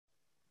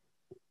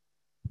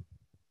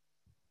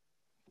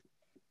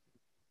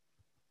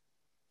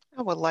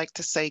I would like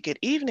to say good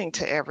evening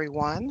to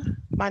everyone.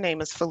 My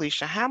name is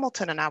Felicia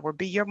Hamilton, and I will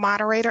be your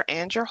moderator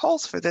and your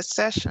host for this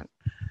session.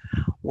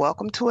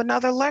 Welcome to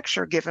another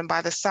lecture given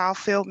by the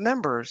Southfield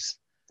members,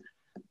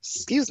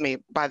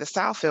 by the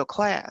Southfield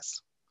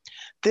class.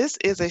 This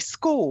is a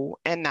school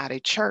and not a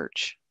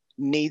church.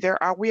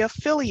 Neither are we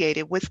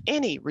affiliated with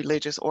any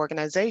religious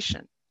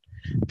organization.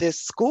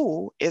 This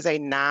school is a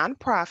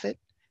nonprofit,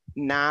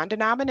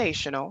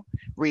 non-denominational,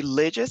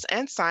 religious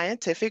and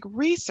scientific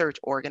research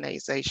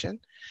organization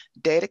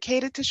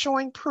dedicated to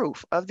showing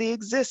proof of the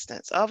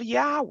existence of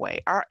Yahweh,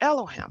 our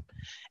Elohim,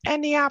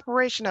 and the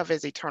operation of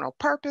his eternal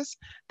purpose,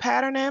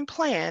 pattern, and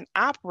plan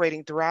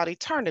operating throughout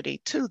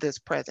eternity to this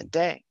present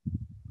day.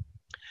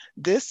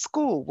 This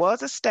school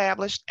was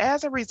established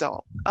as a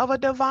result of a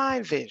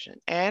divine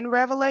vision and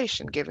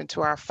revelation given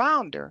to our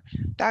founder,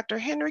 Dr.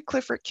 Henry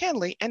Clifford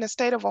Kinley, in the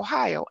state of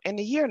Ohio in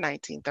the year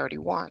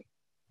 1931.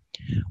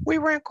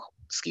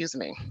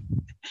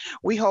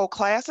 We hold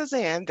classes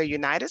in the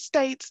United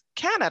States,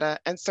 Canada,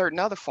 and certain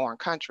other foreign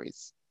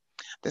countries.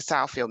 The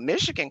Southfield,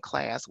 Michigan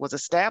class was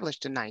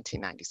established in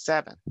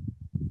 1997.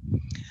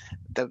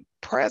 The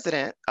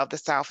president of the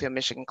Southfield,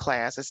 Michigan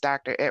class is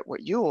Dr.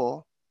 Edward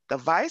Ewell. The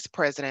vice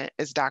president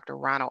is Dr.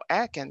 Ronald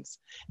Atkins,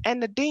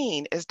 and the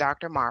dean is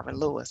Dr. Marvin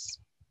Lewis.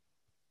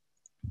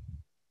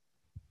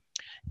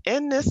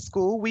 In this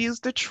school, we use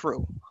the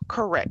true,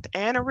 correct,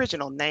 and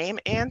original name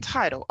and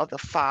title of the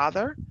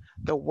Father,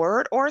 the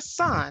Word or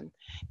Son,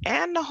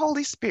 and the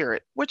Holy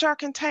Spirit, which are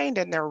contained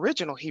in the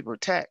original Hebrew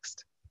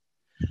text.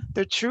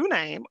 The true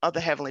name of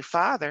the Heavenly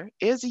Father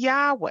is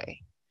Yahweh.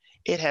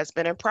 It has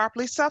been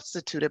improperly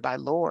substituted by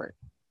Lord.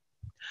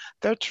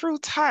 The true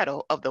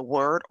title of the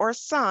Word or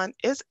Son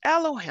is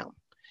Elohim.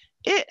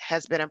 It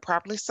has been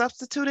improperly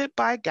substituted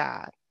by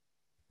God.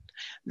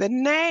 The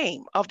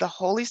name of the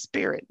Holy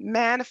Spirit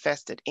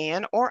manifested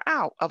in or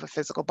out of a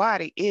physical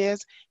body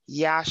is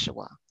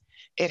Yahshua.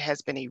 It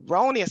has been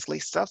erroneously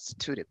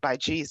substituted by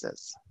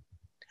Jesus.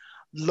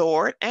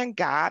 Lord and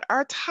God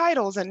are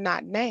titles and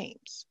not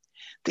names.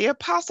 The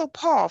Apostle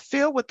Paul,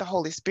 filled with the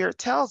Holy Spirit,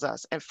 tells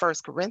us in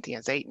 1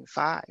 Corinthians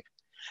 8:5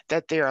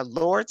 that there are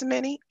Lord's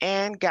many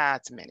and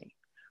God's many.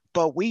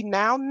 But we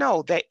now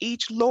know that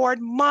each Lord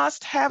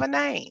must have a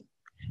name,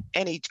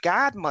 and each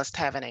God must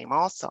have a name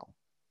also.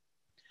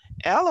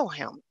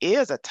 Elohim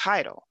is a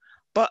title,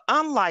 but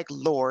unlike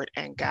Lord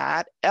and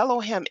God,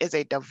 Elohim is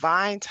a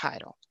divine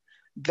title.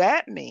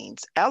 That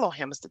means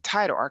Elohim is the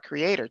title our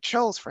Creator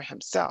chose for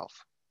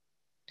himself.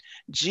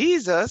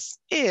 Jesus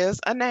is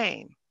a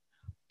name,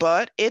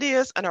 but it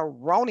is an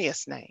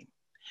erroneous name.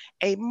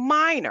 A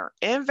minor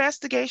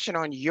investigation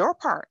on your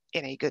part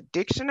in a good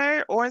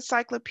dictionary or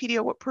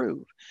encyclopedia would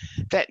prove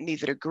that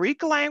neither the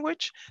Greek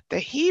language, the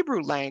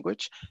Hebrew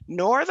language,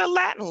 nor the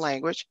Latin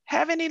language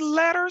have any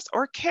letters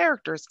or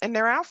characters in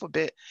their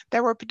alphabet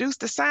that would produce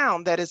the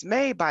sound that is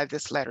made by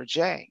this letter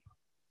J.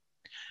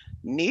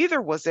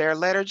 Neither was there a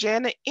letter J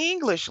in the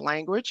English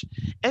language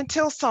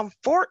until some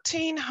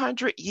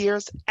 1400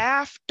 years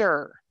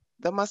after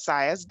the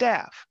Messiah's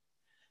death.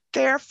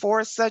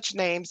 Therefore, such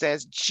names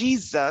as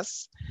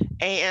Jesus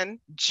and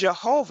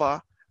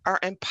Jehovah are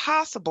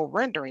impossible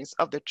renderings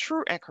of the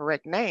true and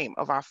correct name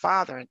of our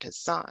Father and his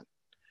Son.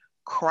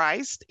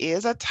 Christ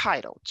is a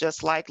title,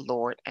 just like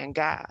Lord and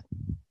God.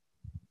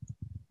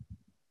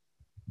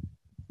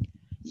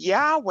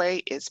 Yahweh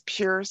is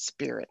pure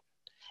spirit,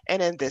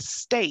 and in this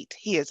state,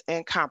 he is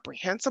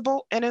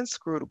incomprehensible and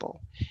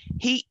inscrutable.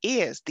 He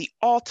is the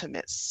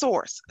ultimate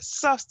source,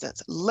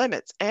 substance,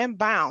 limits, and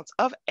bounds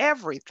of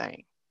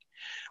everything.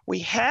 We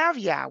have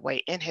Yahweh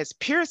in his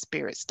pure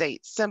spirit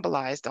state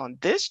symbolized on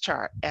this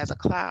chart as a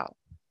cloud.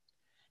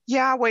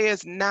 Yahweh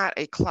is not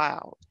a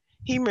cloud.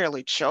 He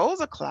merely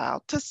chose a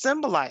cloud to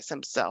symbolize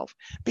himself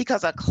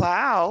because a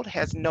cloud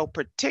has no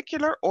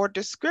particular or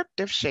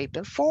descriptive shape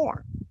and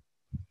form.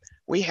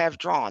 We have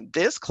drawn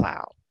this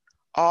cloud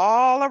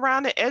all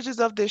around the edges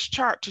of this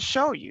chart to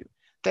show you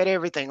that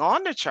everything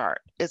on the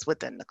chart is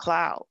within the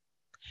cloud.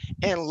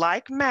 In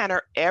like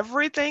manner,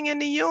 everything in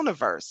the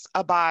universe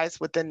abides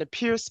within the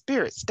pure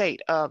spirit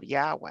state of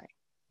Yahweh.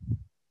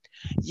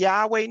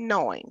 Yahweh,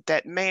 knowing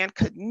that man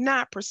could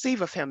not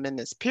perceive of him in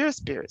this pure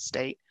spirit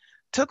state,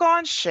 took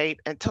on shape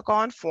and took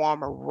on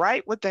form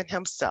right within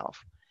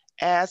himself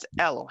as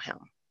Elohim.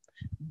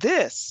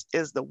 This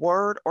is the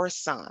Word or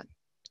Son,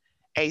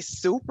 a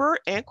super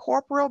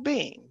incorporeal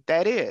being,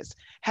 that is,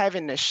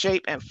 having the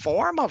shape and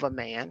form of a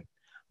man,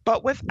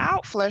 but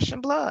without flesh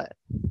and blood.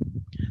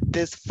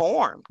 This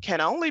form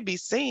can only be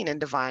seen in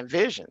divine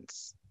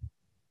visions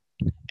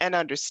and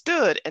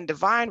understood in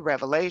divine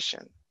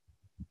revelation.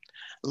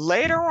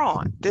 Later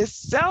on, this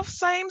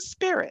self-same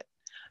spirit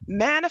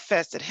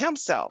manifested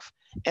himself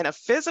in a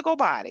physical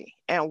body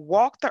and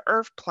walked the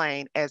earth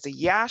plane as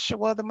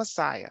Yahshua the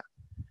Messiah,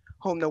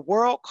 whom the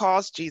world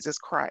calls Jesus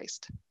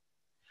Christ.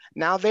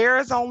 Now there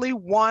is only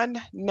one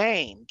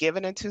name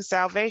given into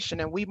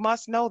salvation, and we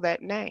must know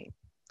that name.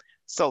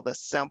 So the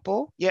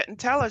simple yet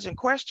intelligent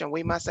question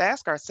we must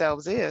ask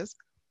ourselves is,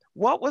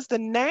 what was the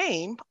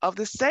name of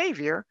the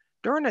Savior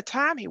during the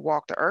time he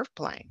walked the earth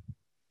plane?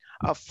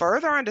 A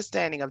further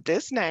understanding of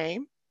this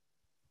name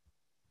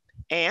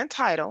and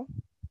title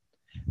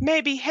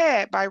may be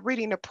had by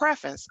reading the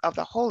preface of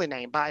the Holy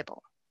Name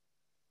Bible.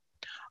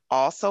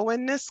 Also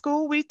in this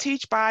school, we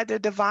teach by the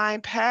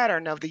divine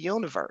pattern of the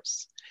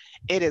universe.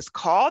 It is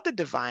called the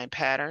divine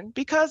pattern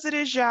because it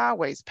is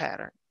Yahweh's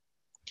pattern.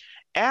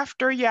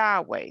 After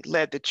Yahweh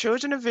led the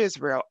children of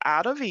Israel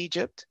out of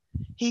Egypt,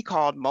 he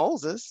called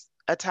Moses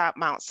atop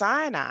Mount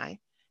Sinai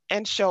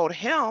and showed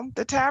him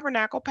the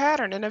tabernacle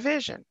pattern in a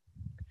vision.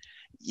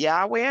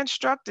 Yahweh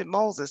instructed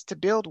Moses to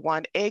build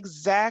one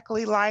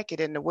exactly like it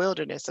in the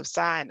wilderness of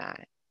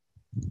Sinai.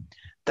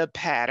 The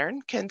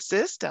pattern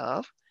consists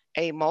of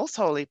a most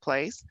holy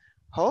place,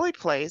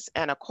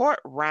 and a court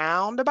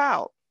round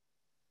about.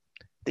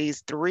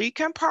 These three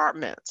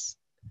compartments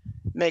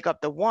make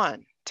up the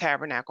one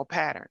tabernacle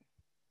pattern.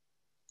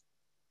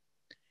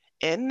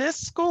 In this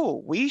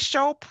school, we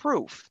show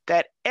proof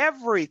that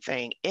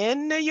everything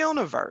in the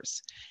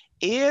universe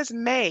is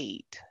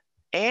made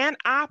and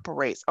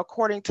operates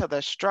according to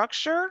the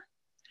structure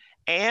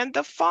and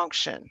the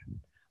function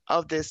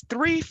of this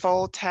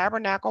threefold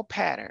tabernacle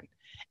pattern,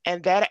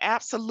 and that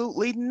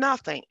absolutely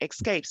nothing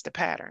escapes the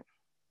pattern.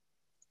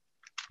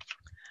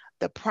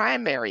 The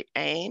primary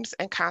aims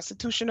and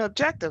constitutional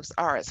objectives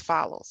are as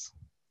follows.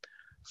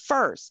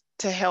 First,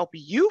 to help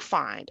you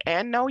find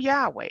and know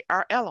Yahweh,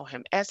 our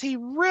Elohim, as he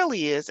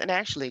really is and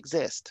actually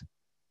exists.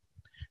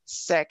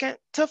 Second,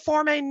 to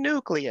form a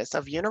nucleus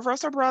of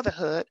universal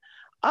brotherhood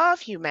of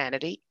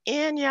humanity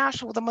in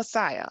Yahshua the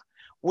Messiah,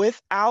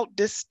 without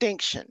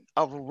distinction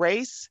of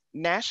race,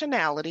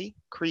 nationality,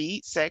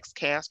 creed, sex,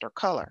 caste, or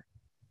color.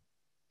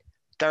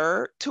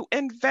 Third, to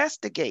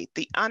investigate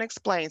the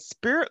unexplained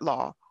spirit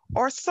law,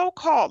 or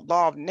so-called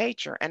law of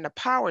nature, and the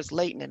powers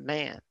latent in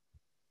man.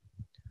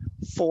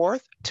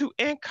 Fourth, to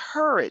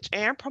encourage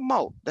and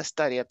promote the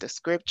study of the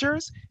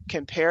scriptures,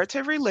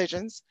 comparative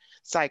religions,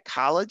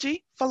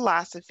 psychology,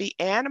 philosophy,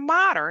 and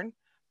modern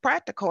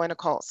practical and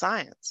occult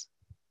science.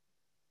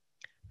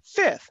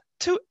 Fifth,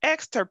 to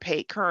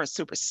extirpate current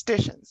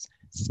superstitions,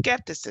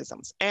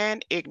 skepticisms,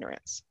 and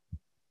ignorance.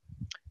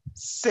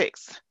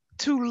 Sixth,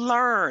 to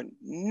learn,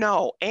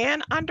 know,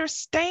 and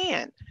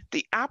understand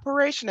the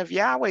operation of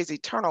Yahweh's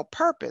eternal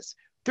purpose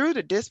through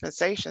the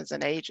dispensations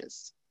and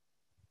ages.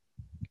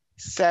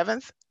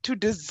 Seventh, to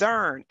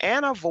discern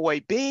and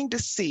avoid being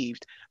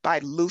deceived by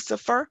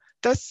Lucifer,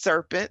 the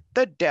serpent,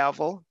 the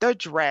devil, the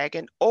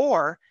dragon,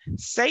 or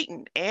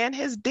Satan and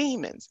his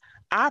demons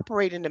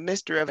operating the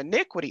mystery of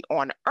iniquity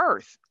on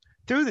earth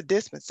through the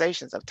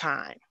dispensations of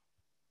time.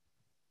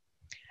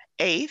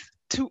 Eighth,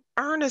 to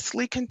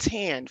earnestly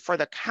contend for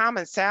the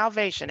common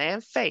salvation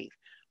and faith,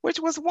 which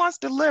was once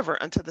delivered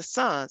unto the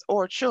sons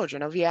or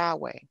children of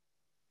Yahweh.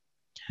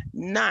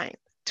 Ninth,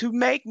 to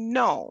make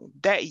known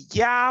that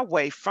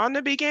Yahweh from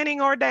the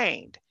beginning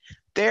ordained,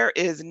 there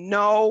is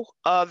no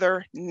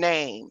other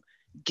name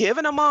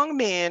given among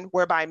men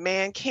whereby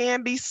man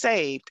can be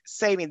saved,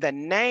 saving the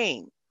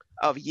name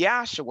of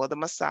Yahshua the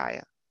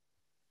Messiah.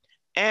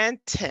 And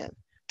 10th,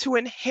 to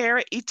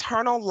inherit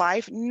eternal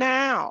life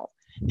now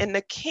in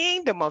the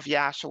kingdom of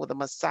Yahshua the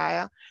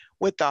Messiah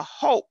with the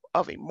hope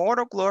of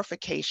immortal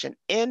glorification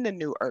in the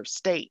new earth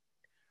state.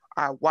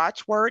 Our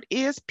watchword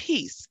is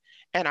peace,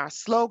 and our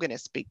slogan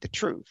is speak the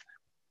truth.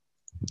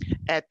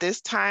 At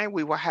this time,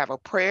 we will have a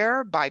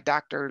prayer by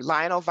Dr.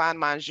 Lionel Van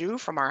Manjou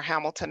from our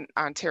Hamilton,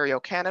 Ontario,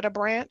 Canada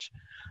branch,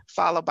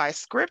 followed by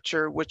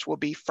scripture, which will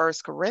be 1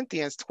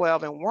 Corinthians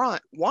 12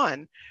 and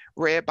 1,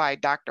 read by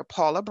Dr.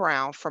 Paula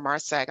Brown from our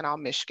Saginaw,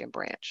 Michigan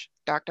branch.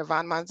 Dr.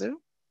 Van Manjou.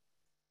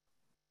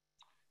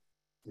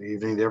 Good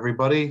evening to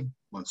everybody.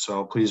 Let's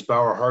all please bow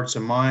our hearts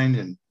and mind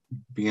and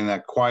be in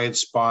that quiet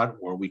spot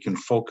where we can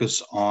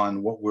focus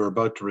on what we're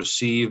about to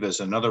receive as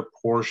another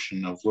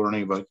portion of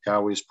learning about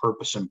Yahweh's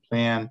purpose and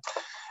plan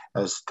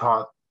as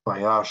taught by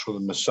Yahshua the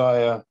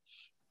Messiah,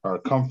 our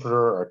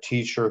comforter, our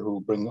teacher,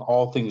 who bring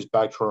all things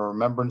back to our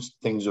remembrance,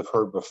 things we've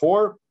heard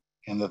before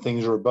and the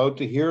things we're about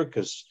to hear,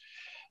 because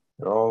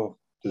they're all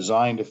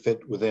designed to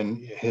fit within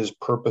his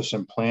purpose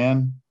and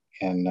plan.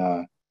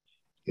 And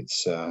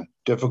it's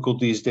difficult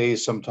these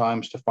days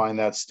sometimes to find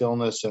that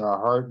stillness in our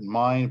heart and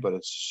mind, but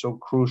it's so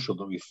crucial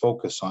that we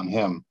focus on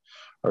him,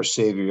 our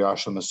Savior,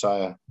 Yahshua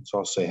Messiah. Let's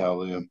all say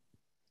hallelujah.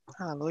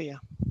 Hallelujah.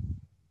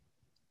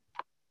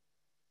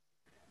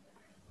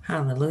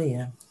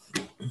 Hallelujah.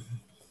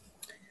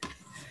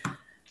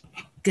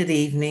 Good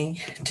evening.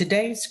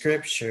 Today's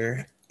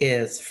scripture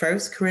is 1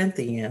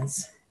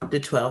 Corinthians, the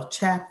 12th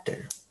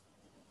chapter.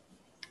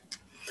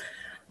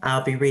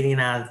 I'll be reading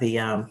out of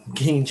the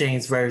King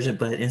James Version,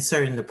 but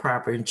inserting the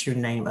proper and true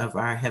name of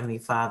our Heavenly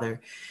Father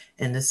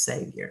and the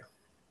Savior.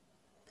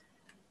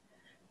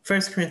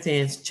 1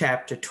 Corinthians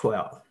chapter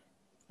 12.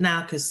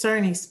 Now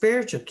concerning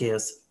spiritual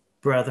gifts,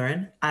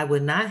 brethren, I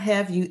would not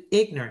have you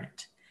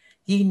ignorant.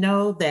 Ye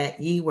know that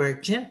ye were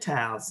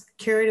Gentiles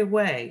carried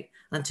away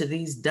unto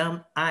these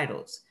dumb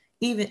idols,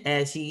 even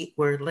as ye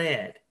were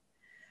led.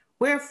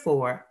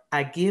 Wherefore,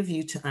 I give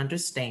you to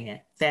understand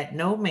that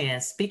no man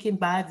speaking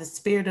by the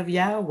Spirit of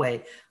Yahweh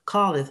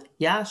calleth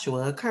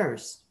Yahshua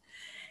accursed.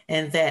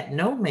 and that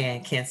no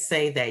man can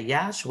say that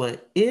Yahshua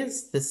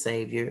is the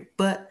Savior,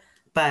 but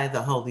by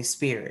the Holy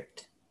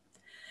Spirit.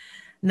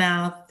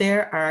 Now,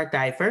 there are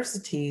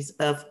diversities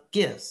of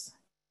gifts,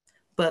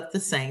 but the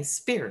same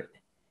Spirit.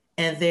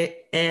 And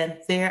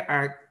there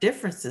are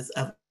differences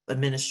of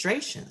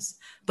administrations,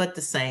 but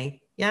the same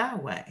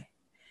Yahweh.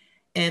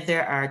 And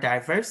there are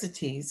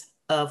diversities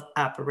of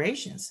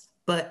operations,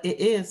 but it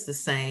is the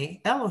same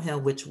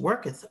Elohim which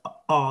worketh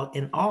all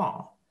in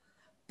all.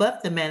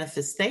 But the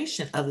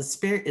manifestation of the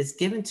Spirit is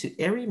given to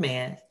every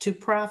man to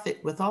profit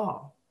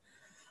withal.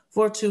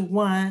 For to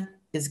one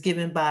is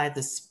given by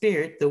the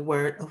Spirit the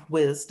word of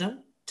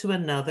wisdom, to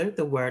another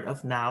the word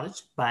of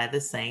knowledge by the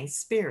same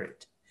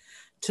Spirit,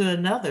 to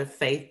another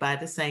faith by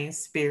the same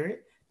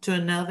Spirit, to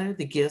another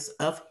the gifts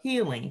of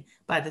healing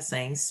by the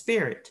same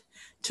Spirit,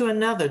 to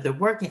another the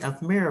working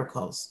of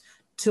miracles,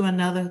 to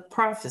another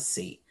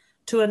prophecy,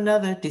 to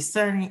another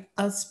discerning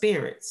of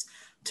spirits,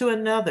 to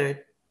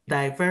another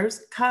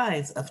diverse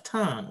kinds of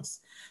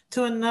tongues,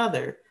 to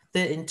another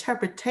the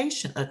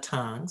interpretation of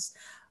tongues.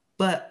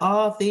 But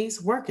all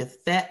these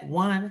worketh that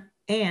one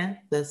and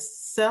the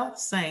self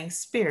same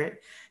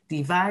Spirit,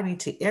 dividing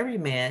to every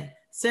man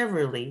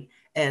severally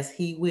as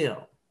he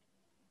will.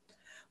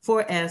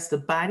 For as the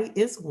body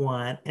is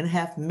one and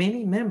hath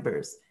many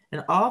members,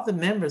 and all the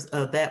members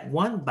of that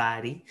one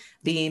body,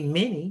 being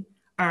many,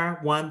 are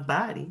one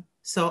body,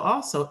 so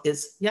also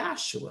is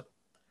Yahshua.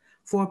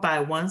 For by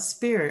one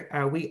Spirit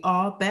are we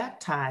all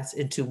baptized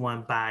into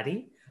one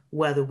body,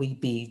 whether we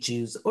be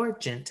Jews or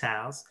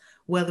Gentiles,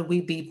 whether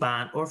we be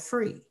bond or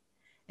free,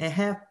 and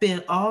have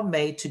been all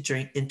made to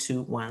drink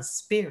into one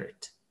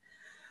Spirit.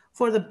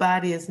 For the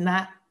body is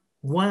not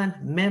one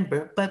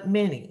member, but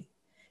many.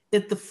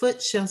 If the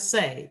foot shall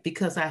say,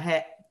 because I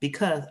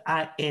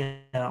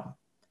am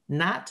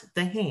not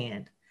the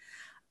hand,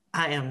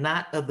 I am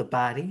not of the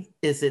body,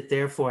 is it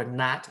therefore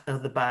not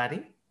of the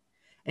body?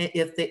 And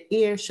if the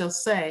ear shall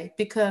say,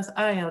 because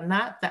I am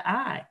not the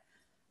eye,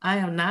 I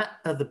am not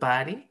of the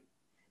body,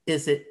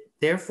 is it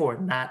therefore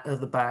not of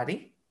the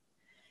body?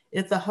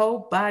 If the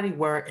whole body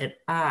were an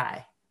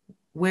eye,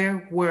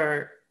 where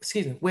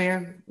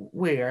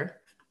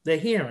the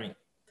hearing?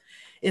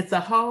 If the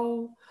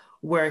whole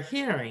were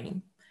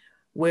hearing,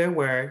 where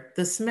were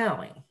the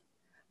smelling?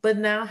 But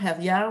now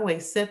have Yahweh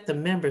set the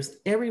members,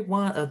 every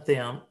one of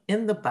them,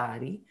 in the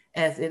body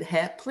as it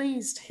had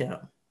pleased him.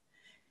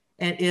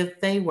 And if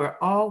they were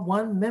all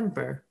one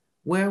member,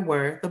 where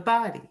were the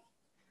body?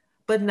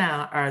 But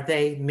now are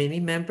they many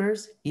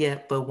members,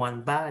 yet but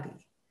one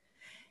body.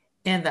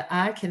 And the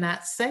eye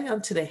cannot say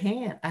unto the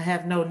hand, I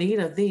have no need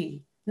of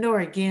thee, nor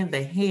again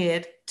the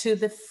head to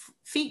the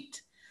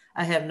feet,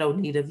 I have no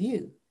need of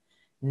you.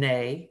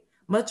 Nay,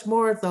 much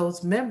more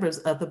those members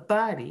of the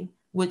body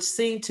which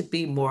seem to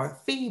be more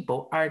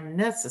feeble are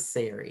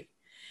necessary.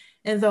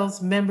 And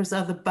those members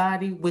of the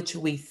body which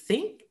we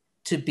think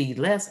to be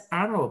less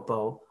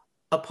honorable,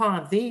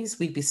 upon these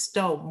we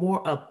bestow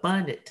more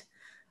abundant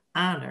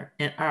honor,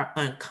 and our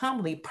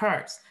uncomely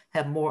parts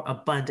have more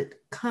abundant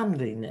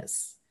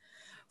comeliness.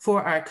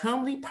 For our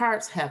comely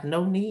parts have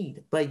no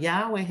need, but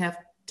Yahweh hath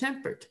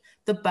tempered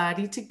the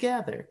body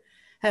together,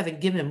 having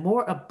given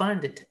more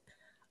abundant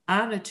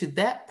honor to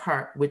that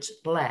part which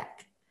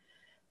lack,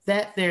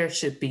 that there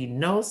should be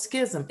no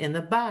schism in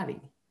the body,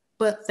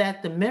 but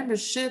that the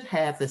members should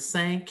have the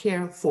same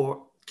care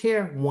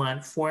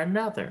one for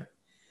another.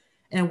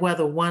 And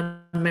whether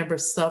one member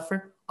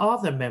suffer, all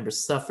the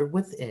members suffer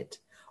with it,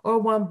 or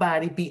one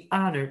body be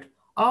honored,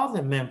 all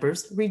the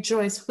members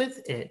rejoice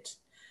with it.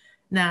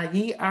 Now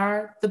ye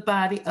are the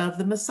body of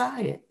the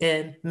Messiah,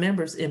 and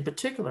members in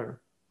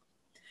particular.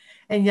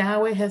 And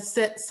Yahweh has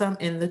set some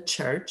in the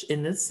church,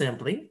 in the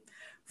assembly,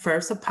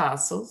 first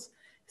apostles,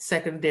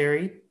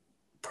 secondary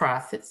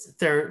prophets,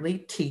 thirdly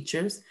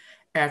teachers,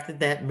 after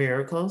that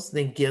miracles,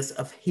 then gifts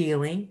of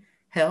healing,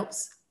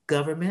 helps,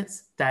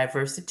 governments,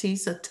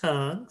 diversities of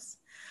tongues.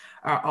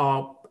 Are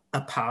all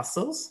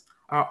apostles?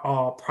 Are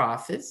all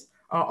prophets?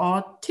 Are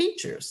all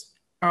teachers?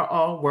 Are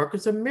all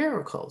workers of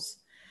miracles?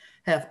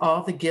 Have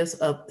all the gifts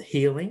of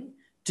healing?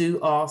 Do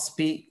all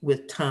speak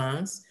with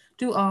tongues?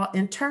 Do all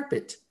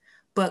interpret?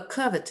 But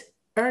covet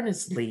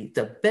earnestly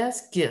the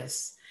best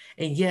gifts,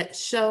 and yet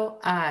show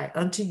I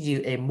unto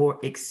you a more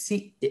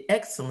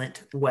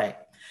excellent way.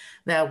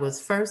 That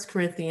was 1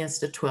 Corinthians,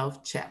 the 12th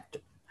chapter.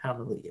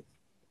 Hallelujah.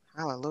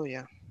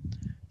 Hallelujah.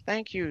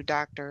 Thank you,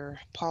 Dr.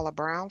 Paula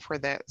Brown, for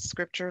that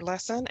scripture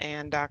lesson,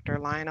 and Dr.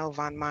 Lionel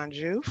Van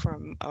Manju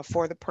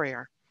for the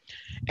prayer.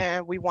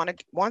 And we want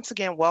to once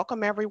again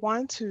welcome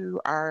everyone to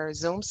our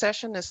Zoom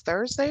session this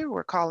Thursday.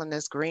 We're calling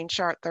this Green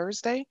Chart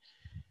Thursday.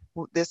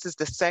 This is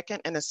the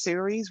second in a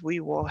series. We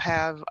will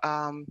have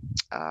an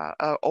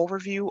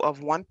overview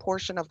of one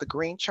portion of the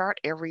green chart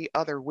every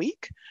other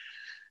week.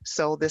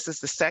 So this is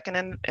the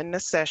second in the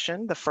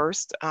session. The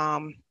first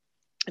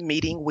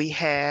meeting, we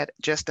had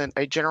just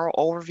a general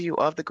overview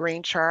of the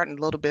green chart and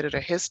a little bit of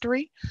the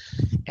history.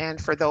 And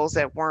for those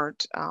that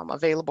weren't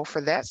available for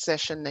that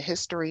session, the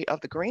history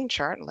of the green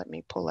chart, let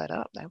me pull that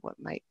up. That would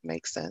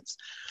make sense.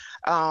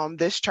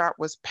 This chart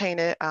was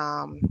painted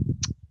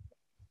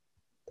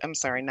I'm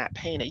sorry, not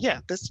painted. Yeah,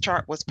 this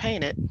chart was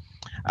painted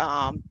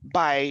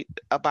by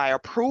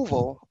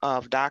approval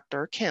of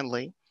Dr.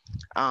 Kinley,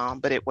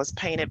 but it was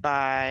painted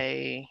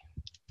by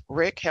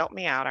Rick. Help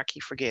me out. I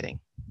keep forgetting.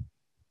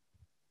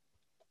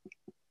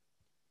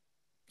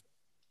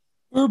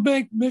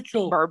 Burbank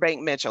Mitchell.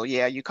 Burbank Mitchell.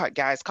 Yeah, you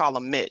guys call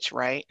him Mitch,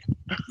 right?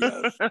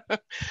 Yes.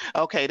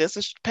 Okay, this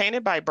is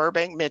painted by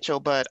Burbank Mitchell,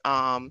 but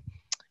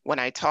when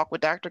I talked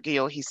with Dr.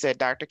 Gill, he said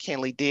Dr.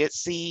 Kinley did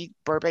see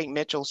Burbank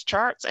Mitchell's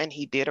charts and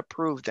he did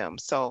approve them.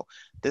 So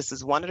this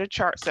is one of the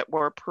charts that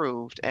were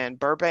approved. And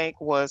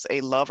Burbank was a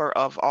lover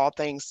of all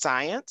things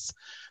science.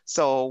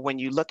 So when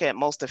you look at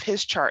most of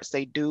his charts,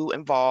 they do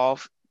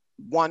involve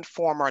one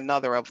form or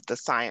another of the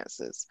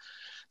sciences.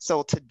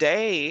 So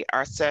today,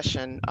 our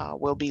session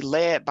will be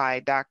led by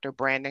Dr.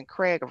 Brandon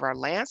Craig of our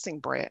Lansing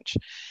branch.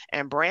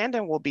 And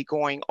Brandon will be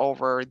going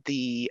over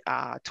the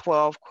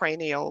 12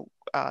 cranial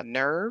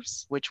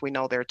nerves, which we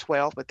know there are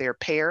 12, but they're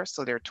pairs,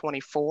 so they're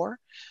 24.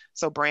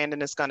 So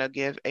Brandon is going to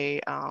give a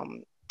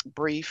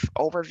brief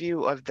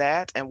overview of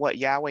that and what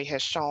Yahweh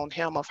has shown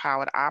him of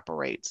how it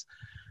operates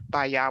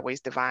by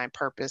Yahweh's divine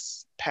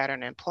purpose,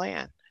 pattern, and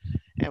plan.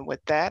 And with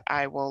that,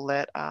 I will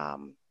let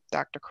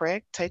Dr.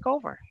 Craig take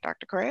over.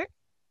 Dr. Craig?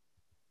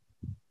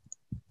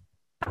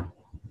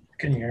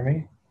 Can you hear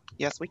me?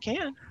 Yes, we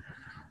can.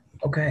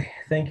 Okay,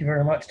 thank you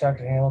very much,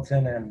 Dr.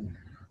 Hamilton, and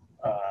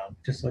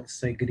just like to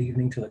say good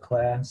evening to the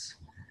class.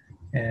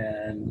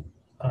 And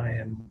I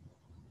am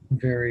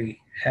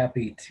very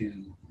happy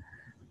to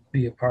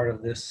be a part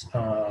of this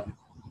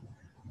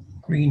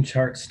green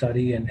chart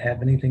study and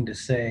have anything to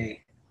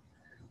say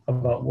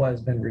about what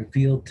has been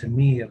revealed to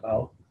me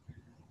about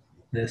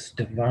this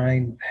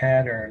divine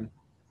pattern,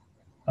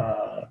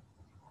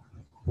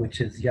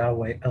 which is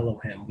Yahweh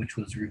Elohim, which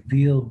was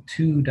revealed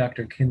to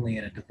Dr. Kinley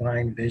in a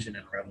divine vision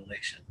and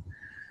revelation.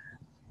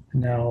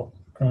 Now,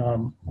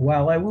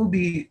 while I will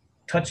be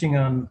touching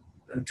on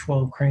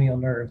 12 cranial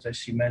nerves, as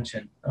she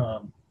mentioned,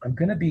 I'm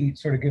going to be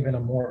sort of giving a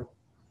more,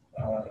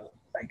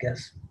 I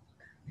guess,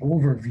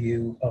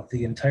 overview of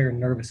the entire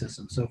nervous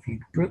system. So if you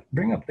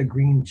bring up the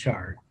green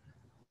chart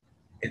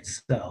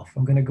itself,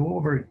 I'm going to go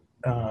over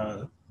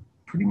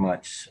pretty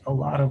much a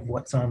lot of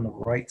what's on the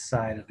right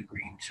side of the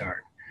green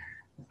chart.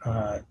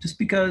 Just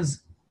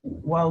because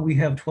while we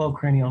have 12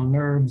 cranial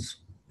nerves,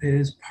 it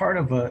is part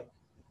of a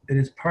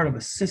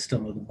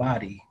system of the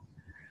body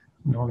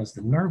known as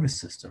the nervous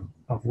system,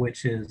 of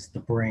which is the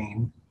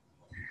brain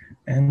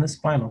and the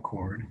spinal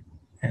cord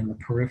and the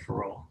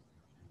peripheral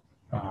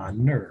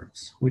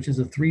nerves, which is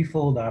a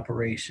threefold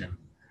operation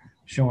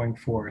showing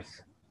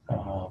forth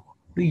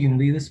the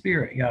unity of the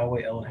spirit,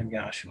 Yahweh, Elohim,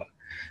 Yahshua.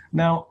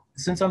 Now,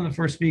 since I'm the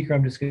first speaker,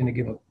 I'm just going to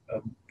give a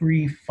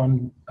brief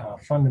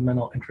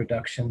fundamental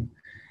introduction.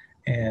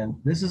 And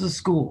this is a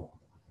school.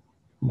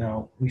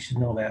 Now, we should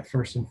know that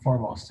first and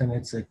foremost. And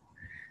it's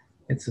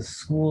a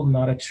school,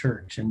 not a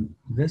church. And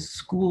this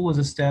school was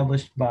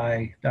established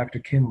by Dr.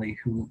 Kinley,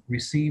 who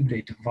received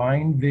a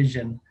divine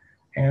vision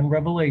and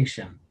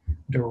revelation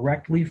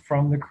directly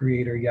from the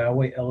Creator,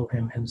 Yahweh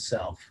Elohim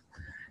himself.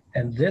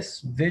 And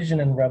this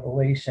vision and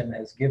revelation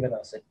has given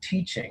us a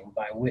teaching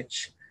by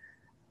which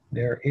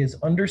there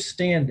is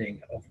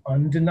understanding of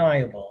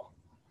undeniable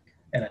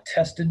and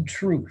attested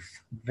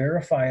truth,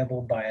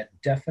 verifiable by a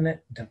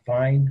definite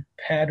divine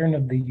pattern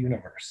of the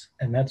universe.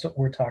 And that's what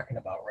we're talking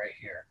about right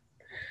here.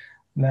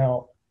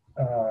 Now,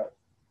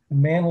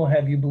 man will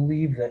have you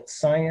believe that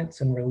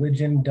science and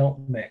religion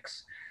don't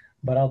mix,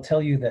 but I'll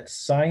tell you that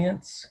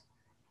science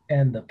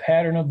and the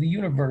pattern of the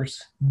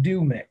universe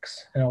do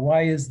mix. Now,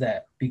 why is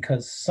that?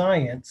 Because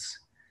science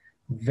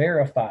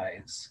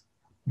verifies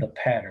the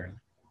pattern.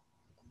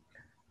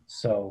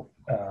 So,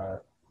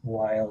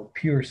 while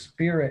pure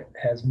spirit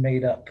has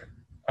made up,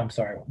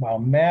 while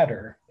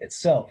matter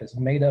itself is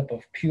made up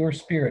of pure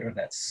spirit, or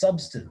that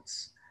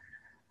substance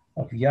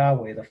of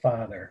Yahweh the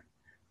Father,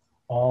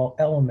 all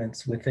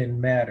elements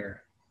within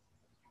matter,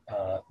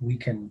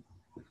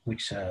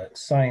 which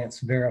science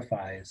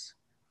verifies,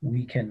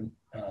 we can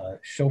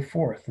show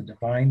forth the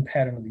divine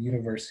pattern of the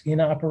universe in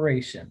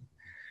operation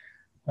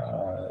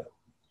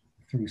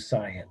through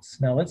science.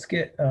 Now let's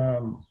get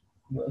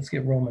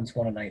Romans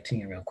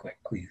 1:19 real quick,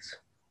 please.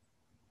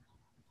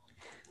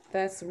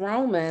 That's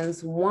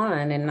Romans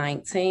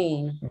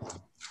 1:19.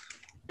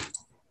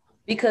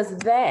 Because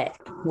that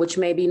which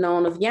may be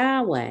known of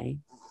Yahweh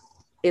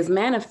is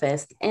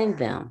manifest in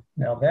them.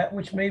 Now that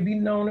which may be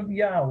known of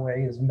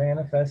Yahweh is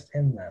manifest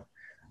in them.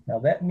 Now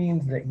that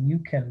means that you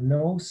can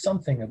know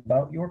something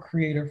about your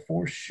Creator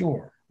for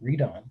sure.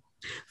 Read on.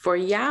 For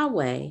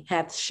Yahweh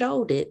hath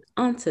showed it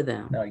unto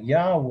them. Now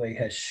Yahweh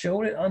has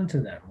showed it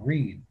unto them.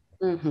 Read.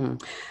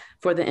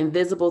 For the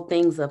invisible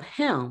things of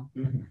him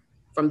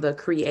from the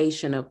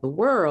creation of the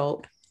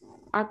world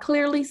are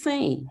clearly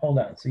seen. Hold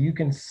on. So you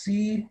can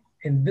see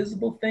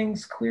invisible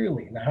things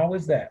clearly. Now how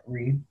is that?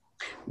 Read.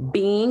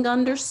 Being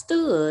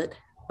understood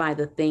by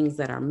the things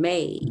that are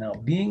made. Now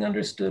being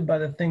understood by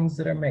the things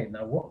that are made.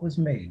 Now what was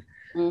made?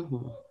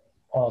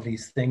 All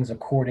these things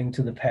according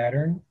to the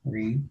pattern.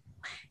 Read.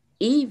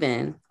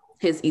 Even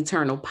his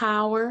eternal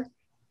power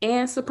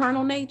and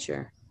supernal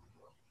nature,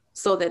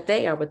 so that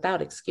they are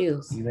without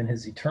excuse. Even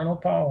his eternal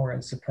power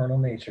and supernal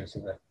nature, so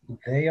that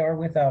they are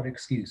without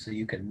excuse. So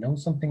you can know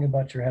something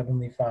about your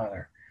Heavenly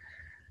Father,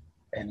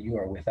 and you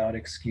are without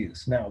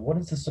excuse. Now, what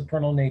is the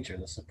supernal nature?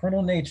 The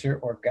supernal nature,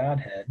 or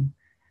Godhead,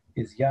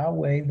 is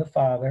Yahweh the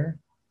Father,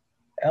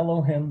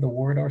 Elohim the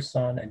Word or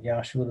Son, and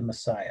Yahshua the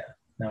Messiah.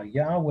 Now,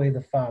 Yahweh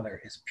the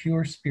Father is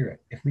pure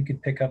spirit. If we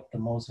could pick up the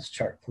Moses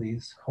chart,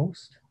 please,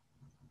 host.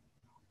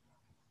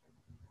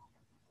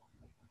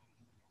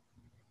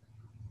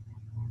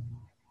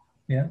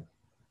 Yeah,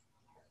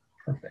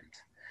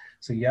 perfect.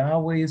 So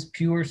Yahweh is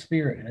pure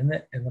spirit, and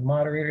the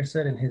moderator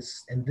said in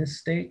this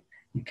state,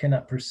 you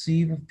cannot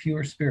perceive of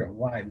pure spirit.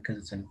 Why? Because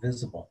it's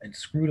invisible,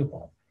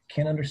 inscrutable.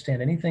 Can't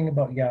understand anything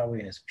about Yahweh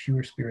in his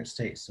pure spirit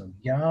state. So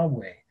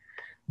Yahweh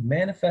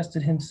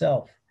manifested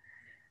himself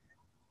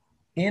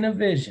in a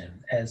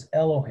vision as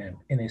Elohim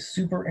in a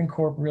super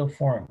incorporeal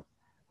form,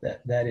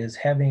 that is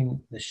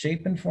having the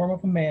shape and form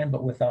of a man,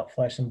 but without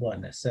flesh and blood.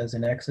 And it says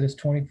in Exodus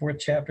 24th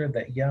chapter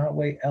that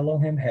Yahweh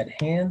Elohim had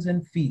hands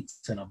and feet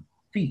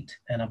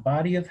and a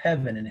body of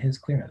heaven in his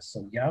clearness.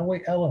 So Yahweh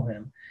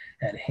Elohim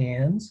had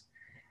hands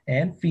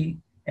and feet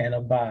and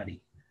a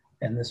body.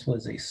 And this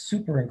was a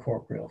super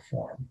incorporeal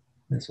form.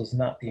 This was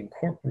not the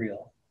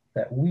incorporeal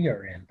that we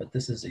are in, but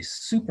this is a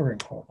super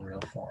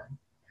incorporeal form.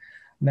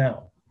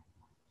 Now,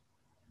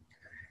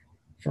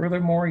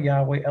 furthermore,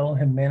 Yahweh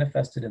Elohim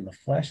manifested in the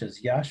flesh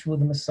as Yahshua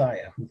the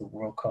Messiah, who the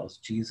world calls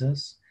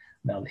Jesus.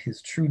 Now,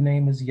 his true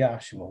name is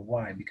Yahshua.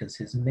 Why? Because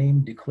his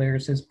name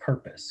declares his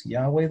purpose.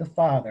 Yahweh the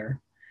Father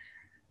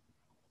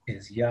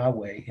is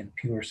Yahweh in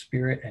pure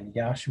spirit, and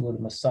Yahshua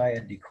the Messiah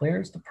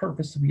declares the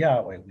purpose of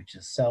Yahweh, which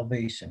is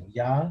salvation.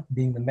 Yah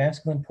being the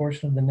masculine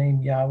portion of the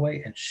name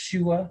Yahweh, and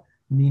Shua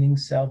meaning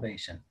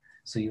salvation.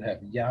 So you have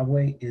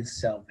Yahweh is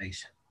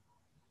salvation.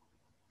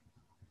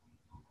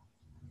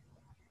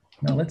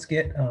 Now let's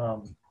get,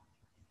 so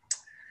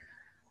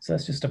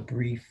that's just a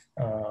brief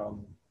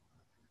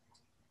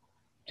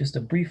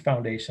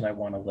foundation I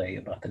want to lay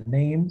about the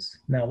names.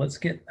 Now let's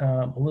get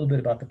a little bit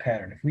about the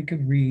pattern. If we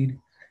could read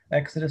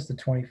Exodus, the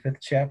 25th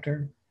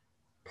chapter,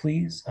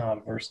 please,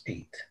 verse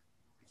 8.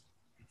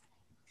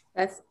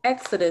 That's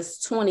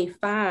Exodus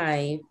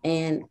 25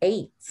 and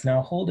 8.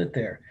 Now hold it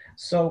there.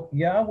 So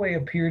Yahweh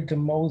appeared to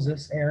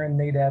Moses, Aaron,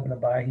 Nadab, and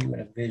Abihu in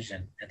a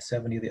vision, and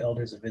 70 of the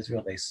elders of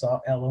Israel. They saw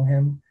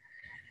Elohim,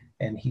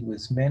 and he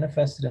was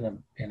manifested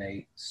in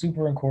a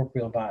super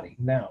incorporeal body.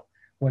 Now,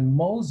 when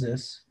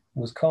Moses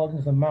was called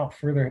into the mount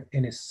further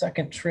in his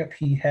second trip,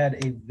 he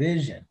had a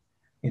vision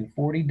in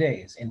 40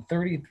 days. In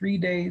 33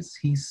 days,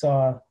 he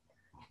saw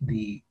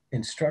the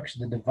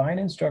divine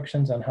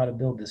instructions on how to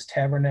build this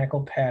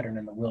tabernacle pattern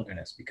in the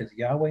wilderness, because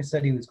Yahweh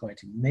said he was going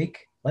to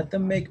let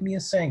them make me a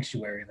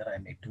sanctuary that I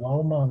may dwell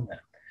among them.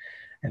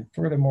 And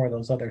furthermore,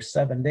 those other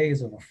 7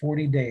 days over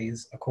 40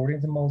 days,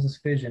 according to Moses'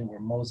 vision, were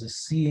Moses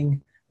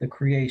seeing the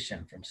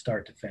creation from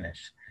start to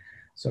finish.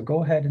 So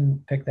go ahead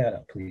and pick that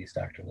up, please,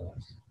 Dr.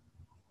 Lewis.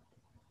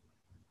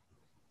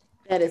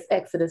 That is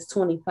Exodus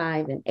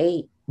 25 and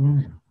 8.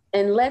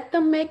 And let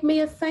them make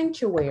me a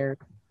sanctuary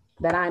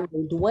that I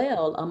may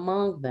dwell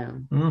among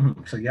them.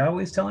 So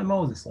Yahweh's telling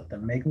Moses, let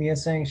them make me a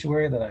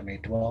sanctuary that I may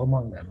dwell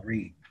among them.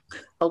 Read.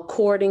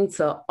 According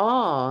to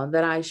all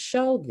that I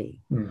show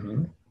thee,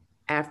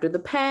 after the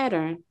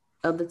pattern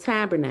of the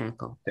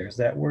tabernacle. There's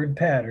that word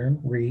pattern.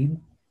 Read.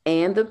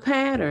 And the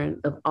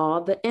pattern of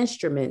all the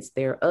instruments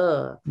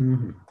thereof.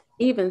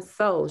 Even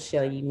so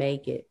shall ye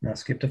make it. Now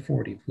skip to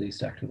 40, please,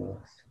 Dr.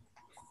 Lewis.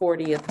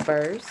 40th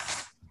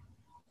verse.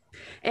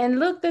 And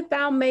look that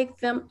thou make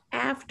them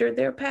after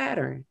their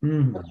pattern,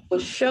 which will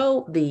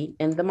show thee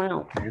in the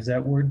mount. There's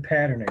that word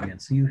pattern again.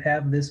 So you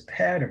have this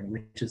pattern,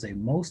 which is a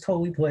most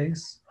holy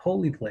place,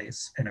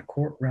 and a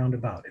court round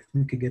about. If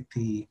we could get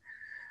the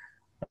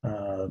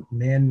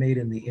man made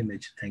in the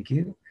image, thank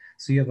you.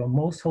 So you have a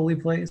most holy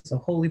place,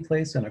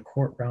 and a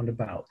court round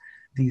about.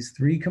 These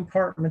three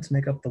compartments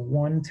make up the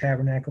one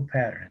tabernacle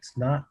pattern. It's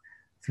not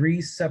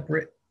three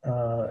separate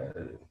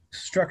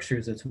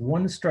structures. It's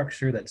one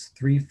structure that's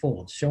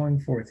threefold, showing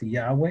forth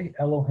Yahweh,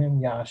 Elohim,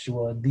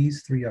 Yahshua.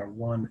 These three are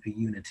one, a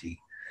unity.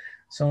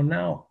 So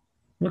now,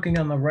 looking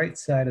on the right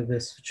side of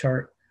this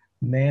chart,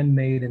 man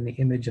made in the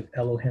image of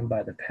Elohim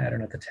by the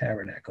pattern of the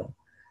tabernacle.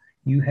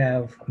 You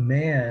have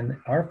man,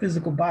 our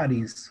physical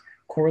bodies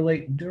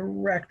correlate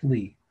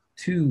directly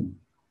to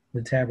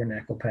the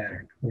tabernacle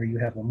pattern, where you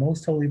have a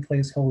most holy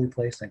place,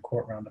 and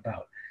court round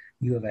about.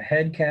 You have a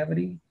head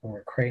cavity or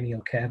a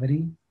cranial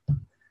cavity.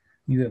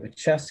 You have a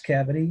chest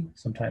cavity,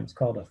 sometimes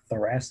called a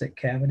thoracic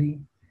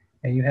cavity,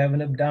 and you have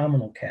an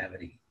abdominal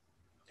cavity.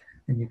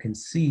 And you can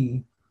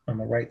see on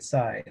the right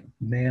side,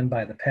 man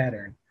by the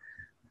pattern,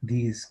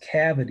 these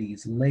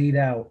cavities laid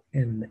out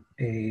in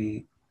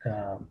a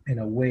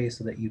way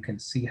so that you can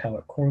see how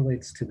it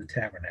correlates to the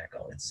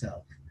tabernacle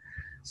itself.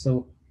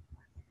 So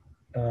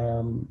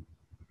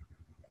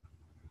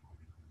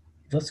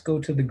let's go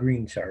to the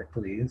green chart,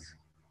 please.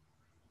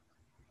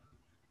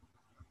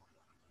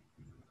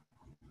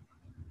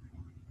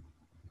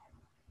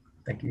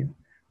 Thank you.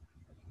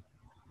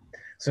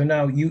 So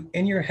now you,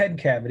 in your head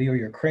cavity or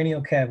your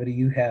cranial cavity,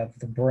 you have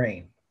the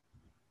brain.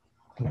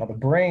 Now the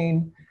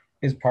brain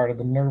is part of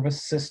the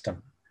nervous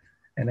system.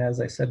 And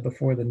as I said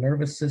before, the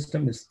nervous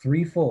system is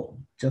threefold,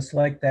 just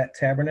like that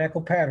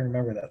tabernacle pattern.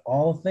 Remember that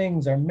all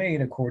things are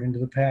made according to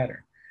the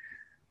pattern.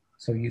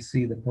 So you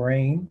see the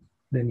brain,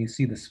 then you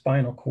see the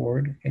spinal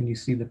cord, and you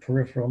see the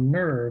peripheral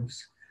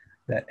nerves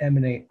that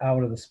emanate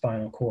out of the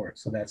spinal cord.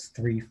 So that's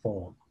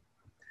threefold.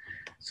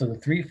 So the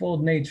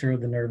threefold nature of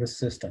the nervous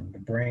system, the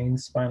brain,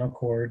 spinal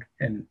cord,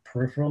 and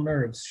peripheral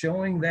nerves,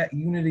 showing that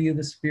unity of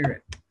the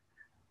spirit,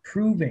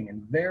 proving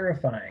and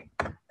verifying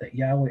that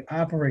Yahweh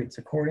operates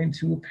according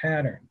to a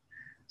pattern.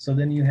 So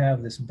then you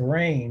have this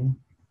brain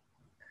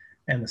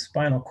and the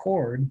spinal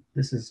cord.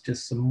 This is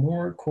just some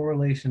more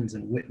correlations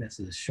and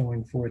witnesses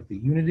showing forth the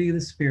unity of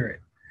the spirit.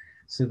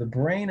 So the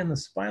brain and the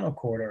spinal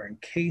cord are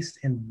encased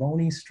in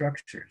bony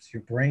structures.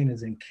 Your brain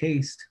is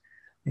encased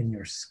in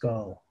your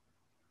skull,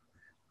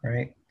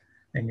 right?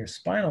 And your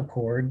spinal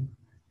cord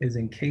is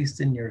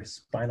encased in your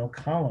spinal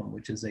column,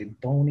 which is a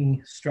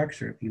bony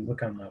structure. If you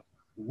look on the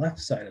left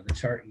side of the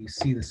chart, you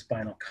see the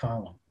spinal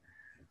column,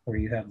 where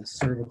you have the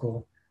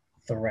cervical,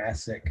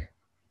 thoracic,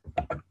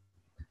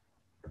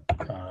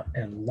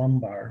 and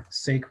lumbar,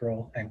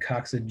 sacral, and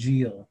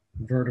coccygeal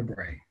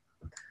vertebrae.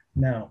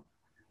 Now,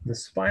 the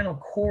spinal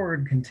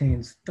cord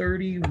contains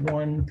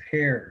 31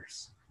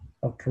 pairs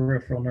of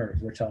peripheral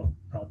nerves, which I'll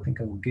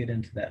think I will get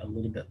into that a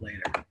little bit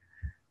later,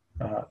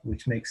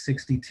 which makes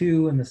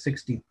 62, and the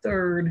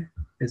 63rd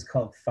is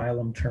called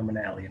phylum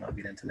terminale, and I'll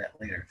get into that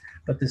later.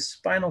 But the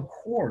spinal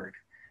cord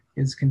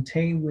is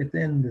contained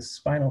within the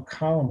spinal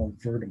column of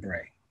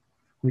vertebrae,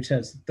 which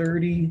has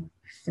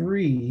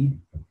 33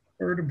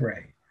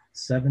 vertebrae,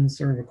 7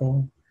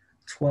 cervical,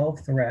 12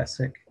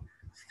 thoracic,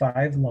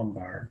 5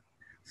 lumbar,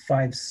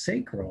 5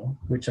 sacral,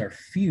 which are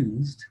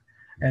fused,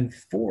 and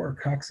 4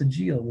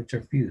 coccygeal, which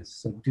are fused.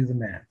 So do the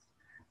math.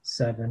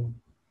 7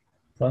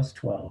 plus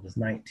 12 is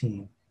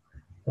 19,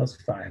 plus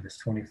 5 is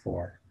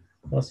 24,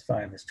 plus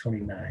 5 is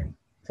 29,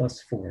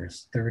 plus 4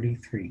 is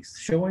 33,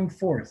 showing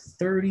forth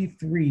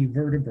 33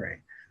 vertebrae.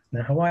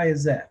 Now, why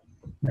is that?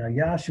 Now,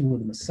 Yahshua,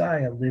 the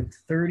Messiah, lived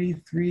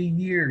 33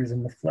 years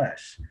in the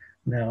flesh.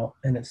 Now,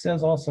 and it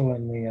says also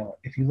in the,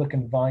 if you look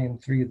in volume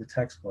 3 of the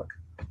textbook,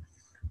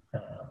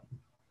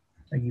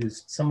 I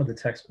used some of the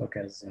textbook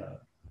as a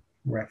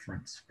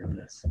reference for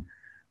this,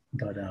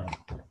 but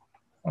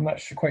I'm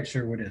not quite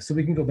sure what it is. So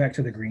we can go back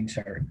to the green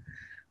chart.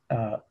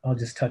 I'll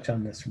just touch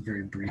on this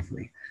very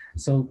briefly.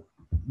 So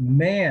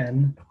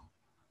man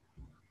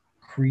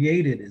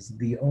created is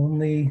the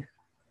only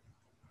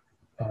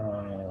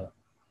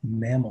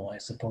mammal, I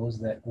suppose,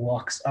 that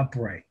walks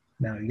upright.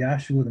 Now,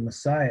 Yahshua the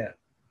Messiah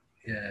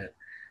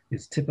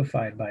is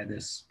typified by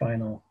this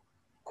spinal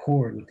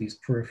cord with these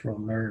peripheral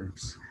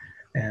nerves.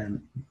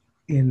 And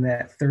in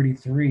that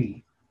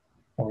 33,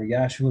 or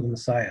Yahshua the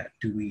Messiah,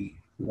 do we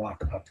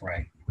walk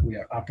upright? We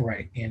are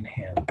upright in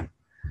him.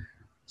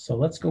 So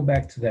let's go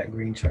back to that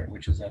green chart,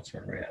 which is that's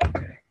where we're at.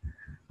 Okay.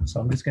 So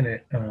I'm just going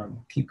to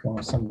keep going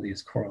with some of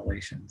these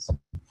correlations.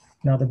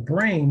 Now, the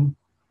brain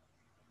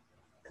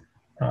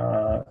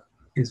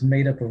is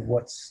made up of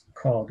what's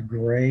called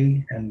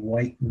gray and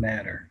white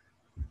matter.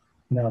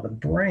 Now, the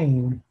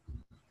brain,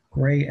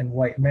 gray and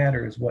white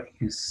matter, is what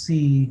you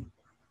see.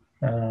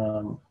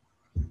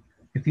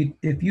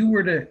 If you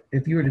were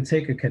to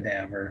take a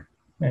cadaver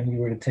and you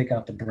were to take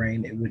out the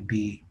brain, it would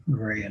be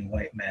gray and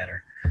white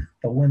matter.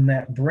 But when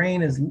that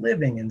brain is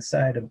living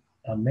inside of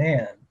a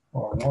man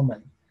or a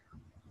woman,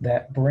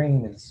 that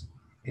brain is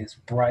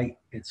bright,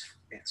 it's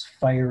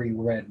fiery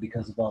red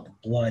because of all the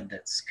blood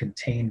that's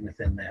contained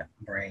within that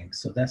brain.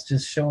 So that's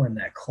just showing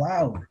that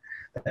cloud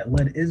that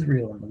led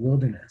Israel in the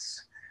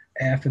wilderness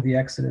after the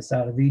exodus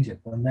out of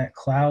Egypt. When that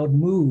cloud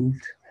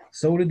moved,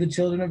 so did the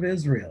children of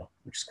Israel,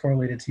 which is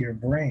correlated to your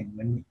brain.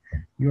 When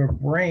your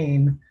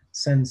brain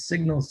sends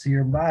signals to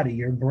your body,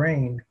 your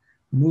brain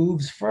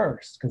moves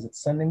first because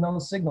it's sending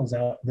those signals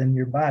out, then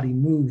your body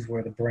moves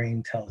where the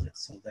brain tells it.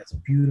 So that's a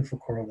beautiful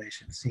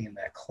correlation, seeing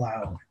that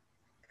cloud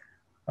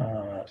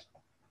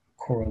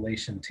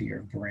correlation to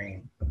your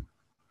brain.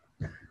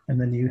 And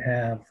then you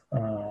have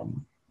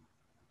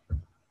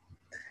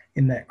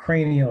in that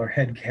cranial or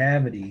head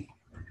cavity,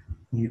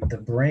 the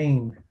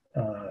brain,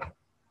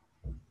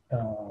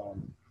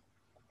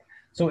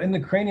 so in the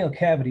cranial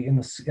cavity, in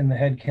the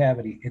head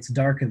cavity, it's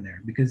dark in there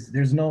because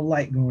there's no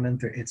light going in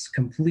there. It's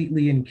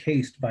completely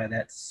encased by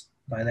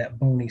that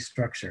bony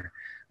structure.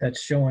 That's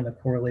showing a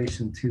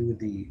correlation to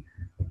the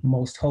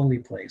most holy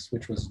place,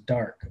 which was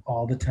dark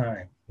all the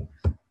time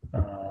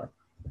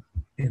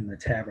in the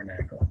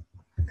tabernacle.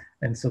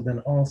 And so then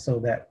also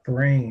that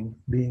brain,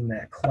 being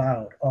that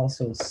cloud,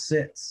 also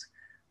sits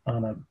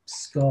on a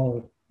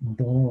skull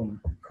bone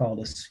called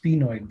a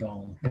sphenoid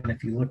bone. And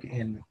if you look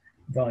in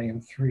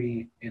volume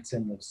 3, it's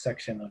in the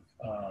section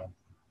of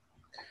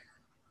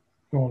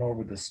going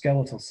over the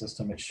skeletal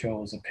system. It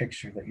shows a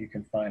picture that you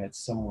can find.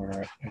 It's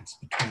somewhere, it's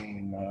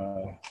between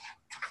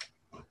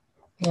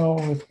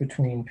oh, it's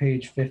between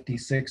page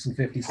 56 and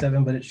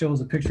 57, but it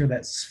shows a picture of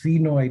that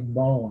sphenoid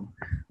bone,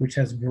 which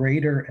has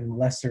greater and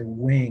lesser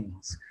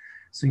wings.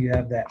 So you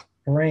have that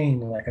brain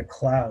like a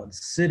cloud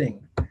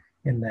sitting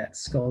in that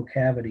skull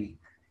cavity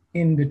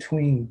in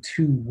between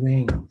two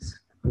wings,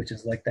 which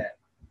is like that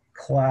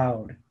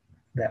cloud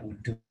that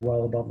would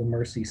dwell above the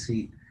mercy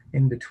seat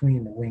in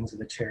between the wings of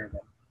the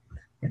cherubim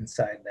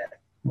inside that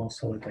most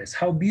holy place.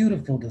 How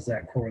beautiful does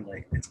that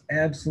correlate? It's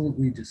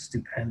absolutely just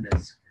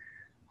stupendous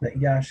that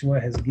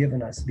Yahshua has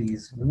given us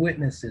these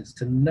witnesses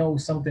to know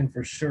something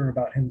for sure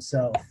about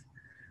himself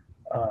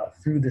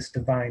through this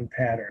divine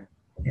pattern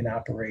in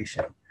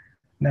operation.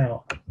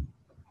 Now,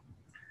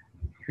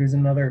 here's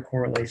another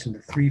correlation,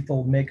 the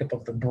threefold makeup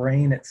of the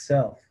brain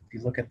itself. If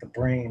you look at the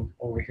brain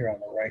over here on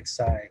the right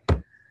side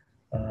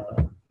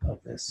of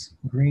this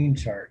green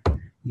chart,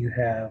 you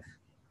have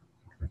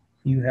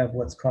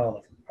what's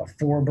called a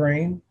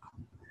forebrain,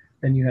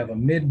 then you have a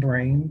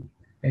midbrain,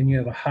 and you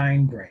have a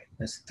hindbrain.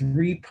 There's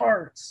three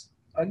parts,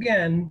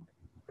 again,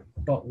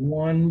 but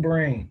one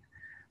brain.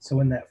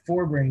 So in that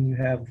forebrain, you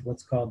have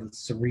what's called the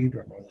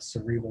cerebrum or the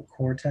cerebral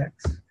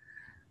cortex.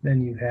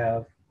 Then you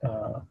have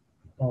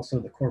also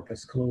the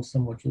corpus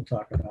callosum, which we'll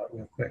talk about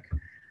real quick.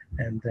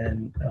 And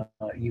then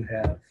you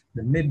have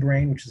the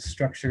midbrain, which is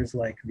structures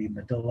like the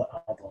medulla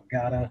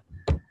oblongata.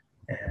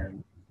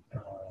 And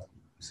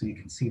so you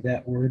can see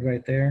that word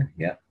right there.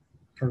 Yep,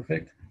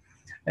 perfect.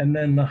 And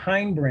then the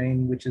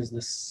hindbrain, which is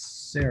the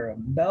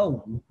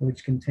cerebellum,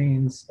 which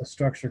contains a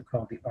structure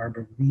called the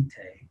arbor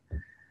vitae.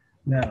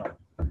 Now,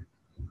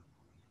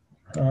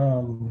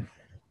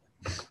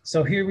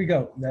 so here we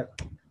go.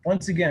 That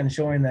once again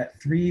showing that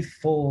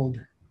threefold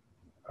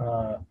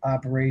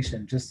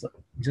operation, just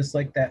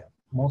like that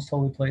most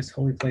holy place,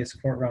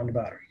 court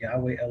roundabout, or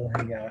Yahweh,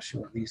 Elohim,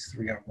 Yahshua. These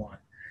three are one.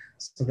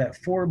 So that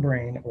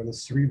forebrain, or the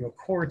cerebral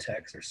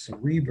cortex, or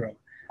cerebrum,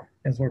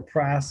 is where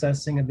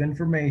processing of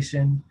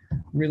information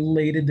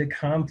related to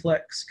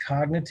complex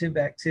cognitive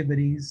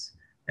activities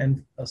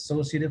and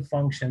associative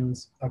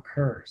functions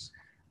occurs.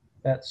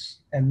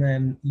 And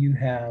then you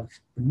have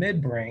the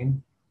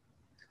midbrain,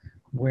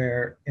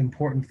 where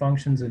important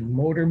functions in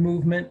motor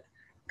movement,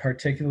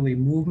 particularly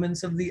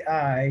movements of the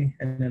eye,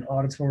 and then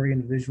auditory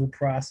and visual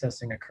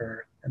processing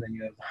occur. And then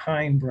you have the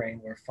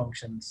hindbrain, where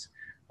functions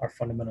are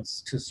fundamental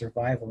to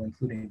survival,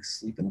 including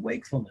sleep and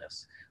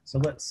wakefulness. So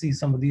let's see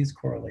some of these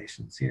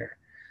correlations here.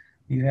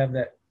 You have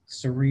that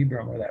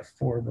cerebrum, or that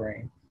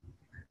forebrain,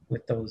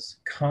 with those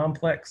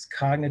complex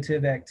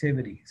cognitive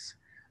activities,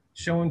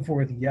 showing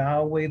forth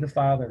Yahweh the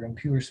Father in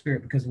pure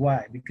spirit. Because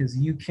why? Because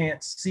you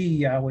can't see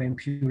Yahweh in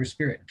pure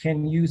spirit.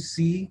 Can you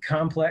see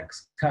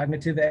complex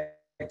cognitive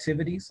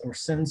activities or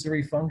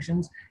sensory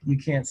functions? You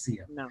can't see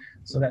them. No.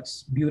 So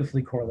that's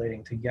beautifully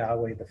correlating to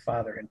Yahweh the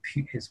Father in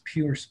his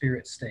pure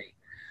spirit state.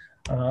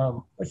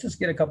 Let's just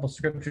get a couple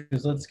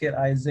scriptures. Let's get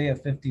Isaiah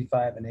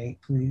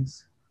 55:8,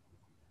 please.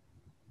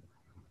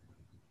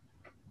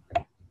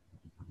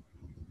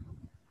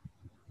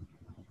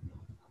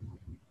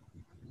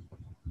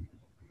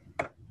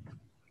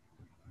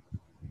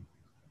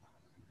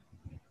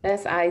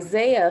 That's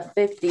Isaiah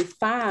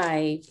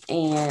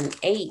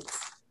 55:8.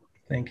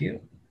 Thank you.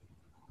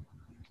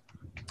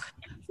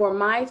 For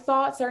my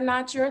thoughts are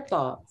not your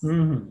thoughts.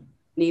 Mm-hmm.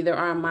 Neither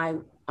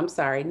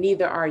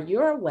are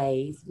your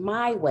ways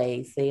my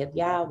ways, saith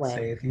Yahweh.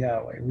 Saith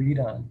Yahweh. Read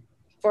on.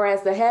 For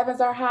as the heavens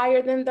are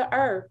higher than the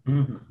earth,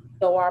 Mm-hmm.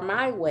 so are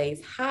my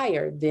ways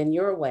higher than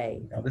your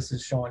ways. Now this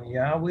is showing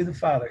Yahweh the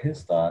Father.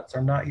 His thoughts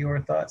are not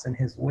your thoughts, and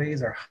his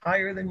ways are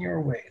higher than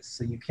your ways.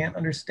 So you can't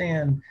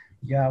understand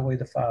Yahweh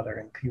the Father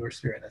in pure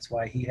spirit. That's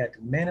why he had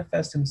to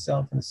manifest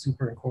himself in the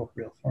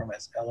superincorporeal form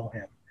as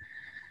Elohim.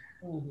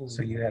 Mm-hmm.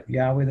 So you have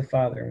Yahweh the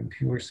Father in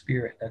pure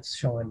spirit. That's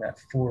showing that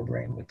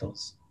forebrain with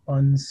those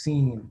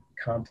unseen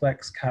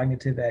complex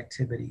cognitive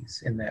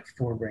activities in that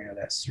forebrain, or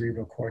that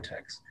cerebral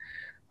cortex.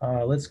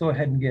 Let's go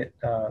ahead and get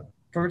 1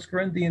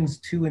 Corinthians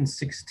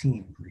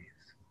 2:16,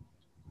 please.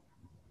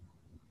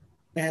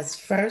 That's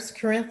 1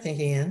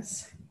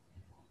 Corinthians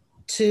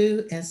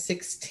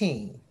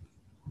 2:16.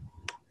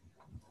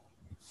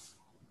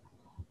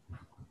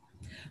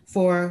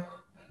 For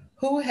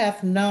who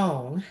hath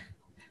known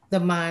the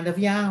mind of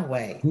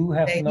Yahweh? Who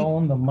hath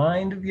known the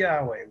mind of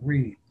Yahweh?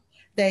 Read.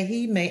 That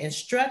he may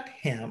instruct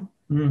him.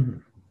 Mm-hmm.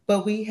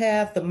 But we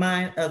have the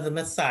mind of the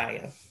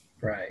Messiah.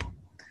 Right.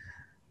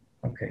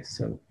 Okay,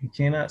 so you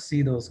cannot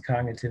see those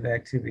cognitive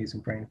activities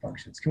and brain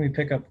functions. Can we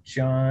pick up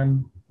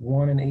John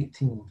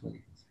 1:18,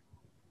 please?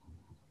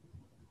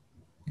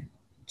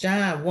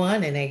 John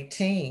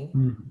 1:18.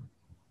 Mm-hmm.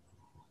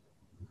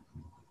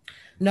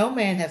 No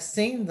man hath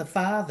seen the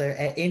Father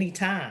at any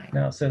time.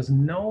 Now it says,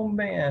 no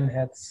man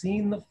hath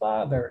seen the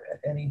Father at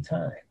any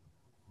time.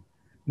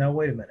 Now,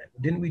 wait a minute.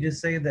 Didn't we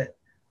just say that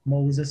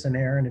Moses and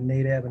Aaron and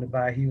Nadab and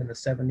Abihu and the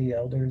 70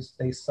 elders,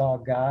 they saw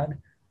God?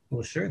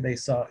 Well, sure, they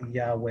saw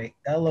Yahweh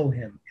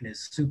Elohim in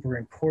his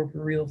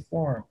superincorporeal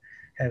form,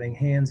 having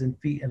hands and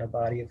feet and a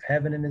body of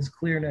heaven in his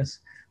clearness.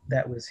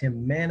 That was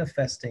him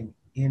manifesting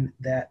in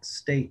that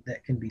state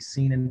that can be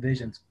seen in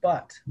visions,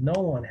 but no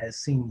one has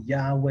seen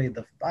Yahweh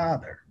the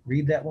Father.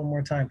 Read that one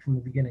more time from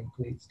the beginning,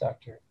 please,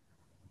 Dr.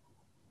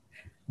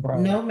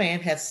 Brown. No man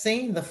has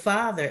seen the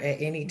Father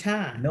at any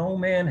time. No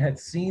man had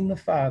seen the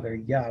Father,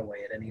 Yahweh,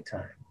 at any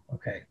time.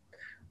 Okay,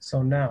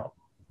 so now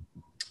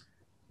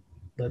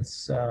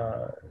let's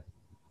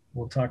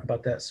we'll talk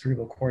about that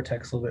cerebral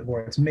cortex a little bit more.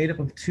 It's made up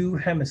of two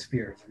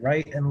hemispheres,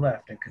 right and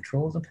left, and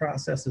controls and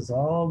processes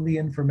all the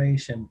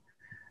information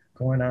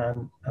going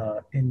on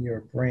in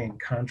your brain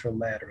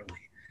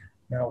contralaterally.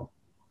 Now,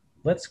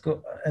 let's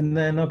go, and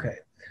then, okay.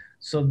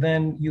 So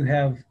then you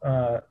have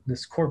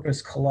this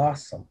corpus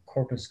callosum,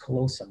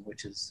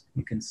 which is,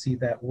 you can see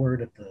that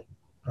word at the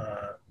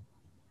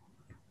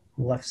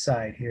left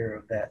side here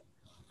of that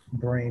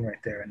brain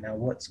right there. And now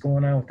what's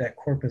going on with that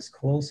corpus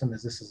callosum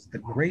is this is the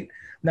great,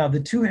 now the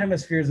two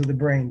hemispheres of the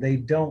brain, they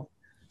don't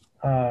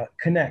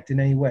connect in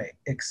any way,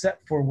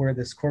 except for where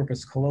this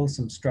corpus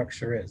callosum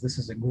structure is. This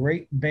is a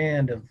great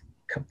band of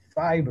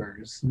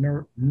fibers,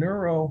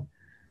 neurons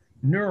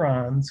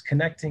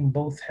connecting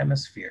both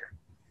hemispheres.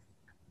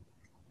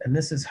 And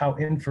this is how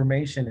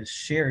information is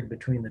shared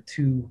between the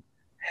two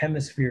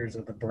hemispheres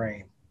of the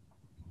brain.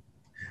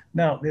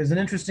 Now, there's an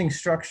interesting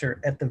structure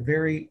at the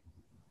very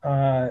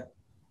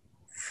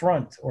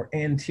front or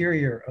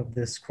anterior of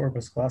this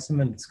corpus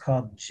callosum, and it's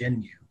called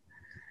genu.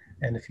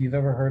 And if you've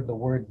ever heard the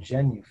word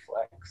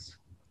genuflex,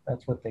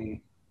 that's what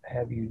they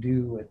have you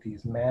do at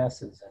these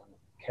masses and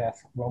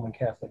Roman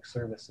Catholic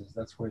services.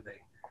 That's where they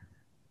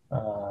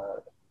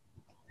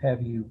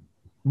have you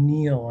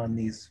kneel on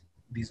these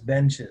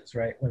benches,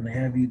 right? When they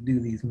have you do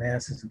these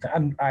masses.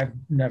 I've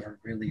never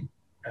really,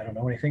 I don't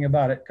know anything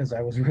about it because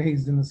I was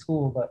raised in the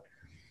school, but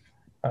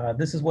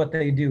this is what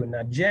they do. And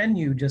now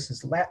genu just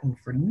is Latin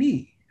for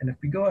knee. And if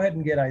we go ahead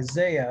and get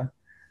Isaiah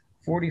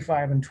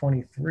 45 and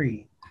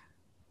 23,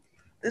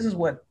 this is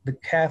what the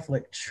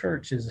Catholic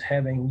Church is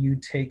having you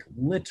take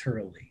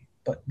literally,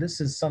 but this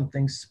is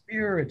something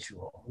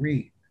spiritual.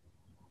 Read.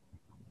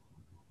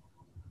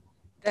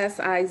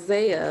 That's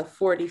Isaiah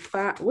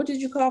 45. What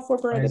did you call for,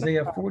 brother?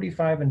 Isaiah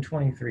 45 and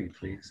 23,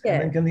 please. Yeah.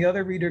 And then can the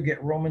other reader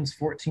get Romans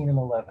 14 and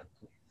 11,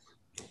 please?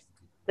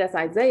 That's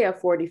Isaiah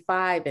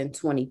 45 and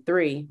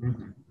 23.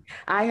 Mm-hmm.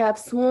 I have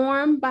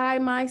sworn by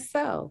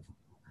myself,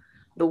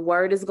 the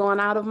word is gone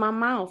out of my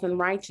mouth in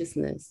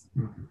righteousness,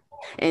 Mm-hmm.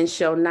 and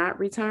shall not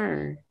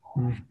return,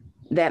 Mm-hmm.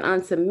 that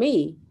unto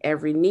me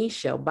every knee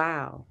shall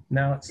bow.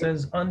 Now it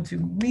says, unto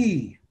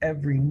me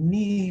every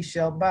knee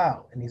shall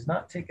bow. And he's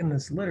not taking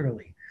this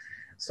literally.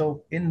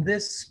 So in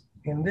this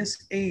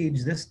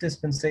age, this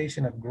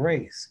dispensation of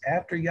grace,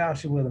 after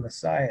Yahshua the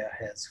Messiah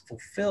has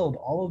fulfilled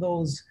all of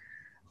those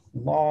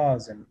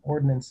laws and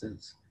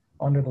ordinances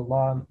under the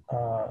law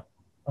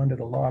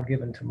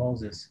given to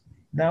Moses,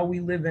 now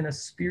we live in a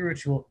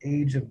spiritual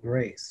age of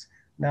grace.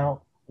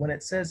 Now, when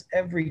it says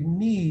every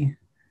knee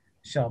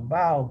shall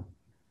bow,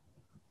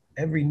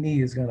 every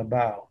knee is going to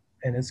bow.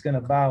 And it's going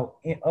to bow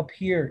up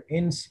here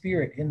in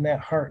spirit, in that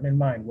heart and in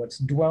mind, what's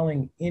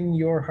dwelling in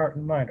your heart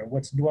and mind, or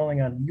what's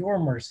dwelling on your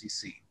mercy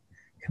seat.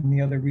 Can the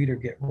other reader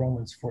get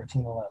Romans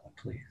 14:11,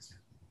 please?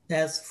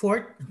 That's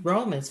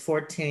Romans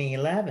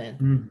 14:11.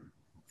 Mm-hmm.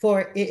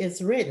 For it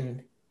is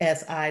written,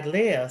 as I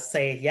live,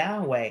 saith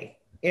Yahweh,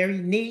 every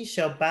knee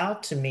shall bow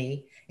to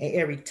me, and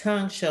every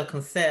tongue shall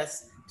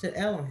confess to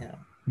Elohim.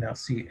 Now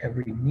see,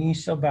 every knee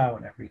shall bow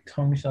and every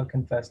tongue shall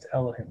confess to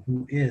Elohim,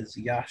 who is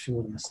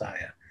Yahshua the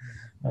Messiah.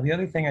 Now, the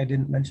other thing I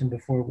didn't mention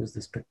before was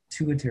this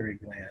pituitary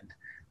gland,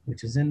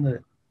 which is in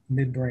the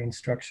midbrain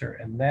structure,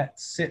 and that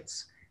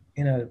sits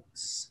in a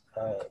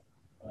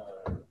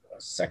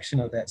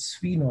section of that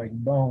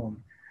sphenoid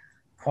bone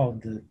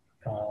called the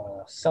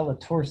sella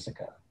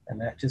turcica, and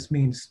that just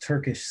means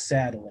Turkish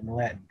saddle in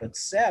Latin. But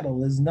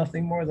saddle is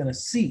nothing more than a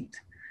seat.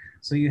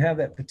 So you have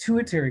that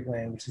pituitary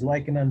gland, which is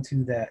likened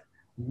unto that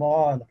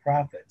law and the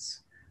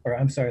prophets, or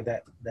I'm sorry,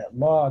 that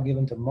law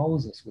given to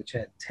Moses, which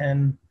had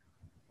 10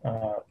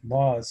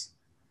 laws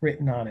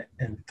written on it,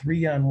 and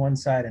 3 on one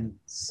side and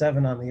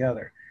 7 on the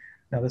other.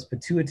 Now this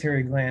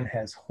pituitary gland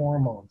has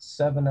hormones,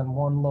 7 on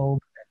one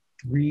lobe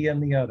and 3 on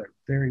the other,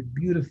 very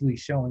beautifully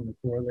showing the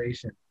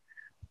correlation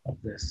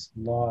of this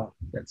law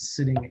that's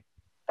sitting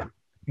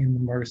in the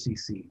mercy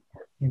seat,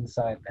 or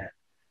inside that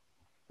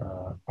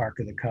Ark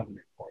of the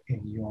Covenant, or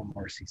in your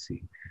mercy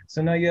seat.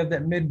 So now you have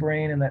that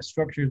midbrain, and that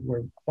structure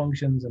where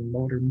functions and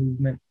motor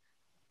movements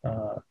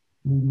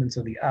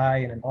of the eye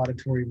and an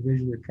auditory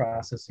visually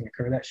processing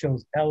occur. That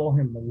shows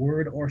Elohim, the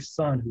word or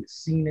son, who is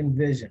seen in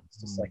visions,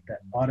 just like that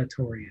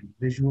auditory and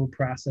visual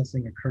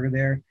processing occur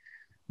there.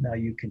 Now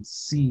you can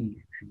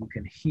see and you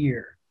can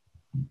hear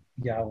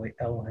Yahweh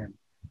Elohim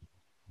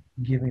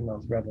giving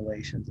those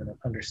revelations and an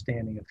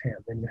understanding of him.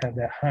 Then you have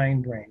that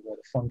hindbrain where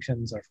the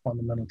functions are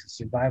fundamental to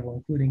survival,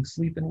 including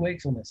sleep and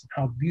wakefulness.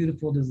 How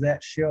beautiful does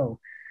that show?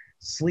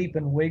 Sleep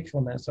and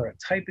wakefulness are a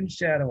type and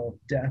shadow of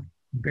death,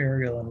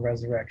 burial, and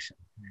resurrection.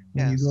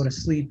 When you go to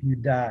sleep, you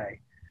die.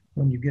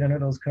 When you get under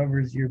those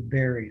covers, you're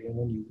buried. And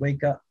when you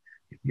wake up,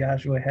 if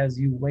Yahshua has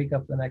you wake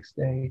up the next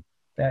day,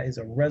 That is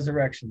a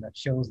resurrection that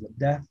shows the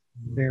death,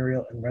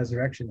 burial, and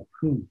resurrection of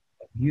who?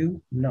 Of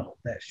you? No,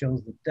 that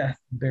shows the death,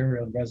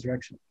 burial, and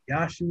resurrection of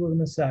Yahshua the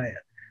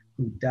Messiah,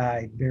 who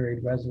died,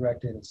 buried,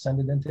 resurrected,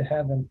 ascended into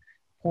heaven,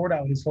 poured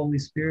out his Holy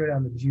Spirit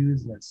on the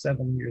Jews, and then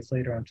 7 years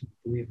later onto the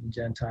believing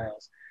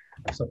Gentiles.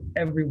 So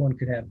everyone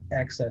could have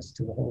access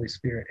to the Holy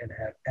Spirit and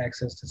have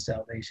access to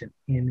salvation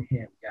in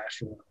him,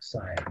 Yahshua the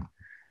Messiah.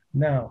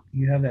 Now,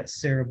 you have that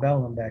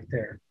cerebellum back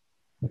there,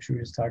 which we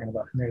were just talking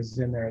about.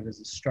 And there's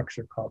a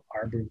structure called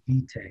arbor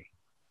vitae,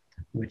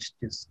 which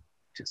is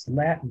just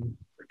Latin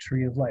for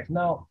tree of life.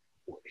 Now,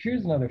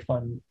 here's another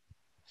fun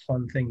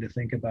thing to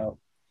think about,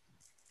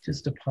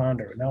 just to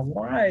ponder. Now,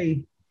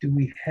 why do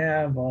we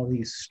have all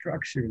these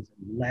structures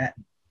in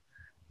Latin?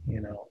 You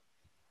know,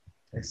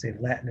 they say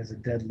Latin is a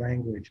dead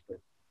language, but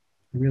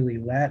really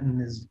Latin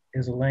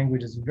is a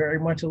language that's very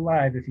much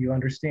alive if you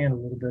understand a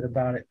little bit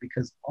about it,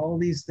 because all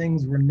these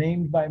things were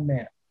named by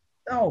man.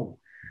 No,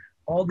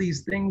 all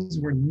these things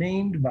were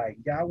named by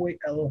Yahweh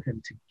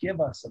Elohim to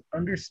give us an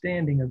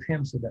understanding of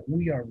him so that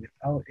we are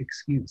without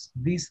excuse.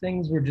 These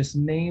things were just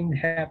named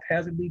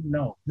haphazardly.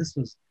 No, this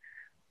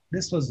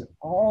was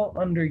all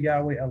under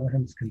Yahweh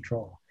Elohim's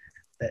control.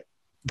 That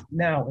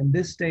now, in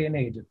this day and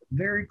age, at the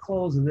very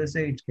close of this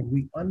age, can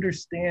we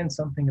understand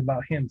something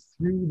about him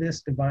through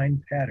this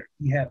divine pattern?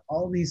 He had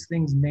all these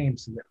things named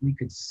so that we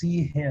could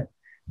see him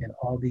in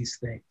all these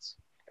things.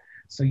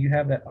 So you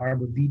have that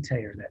arbor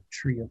vitae, or that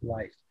tree of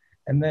life.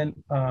 And then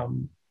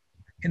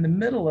in the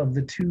middle of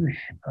the two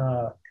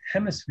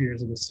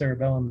hemispheres of the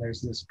cerebellum,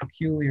 there's this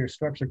peculiar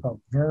structure called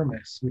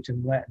vermis, which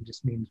in Latin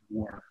just means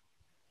worm,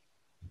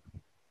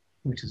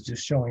 which is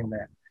just showing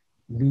that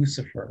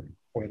Lucifer,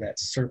 or that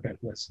serpent,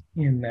 was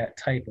in that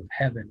type of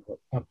heaven, or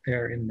up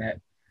there in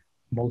that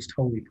most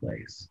holy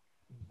place.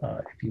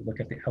 If you look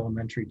at the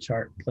elementary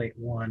chart, plate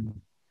 1,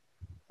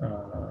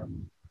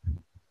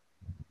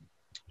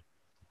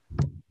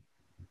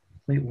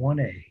 plate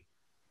 1A,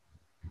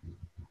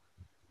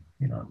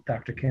 you know,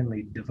 Dr.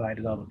 Kinley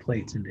divided all the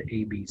plates into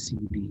A, B, C,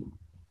 D,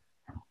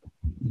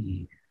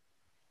 E.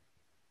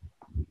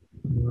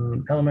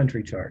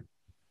 Elementary chart.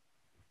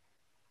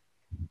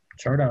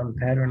 Chart on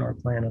pattern or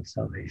plan of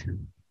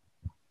salvation.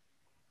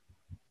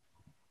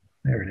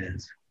 There it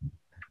is.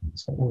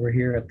 So over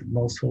here at the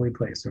most holy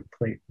place, or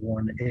plate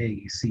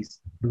 1A, you see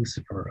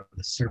Lucifer, or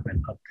the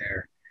serpent, up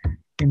there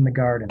in the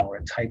garden, or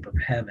a type of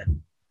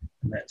heaven.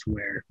 And that's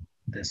where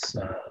this,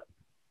 oh,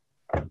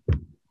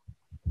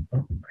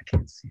 I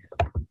can't see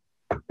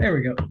it. There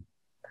we go.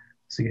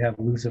 So you have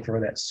Lucifer,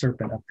 that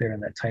serpent, up there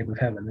in that type of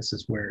heaven. This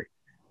is where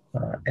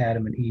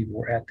Adam and Eve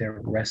were at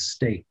their rest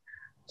state.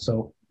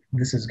 So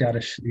this has got to,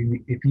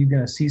 if you're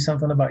going to see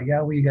something about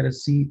Yahweh, you got to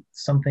see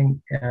something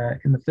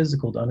in the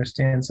physical to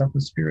understand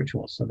something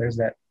spiritual. So there's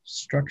that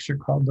structure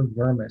called the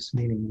vermis,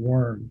 meaning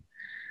worm,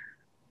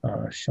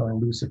 showing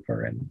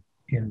Lucifer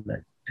in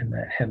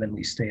that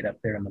heavenly state up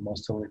there in the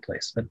most holy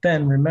place. But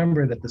then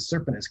remember that the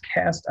serpent is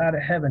cast out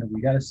of heaven, and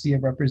we got to see a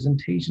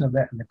representation of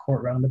that in the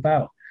court round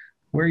about.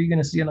 Where are you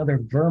going to see another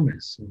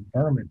vermis, or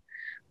vermin?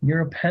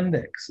 Your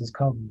appendix is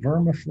called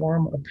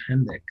vermiform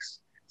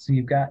appendix. So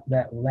you've got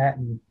that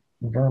Latin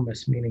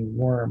vermis, meaning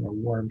worm, or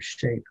worm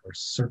shape, or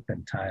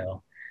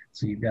serpentile.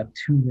 So you've got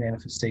two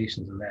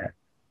manifestations of that.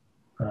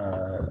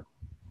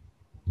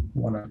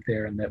 One up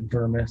there in that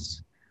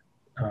vermis,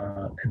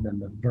 and then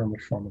the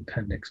vermiform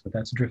appendix, but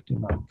that's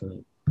drifting off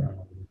the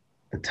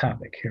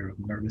topic here of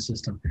the nervous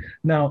system.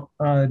 Now,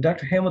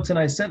 Dr. Hamilton,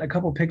 I sent a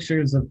couple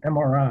pictures of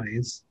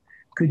MRIs.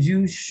 Could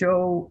you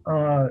show,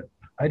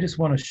 I just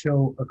want to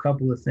show a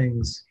couple of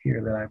things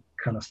here that I've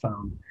kind of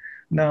found.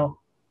 Now,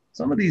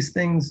 some of these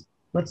things,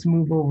 let's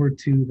move over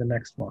to the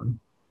next one.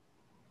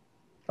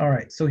 All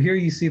right, so here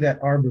you see that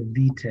arbor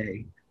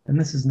vitae, and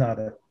this is not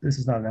an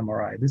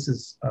MRI. This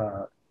is,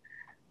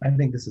 I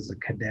think this is a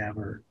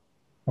cadaver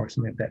or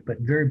something like that, but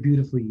very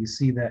beautifully you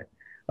see that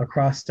a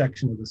cross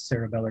section of the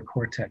cerebellar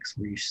cortex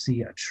where you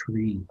see a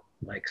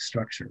tree-like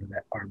structure of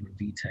that arbor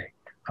vitae.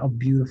 How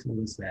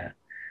beautiful is that?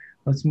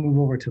 Let's move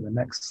over to the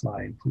next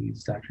slide,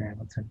 please, Dr.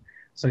 Hamilton.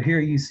 So here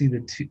you see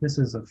this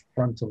is a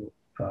frontal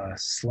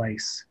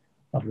slice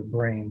of the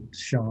brain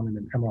shown in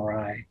an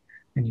MRI,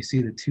 and you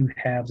see the two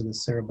halves of the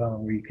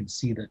cerebellum where you can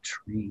see the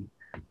tree,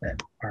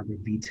 that arbor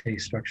vitae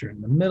structure.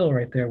 In the middle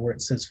right there where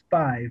it says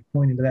 5,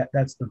 pointing to that,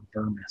 that's the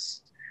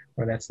vermis,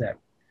 or that's that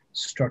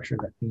structure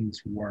that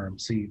means worm.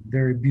 So you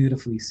very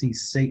beautifully see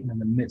Satan in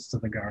the midst of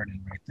the garden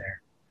right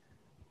there.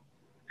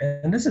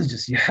 And this is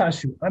just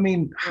Yahshua. I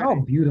mean, how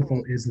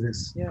beautiful is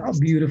this? Yes. How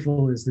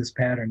beautiful is this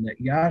pattern that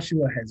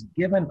Yahshua has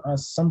given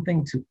us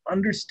something to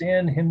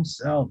understand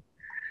himself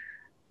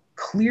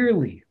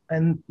clearly.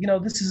 And you know,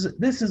 this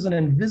is an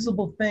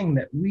invisible thing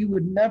that we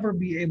would never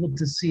be able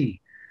to see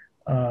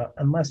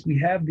unless we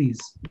have these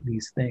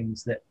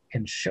things that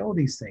can show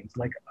these things.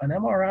 Like an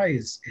MRI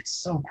it's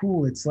so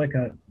cool.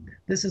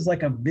 This is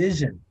like a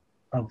vision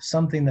of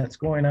something that's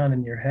going on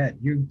in your head.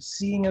 You're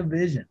seeing a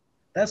vision.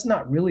 That's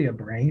not really a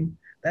brain.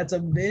 That's a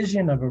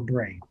vision of a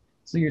brain.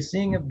 So you're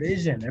seeing a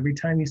vision every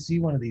time you see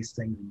one of these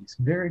things. And you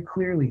very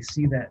clearly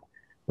see that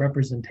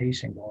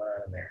representation going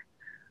on in there.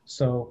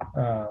 So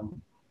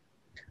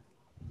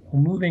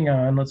moving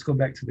on, let's go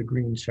back to the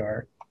green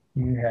chart.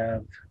 You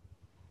have,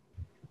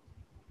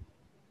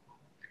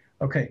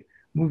 okay,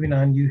 moving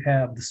on, you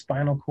have the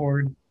spinal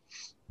cord,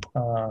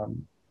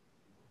 and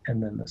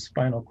then the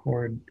spinal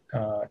cord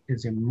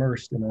is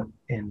immersed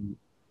in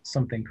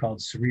something called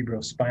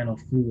cerebrospinal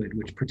fluid,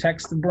 which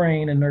protects the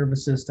brain and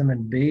nervous system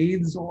and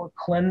bathes or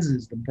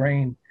cleanses the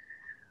brain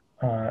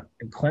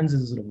and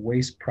cleanses it of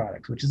waste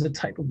products, which is a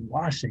type of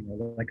washing,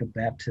 or like a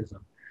baptism.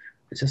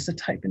 It's just a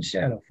type in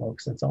shadow,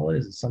 folks. That's all it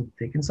is. It's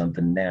taking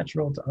something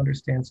natural to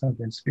understand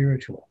something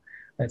spiritual.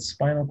 That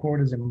spinal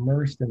cord is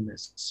immersed in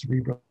this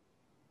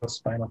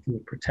cerebrospinal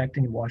fluid,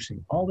 protecting and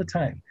washing all the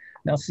time.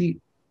 Now, see,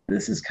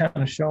 this is kind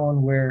of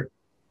showing where,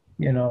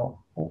 you know,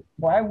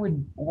 why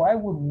would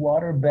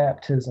water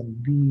baptism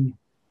be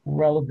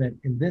relevant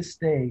in this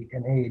day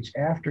and age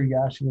after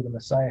Yahshua the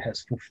Messiah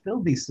has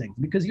fulfilled these things?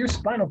 Because your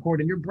spinal cord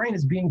and your brain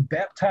is being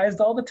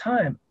baptized all the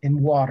time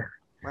in water.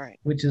 Right.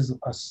 Which is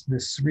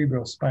this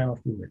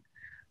cerebrospinal fluid.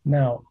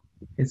 Now,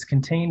 it's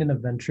contained in a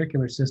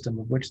ventricular system,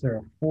 of which there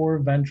are 4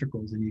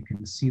 ventricles, and you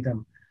can see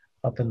them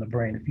up in the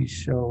brain. If you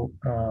show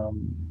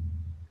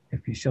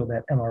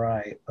that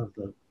MRI of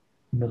the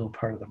middle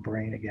part of the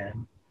brain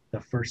again, the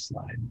first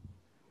slide,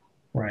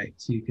 right?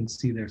 So you can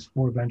see there's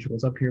 4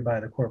 ventricles up here by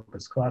the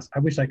corpus callosum. I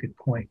wish I could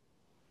point,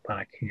 but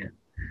I can't.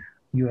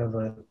 You have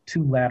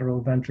 2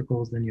 lateral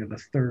ventricles, then you have a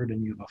third,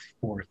 and you have a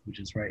 4th, which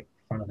is right in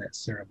front of that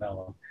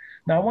cerebellum.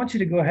 Now, I want you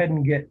to go ahead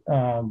and get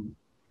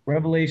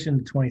Revelation,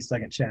 the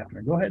 22nd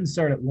chapter. Go ahead and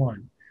start at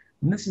 1.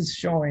 And this is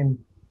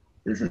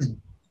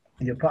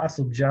the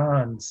Apostle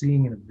John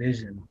seeing in a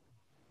vision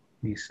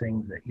these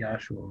things that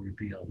Yahshua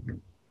revealed.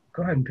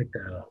 Go ahead and pick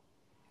that up.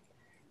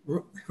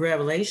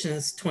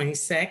 Revelations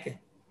 22nd.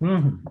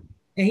 Mm-hmm.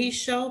 And he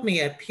showed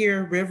me a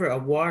pure river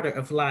of water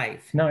of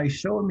life. Now he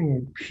showed me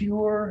a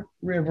pure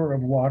river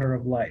of water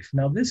of life.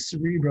 Now this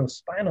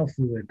cerebrospinal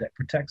fluid that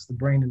protects the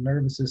brain and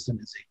nervous system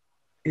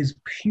is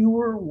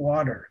pure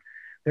water.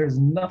 There's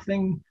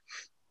nothing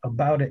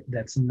about it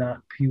that's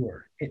not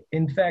pure.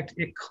 In fact,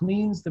 it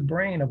cleans the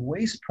brain of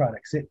waste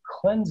products. It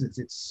cleanses.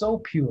 It's so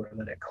pure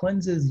that it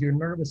cleanses your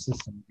nervous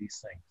system of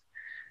these things.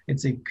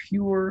 It's a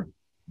pure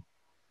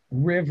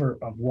river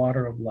of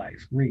water of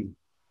life. Read.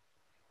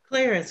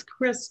 Clear as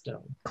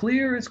crystal.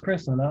 Clear as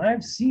crystal. Now,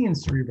 I've seen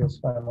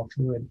cerebrospinal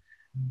fluid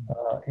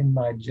in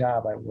my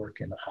job. I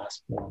work in a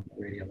hospital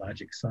in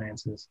radiologic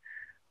sciences.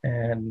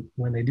 And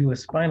when they do a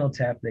spinal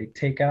tap, they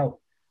take out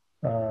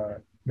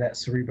that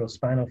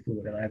cerebrospinal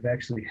fluid. And I've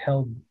actually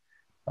held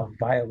a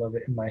vial of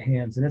it in my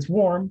hands. And it's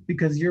warm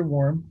because you're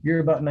warm. You're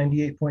about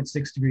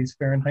 98.6 degrees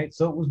Fahrenheit.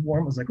 So it was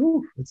warm. It was like,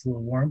 ooh, it's a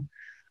little warm.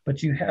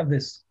 But you have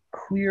this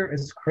clear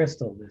as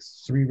crystal,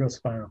 this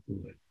cerebrospinal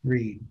fluid.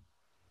 Read.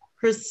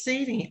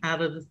 Proceeding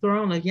out of the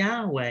throne of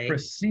Yahweh.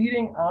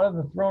 Proceeding out of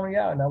the throne of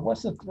Yahweh. Now,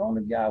 what's the throne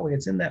of Yahweh?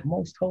 It's in that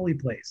most holy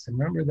place. And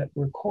remember that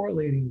we're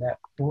correlating that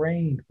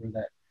brain or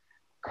that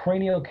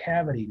cranial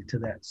cavity to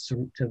that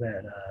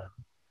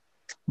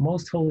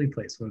most holy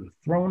place, or the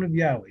throne of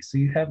Yahweh. So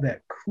you have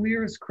that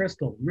clear as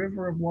crystal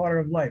river of water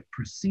of life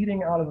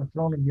proceeding out of the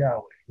throne of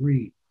Yahweh.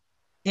 Read.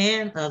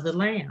 And of the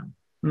Lamb.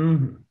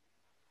 Mm-hmm.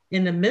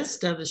 In the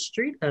midst of the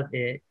street of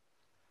it,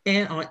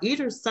 and on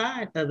either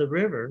side of the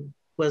river,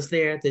 was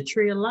there the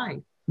tree of life.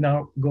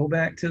 Now go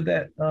back to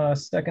that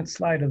second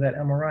slide of that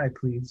MRI,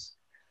 please.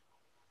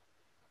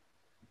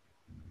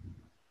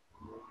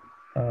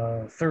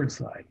 Third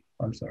slide.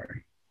 I'm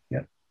sorry.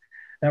 Yep.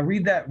 Now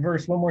read that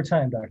verse one more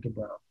time, Dr.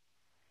 Brown.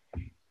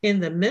 In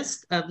the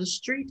midst of the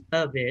street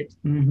of it,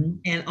 mm-hmm.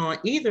 and on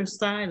either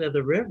side of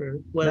the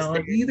river was now,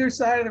 on either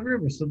side of the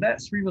river. So that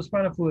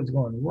cerebrospinal fluid is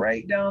going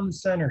right down the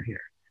center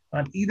here.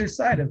 On either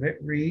side of it,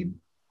 read.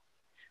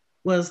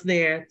 Was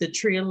there the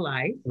tree of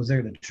life. Was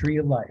there the tree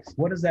of life.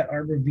 What is that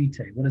arbor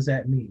vitae? What does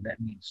that mean? That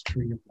means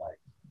tree of life.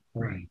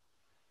 Read.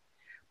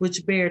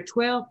 Which bear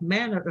 12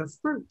 manner of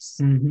fruits.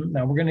 Mm-hmm.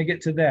 Now we're going to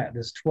get to that,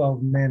 this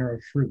 12 manner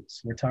of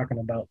fruits. We're talking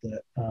about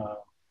the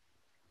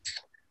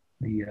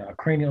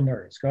cranial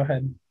nerves. Go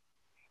ahead.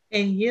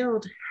 And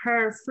yield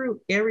her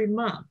fruit every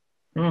month.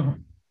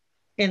 Mm-hmm.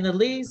 And the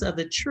leaves of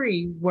the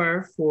tree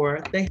were for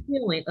the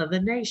healing of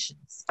the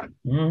nations.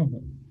 Mm-hmm.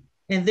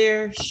 And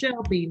there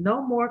shall be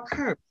no more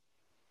curse,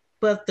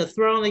 but the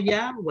throne of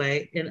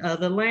Yahweh and of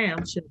the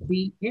Lamb shall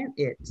be in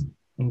it.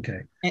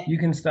 Okay, you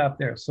can stop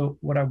there. So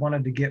what I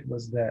wanted to get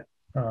was that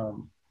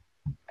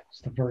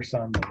it's the verse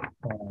on the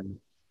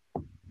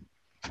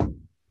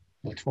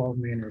 12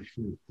 manner of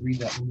fruit. Read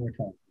that one more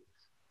time,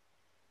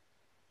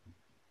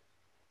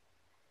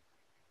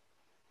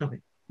 please. Okay,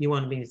 you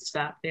want me to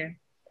stop there?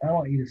 I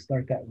want you to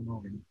start that one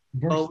over.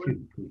 Verse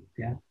 2, please.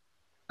 Yeah.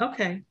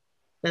 Okay,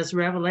 that's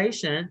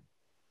Revelation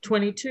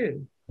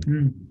 22.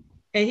 Mm-hmm.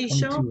 And he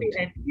showed me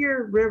a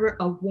pure river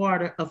of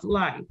water of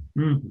life,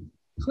 mm-hmm.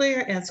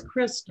 clear as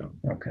crystal.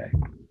 Okay.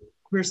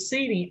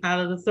 Proceeding out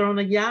of the throne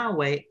of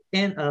Yahweh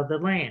and of the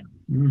Lamb.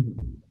 Mm-hmm.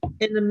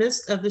 In the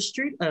midst of the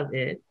street of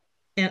it,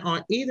 and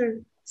on either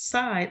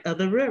side of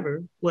the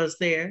river was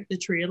there the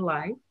tree of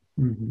life.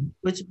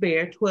 which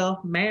bear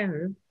 12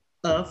 manner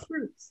of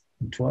fruits.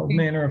 12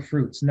 manner of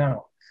fruits.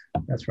 Now,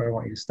 that's where I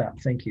want you to stop.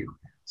 Thank you.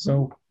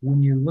 So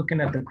when you're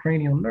looking at the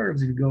cranial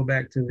nerves, if you go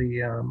back to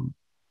the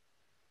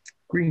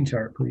green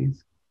chart,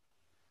 please.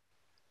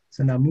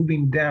 So now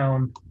moving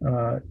down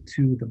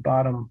to the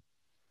bottom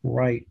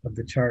right of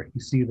the chart,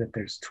 you see that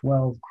there's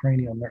 12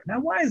 cranial nerves. Now,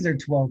 why is there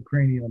 12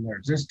 cranial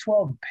nerves? There's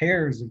 12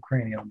 pairs of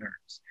cranial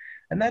nerves.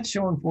 And that's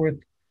showing forth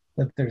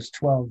that there's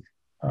 12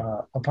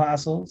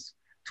 apostles,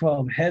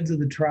 12 heads of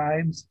the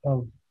tribes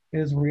of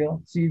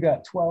Israel. So you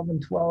got 12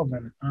 and 12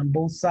 on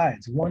both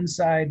sides. One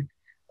side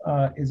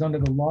is under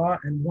the law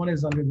and one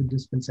is under the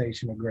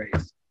dispensation of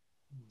grace.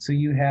 So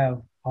you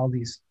have all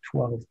these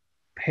 12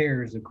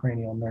 pairs of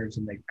cranial nerves,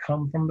 and they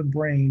come from the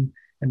brain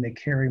and they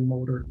carry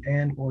motor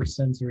and or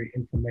sensory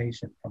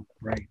information from the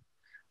brain.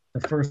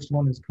 The first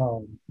one is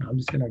called, I'm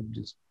just gonna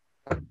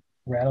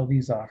rattle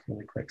these off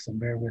really quick, so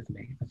bear with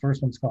me. The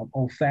first one's called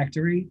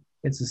olfactory.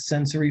 It's a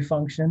sensory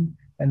function,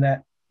 and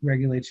that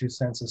regulates your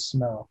sense of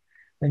smell.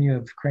 Then you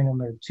have cranial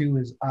nerve 2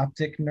 is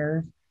optic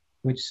nerve,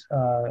 which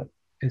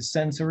is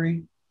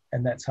sensory,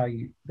 and that's how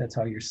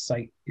your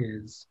sight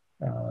is.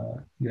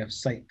 You have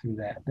sight through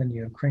that. Then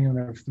you have cranial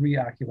nerve 3,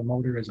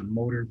 oculomotor, is a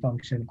motor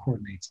function,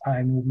 coordinates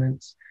eye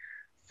movements.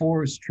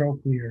 4 is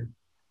trochlear,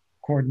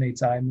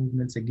 coordinates eye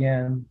movements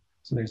again.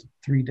 So there's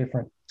 3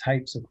 different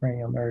types of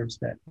cranial nerves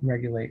that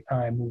regulate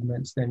eye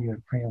movements. Then you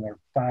have cranial nerve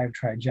 5,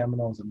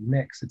 trigeminal, is a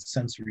mix. It's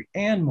sensory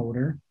and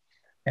motor,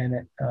 and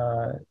it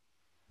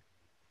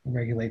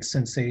regulates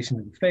sensation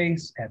of the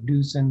face.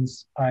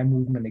 Abducens, eye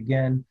movement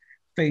again.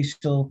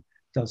 Facial,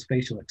 does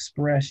facial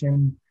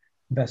expression.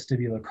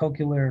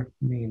 Vestibulocochlear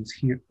means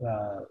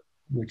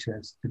which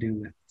has to do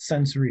with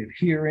sensory of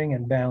hearing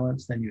and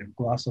balance. Then you have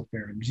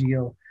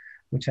glossopharyngeal,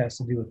 which has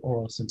to do with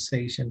oral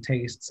sensation,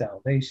 taste,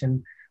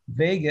 salivation.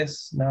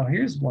 Vagus, now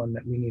here's one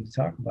that we need to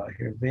talk about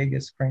here.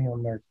 Vagus, cranial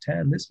nerve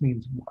 10, this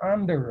means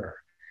wanderer.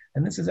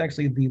 And this is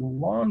actually the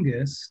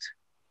longest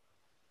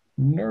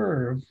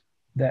nerve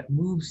that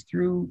moves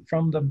through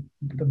from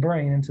the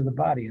brain into the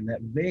body. And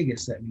that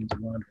vagus, that means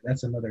wanderer.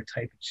 That's another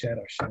type of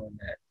shadow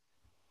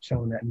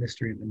showing that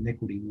mystery of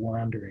iniquity,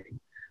 wandering.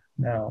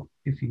 Now,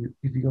 if you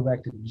go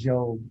back to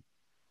Job,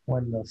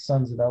 when the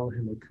sons of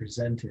Elohim were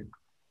presented,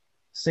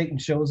 Satan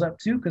shows up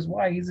too, because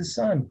why? He's a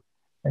son.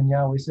 And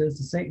Yahweh says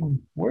to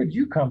Satan, where'd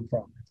you come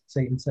from?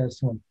 Satan says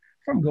to him,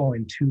 from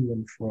going to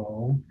and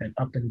fro and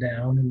up and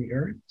down in the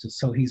earth.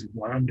 So he's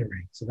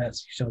wandering. So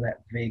that's show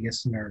that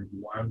vagus nerve,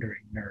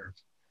 wandering nerve.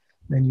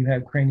 Then you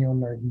have cranial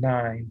nerve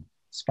 9,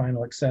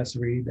 spinal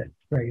accessory that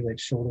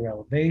regulates shoulder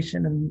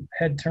elevation and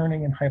head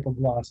turning, and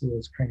hypoglossal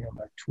is cranial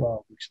nerve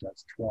 12, which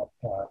does 12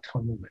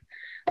 tongue movement.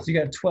 So you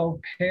got 12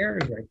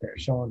 pairs right there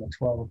showing the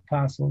 12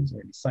 apostles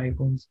or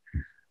disciples,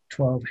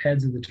 12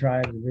 heads of the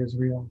tribes of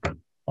Israel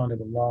under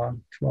the law,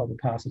 12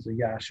 apostles of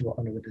Yahshua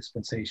under the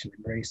dispensation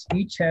of grace,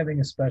 each having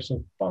a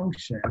special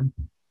function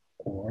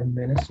or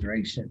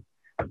ministration.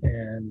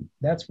 And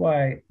that's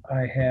why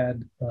I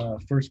had 1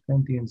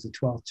 Corinthians, the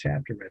 12th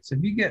chapter read. So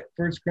if you get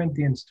 1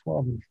 Corinthians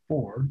 12 and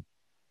 4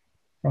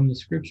 from the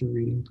scripture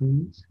reading,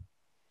 please.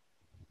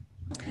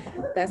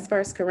 That's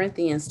 1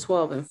 Corinthians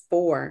 12 and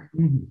 4.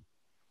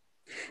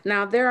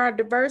 Now, there are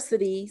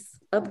diversities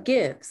of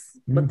gifts,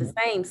 but the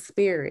same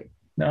Spirit.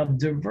 Now,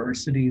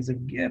 diversities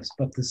of gifts,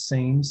 but the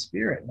same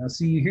Spirit. Now,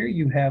 see, here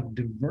you have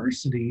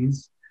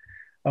diversities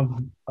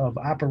of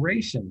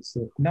operations.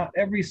 So not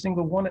every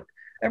single one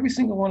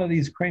of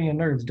these cranial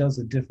nerves does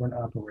a different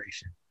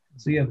operation.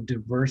 So you have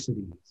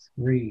diversities.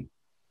 Read.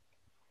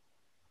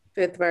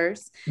 5th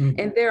verse.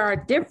 And there are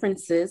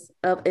differences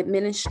of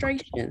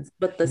administrations,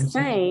 but the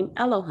same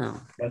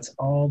Elohim. That's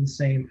all the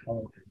same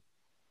Elohim.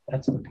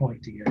 That's the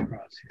point to get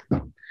across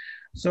here.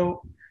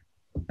 So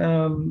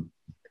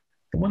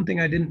the one thing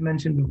I didn't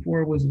mention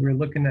before was we're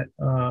looking at,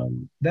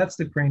 that's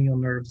the cranial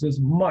nerves. There's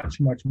much,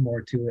 much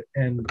more to it.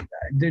 And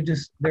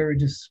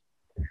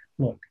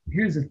look,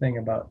 here's the thing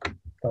about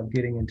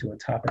getting into a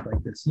topic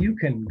like this. You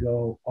can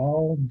go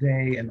all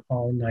day and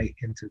all night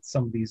into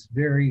some of these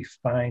very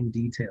fine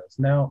details.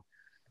 Now,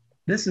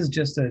 this is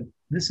just a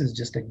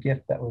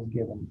gift that was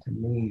given to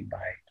me by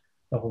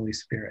the Holy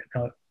Spirit.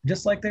 Now,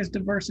 just like there's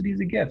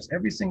diversities of gifts,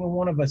 every single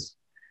one of us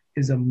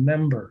is a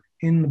member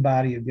in the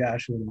body of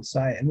Yahshua the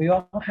Messiah, and we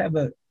all have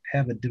a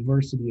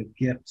diversity of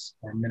gifts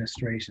or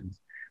ministrations.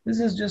 This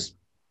is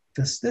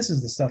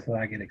the stuff that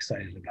I get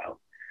excited about,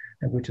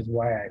 and which is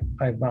why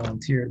I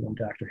volunteered when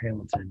Dr.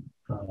 Hamilton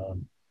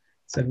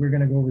said we're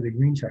going to go over the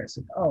green chart. I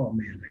said, oh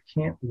man, I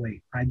can't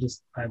wait. I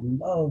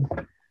love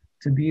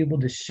to be able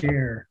to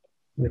share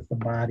with the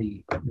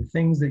body the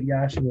things that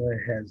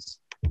Yahshua has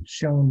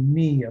shown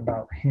me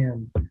about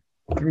him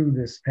through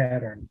this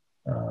pattern,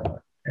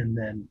 and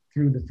then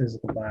through the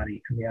physical body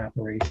and the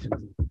operations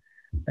of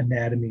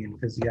anatomy and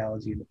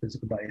physiology in the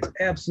physical body. It's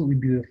absolutely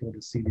beautiful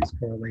to see these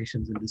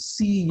correlations and to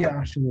see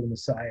Yahshua the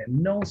Messiah,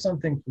 know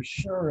something for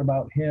sure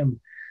about him,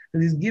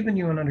 that he's given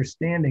you an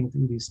understanding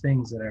through these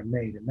things that are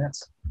made. And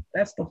that's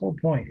the whole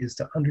point, is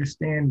to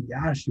understand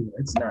Yahshua.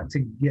 It's not to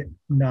get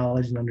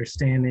knowledge and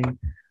understanding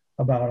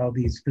about all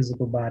these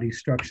physical body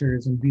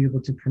structures and be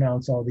able to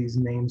pronounce all these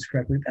names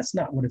correctly. That's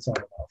not what it's all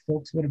about,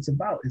 folks. What it's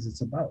about is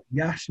it's about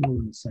Yahshua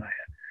the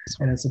Messiah.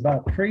 And it's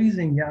about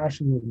praising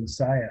Yahshua the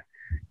Messiah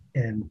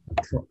and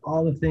for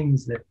all the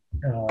things that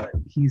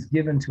he's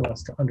given to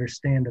us to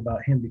understand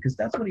about him, because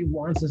that's what he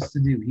wants us to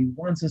do. He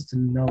wants us to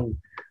know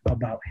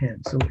about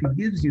him. So if he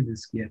gives you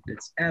this gift,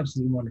 it's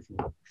absolutely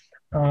wonderful.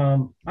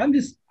 I'm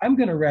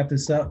going to wrap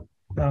this up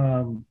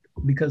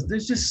because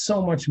there's just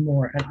so much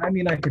more. And I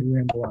mean, I could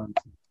ramble on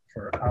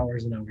for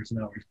hours and hours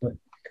and hours, but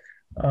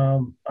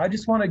I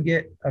just want to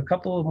get a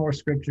couple of more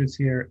scriptures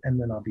here and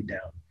then I'll be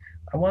down.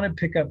 I want to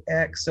pick up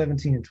Acts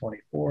 17 and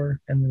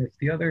 24, and then if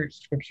the other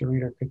scripture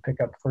reader could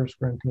pick up 1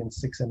 Corinthians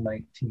 6 and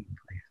 19,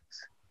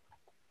 please.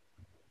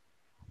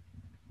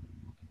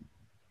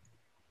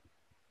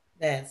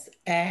 That's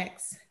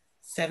Acts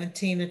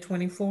 17 to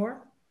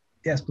 24?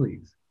 Yes,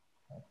 please.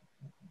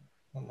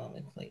 One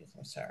moment, please.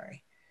 I'm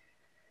sorry.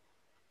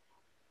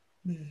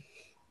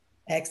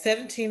 Acts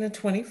 17 and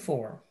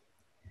 24.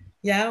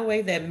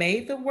 Yahweh that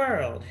made the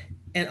world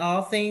and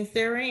all things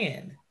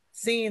therein,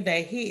 seeing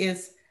that he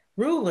is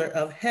ruler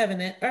of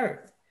heaven and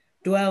earth,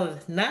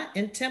 dwelleth not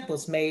in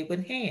temples made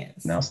with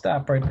hands. Now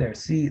stop right there.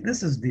 See,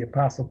 this is the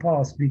Apostle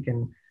Paul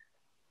speaking.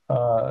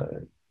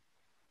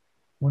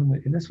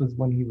 This was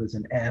when he was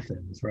in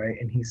Athens, right?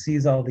 And he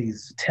sees all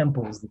these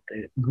temples that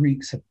the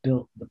Greeks have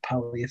built, the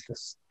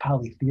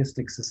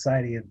polytheistic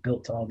society have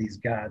built to all these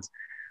gods.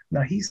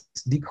 Now he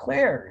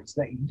declares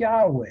that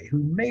Yahweh,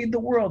 who made the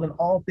world and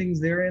all things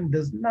therein,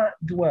 does not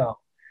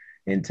dwell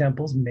in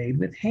temples made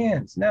with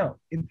hands. Now,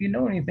 if you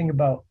know anything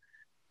about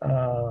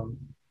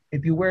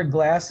if you wear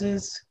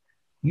glasses,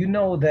 you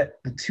know that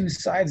the two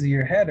sides of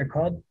your head are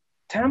called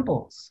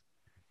temples.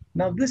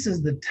 Now, this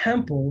is the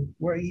temple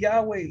where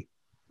Yahweh,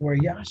 where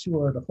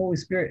Yahshua, the Holy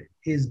Spirit,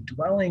 is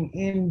dwelling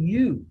in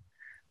you.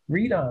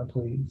 Read on,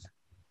 please.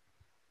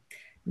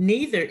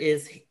 Neither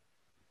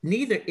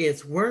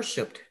is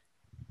worshipped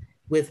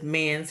with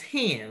man's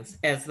hands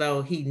as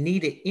though he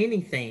needed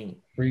anything.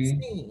 Read.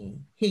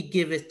 Seeing he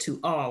giveth to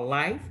all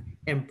life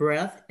and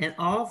breath and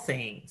all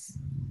things,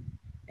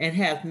 and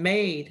hath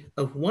made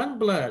of one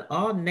blood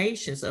all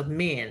nations of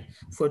men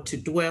for to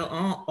dwell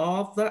on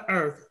all the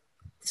earth,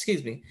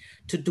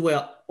 to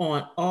dwell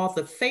on all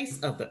the face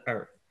of the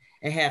earth,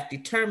 and hath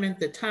determined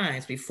the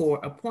times before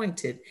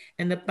appointed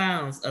and the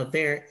bounds of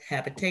their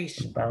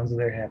habitation. The bounds of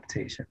their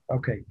habitation.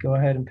 Okay, go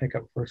ahead and pick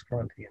up 1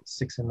 Corinthians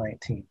 6 and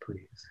 19,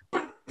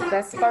 please.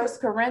 That's 1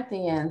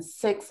 Corinthians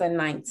 6 and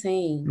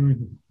 19.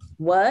 Mm-hmm.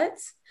 What?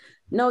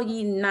 Know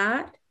ye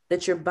not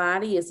that your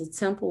body is a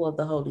temple of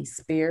the Holy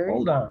Spirit?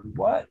 Hold on.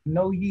 What?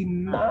 Know ye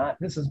not?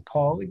 This is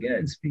Paul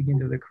again speaking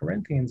to the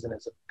Corinthians in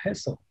his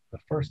epistle, the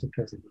first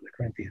epistle to the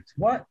Corinthians.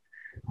 What?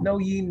 Know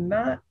ye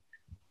not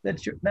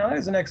that you're... Now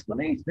there's an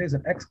explanation. There's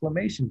an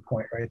exclamation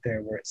point right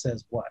there where it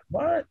says what?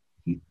 What?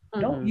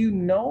 Don't you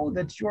know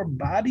that your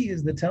body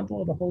is the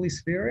temple of the Holy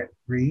Spirit?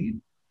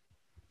 Read.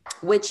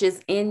 Which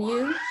is in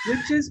you?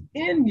 Which is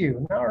in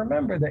you. Now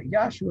remember that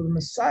Yahshua the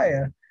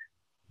Messiah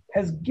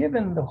has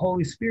given the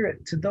Holy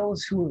Spirit to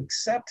those who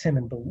accept him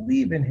and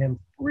believe in him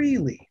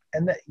freely,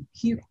 and that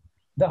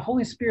the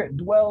Holy Spirit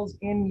dwells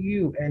in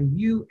you and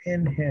you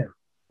in him.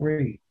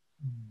 Read.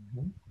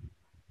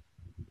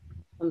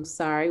 I'm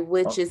sorry,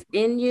 which is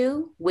in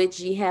you,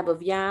 which ye have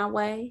of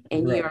Yahweh,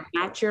 and ye are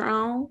not your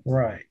own.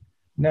 Right.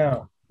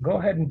 Now, go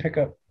ahead and pick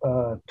up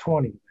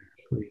 20,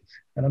 please.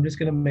 And I'm just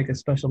going to make a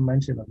special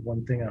mention of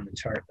one thing on the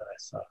chart that I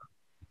saw.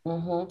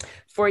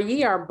 For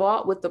ye are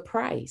bought with the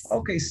price.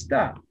 Okay,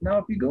 stop. Now,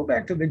 if you go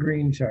back to the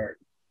green chart,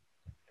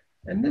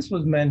 and this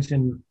was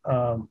mentioned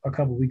a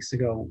couple weeks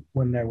ago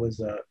when there was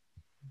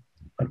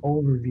an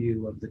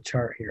overview of the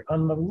chart here.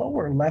 On the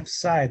lower left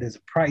side is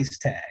a price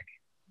tag.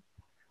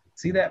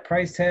 See that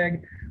price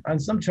tag? On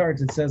some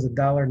charts it says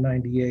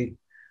 $1.98.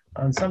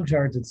 On some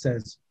charts it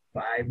says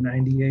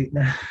 $5.98.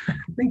 Now, I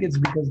think it's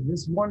because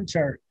this one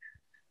chart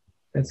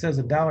that says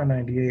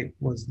 $1.98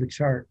 was the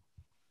chart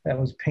that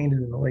was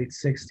painted in the late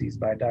 60s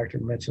by Dr.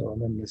 Mitchell.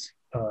 And then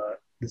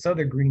this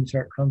other green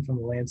chart comes from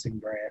the Lansing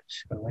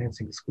branch, the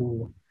Lansing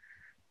school.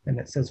 And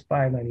it says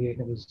 $5.98.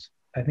 And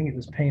I think it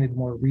was painted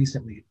more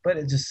recently, but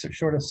it just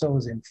sort of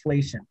shows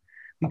inflation.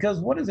 Because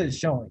what is it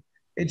showing?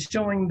 It's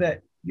showing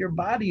that your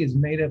body is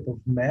made up of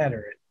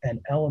matter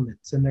and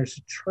elements, and there's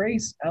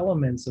trace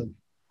elements of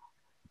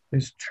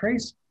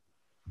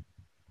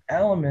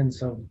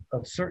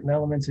certain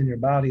elements in your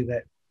body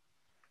that,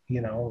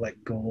 like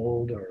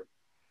gold or,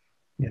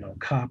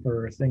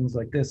 copper or things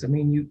like this. I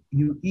mean,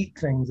 you eat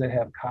things that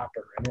have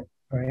copper in it,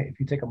 right? If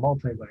you take a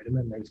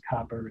multivitamin, there's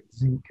copper and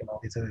zinc and all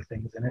these other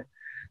things in it.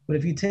 But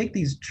if you take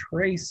these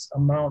trace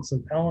amounts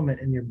of element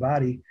in your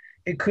body,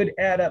 it could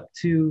add up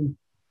to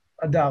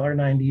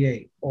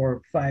 $1.98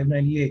 or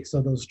 $5.98.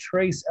 So those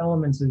trace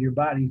elements of your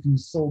body, if you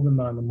sold them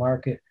on the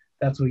market,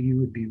 that's what you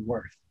would be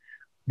worth.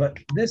 But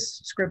this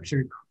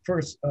scripture,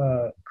 1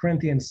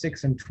 Corinthians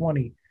 6 and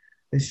 20,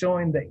 is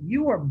showing that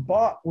you are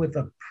bought with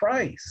a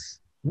price.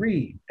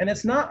 Read. And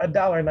it's not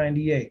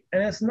 $1.98,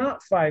 and it's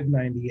not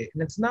 $5.98,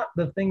 and it's not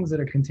the things that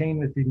are contained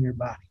within your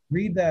body.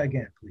 Read that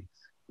again, please.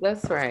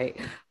 That's right.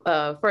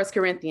 1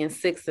 Corinthians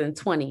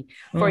 6:20.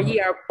 For ye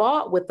are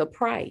bought with a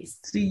price.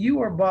 See, you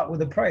are bought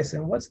with a price.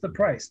 And what's the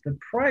price? The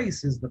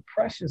price is the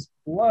precious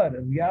blood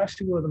of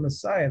Yahshua the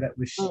Messiah that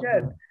was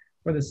shed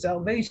for the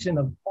salvation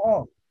of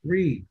all.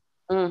 Read.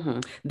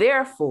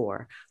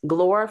 Therefore,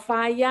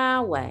 glorify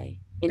Yahweh.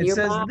 It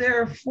says,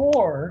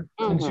 therefore,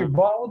 since you're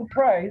bought with a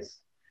price,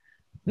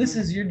 this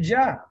is your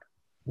job.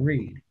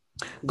 Read.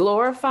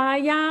 Glorify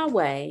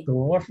Yahweh.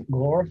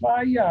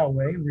 Glorify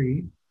Yahweh.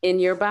 Read. In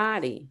your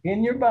body.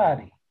 In your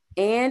body.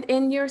 And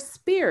in your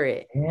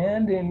spirit.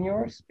 And in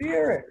your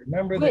spirit.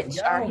 Remember that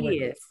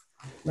Yahweh,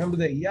 remember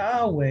that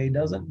Yahweh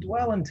doesn't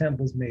dwell in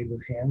temples made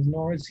with hands,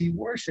 nor is he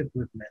worshipped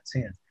with men's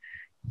hands.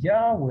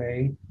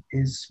 Yahweh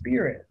is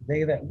spirit.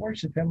 They that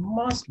worship him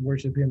must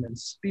worship him in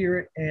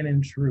spirit and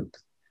in truth.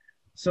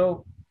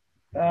 So,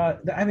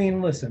 I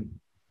mean, listen,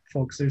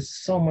 folks, there's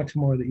so much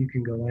more that you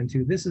can go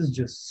into. This is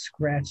just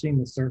scratching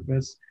the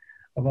surface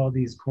of all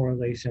these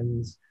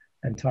correlations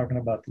and talking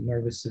about the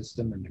nervous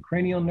system and the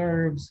cranial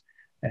nerves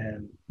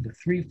and the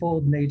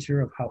threefold nature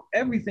of how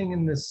everything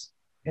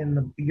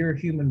in your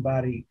human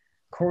body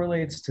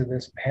correlates to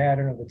this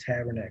pattern of the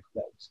tabernacle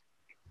that was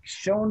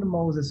shown to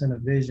Moses in a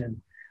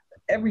vision.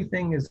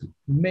 Everything is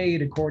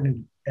made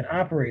according and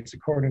operates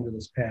according to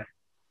this pattern.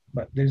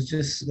 But there's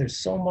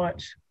so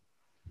much.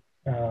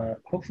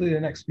 Hopefully the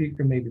next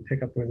speaker maybe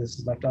pick up where this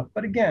is left off.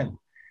 But again,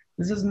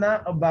 this is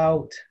not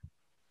about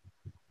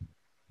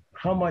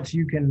how much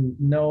you can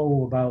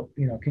know about,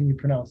 can you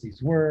pronounce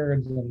these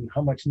words and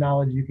how much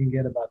knowledge you can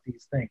get about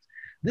these things.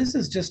 This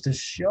is just to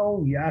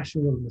show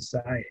Yahshua the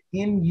Messiah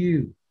in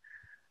you.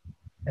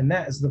 And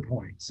that is the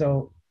point.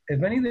 So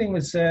if anything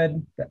was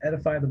said to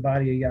edify the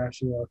body of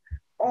Yahshua,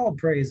 all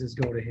praises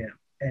go to him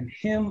and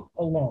him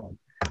alone,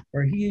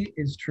 for he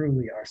is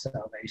truly our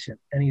salvation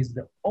and he's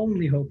the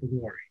only hope of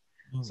glory.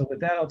 So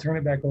with that, I'll turn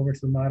it back over to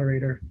the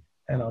moderator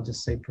and I'll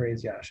just say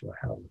praise Yahshua.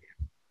 Hallelujah.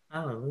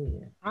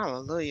 Hallelujah.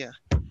 Hallelujah.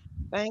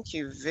 Thank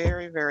you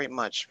very, very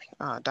much,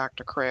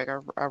 Dr. Craig.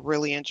 I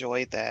really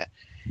enjoyed that.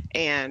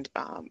 And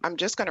I'm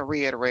just going to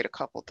reiterate a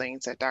couple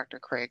things that Dr.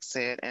 Craig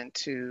said, and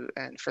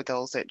for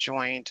those that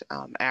joined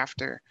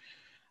after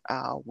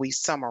we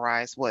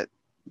summarize what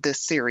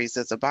this series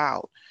is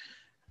about.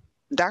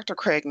 Dr.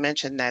 Craig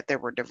mentioned that there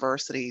were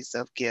diversities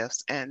of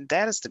gifts, and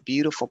that is the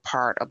beautiful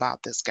part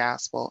about this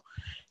gospel.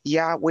 We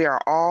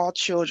are all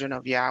children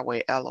of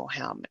Yahweh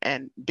Elohim,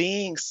 and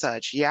being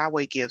such,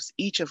 Yahweh gives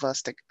each of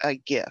us a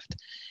gift.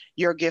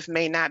 Your gift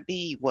may not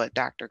be what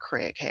Dr.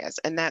 Craig has,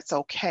 and that's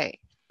okay.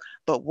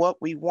 But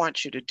what we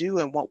want you to do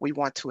and what we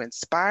want to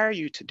inspire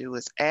you to do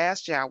is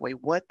ask Yahweh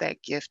what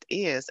that gift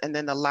is, and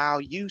then allow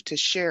you to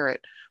share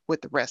it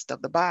with the rest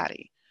of the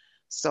body.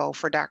 So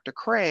for Dr.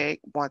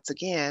 Craig, once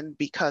again,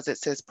 because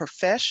it's his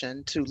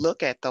profession to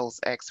look at those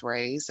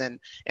x-rays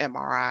and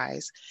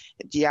MRIs,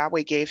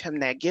 Yahweh gave him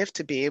that gift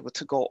to be able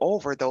to go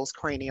over those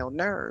cranial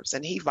nerves,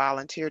 and he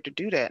volunteered to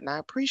do that, and I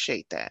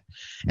appreciate that.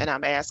 And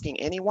I'm asking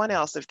anyone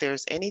else, if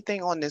there's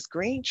anything on this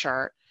green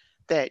chart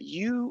that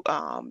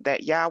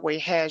that Yahweh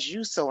has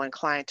you so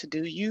inclined to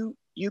do, you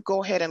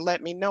go ahead and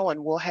let me know,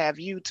 and we'll have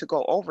you to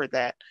go over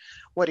that,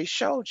 what he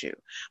showed you.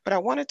 But I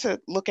wanted to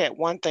look at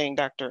one thing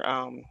Dr.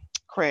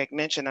 Craig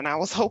mentioned, and I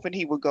was hoping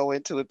he would go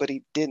into it, but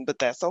he didn't. But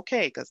that's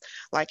okay, because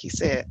like he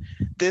said,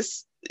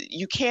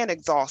 you can't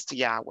exhaust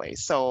Yahweh.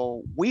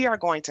 So we are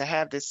going to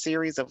have this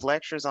series of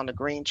lectures on the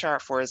green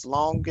chart for as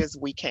long as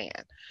we can,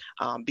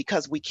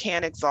 because we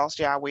can't exhaust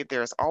Yahweh.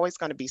 There's always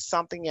going to be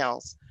something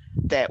else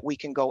that we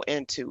can go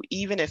into.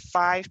 Even if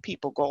 5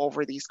 people go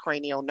over these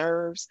cranial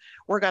nerves,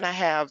 we're going to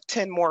have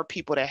 10 more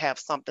people that have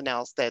something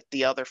else that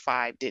the other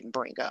 5 didn't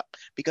bring up,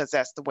 because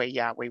that's the way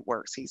Yahweh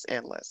works. He's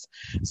endless.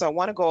 So I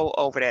want to go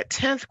over that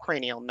 10th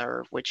cranial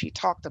nerve, which he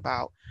talked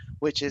about,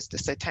 which is the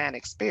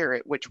satanic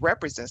spirit, which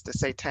represents the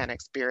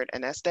satanic spirit,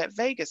 and that's that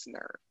vagus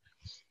nerve.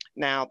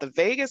 Now, the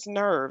vagus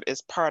nerve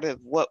is part of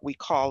what we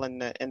call in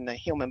the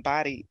human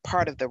body,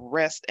 part of the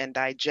rest and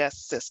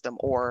digest system,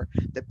 or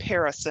the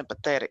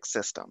parasympathetic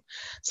system.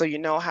 So you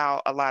know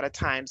how a lot of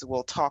times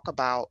we'll talk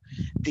about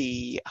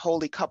the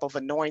holy cup of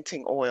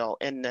anointing oil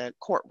in the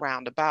court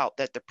roundabout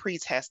that the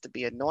priest has to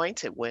be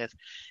anointed with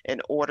in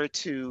order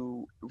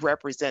to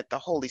represent the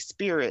Holy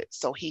Spirit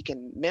so he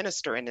can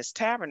minister in this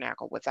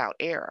tabernacle without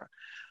error.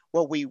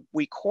 Well,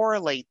 we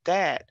correlate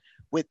that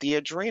with the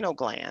adrenal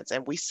glands,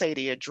 and we say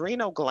the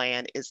adrenal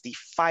gland is the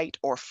fight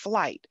or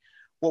flight.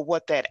 Well,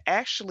 what that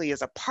actually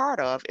is a part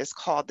of is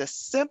called the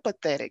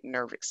sympathetic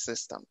nervous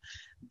system.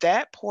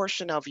 That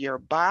portion of your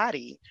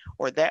body,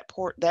 or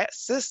that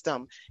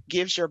system,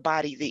 gives your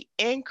body the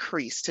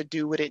increase to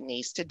do what it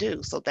needs to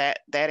do. So that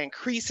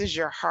increases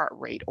your heart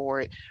rate,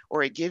 or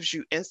it gives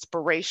you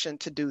inspiration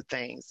to do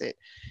things.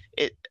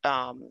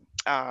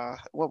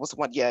 What was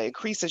one? Yeah,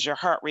 increases your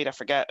heart rate. I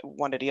forgot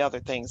one of the other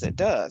things it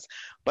does.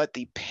 But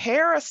the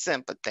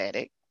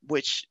parasympathetic,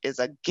 which is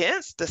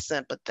against the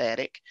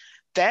sympathetic,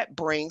 that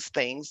brings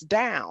things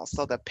down.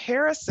 So the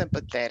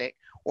parasympathetic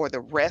or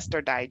the rest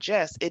or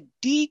digest, it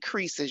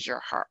decreases your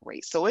heart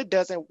rate. So it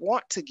doesn't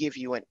want to give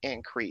you an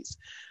increase.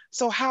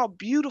 So how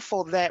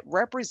beautiful that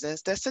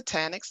represents the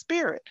satanic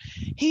spirit.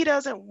 He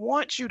doesn't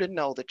want you to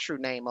know the true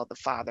name of the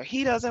Father.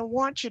 He doesn't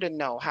want you to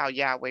know how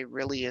Yahweh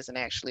really is and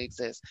actually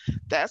exists.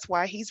 That's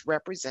why he's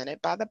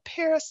represented by the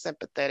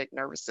parasympathetic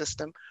nervous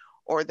system,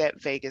 or that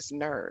vagus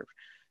nerve.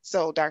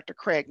 So Dr.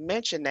 Craig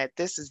mentioned that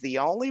this is the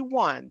only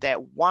one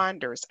that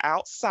wanders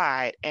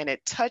outside and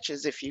it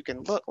touches. If you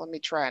can look, let me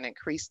try and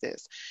increase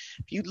this.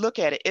 If you look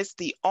at it, it's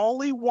the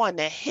only one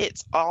that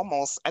hits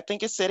almost, I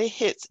think it said it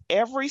hits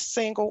every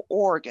single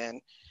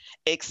organ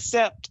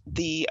except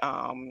the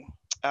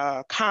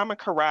common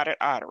carotid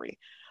artery.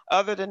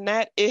 Other than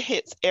that, it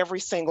hits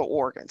every single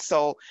organ.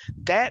 So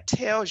that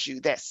tells you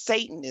that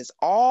Satan is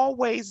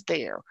always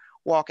there,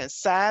 walking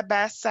side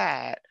by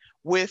side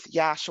with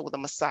Yahshua the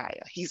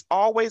Messiah. He's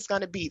always going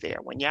to be there.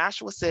 When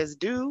Yahshua says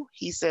do,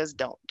 he says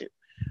don't do.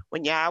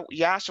 When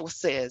Yahshua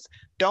says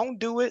don't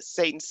do it,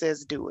 Satan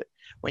says do it.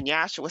 When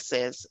Yahshua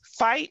says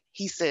fight,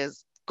 he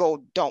says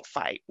go, don't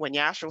fight. When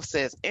Yahshua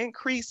says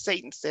increase,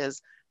 Satan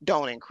says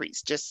don't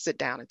increase. Just sit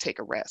down and take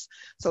a rest.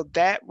 So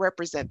that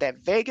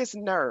vagus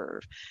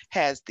nerve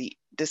has the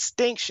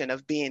distinction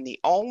of being the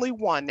only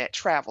one that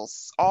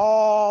travels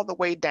all the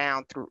way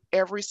down through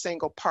every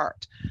single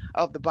part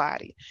of the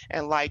body.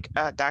 And like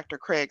Dr.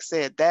 Craig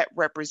said, that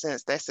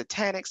represents that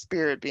satanic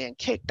spirit being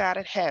kicked out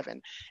of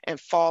heaven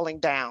and falling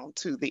down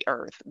to the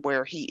earth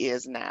where he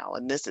is now.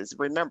 And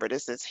remember,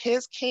 this is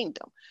his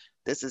kingdom.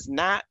 This is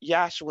not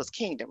Yahshua's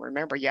kingdom.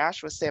 Remember,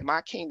 Yahshua said,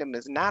 my kingdom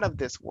is not of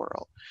this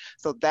world.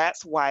 So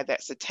that's why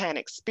that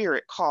satanic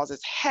spirit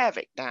causes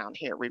havoc down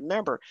here.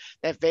 Remember,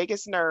 that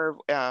vagus nerve,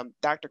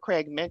 Dr.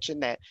 Craig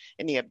mentioned that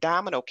in the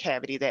abdominal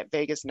cavity, that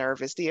vagus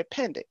nerve is the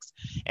appendix.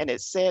 And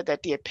it said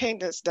that the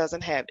appendix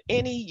doesn't have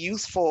any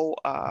useful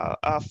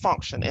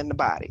function in the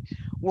body.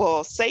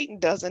 Well, Satan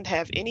doesn't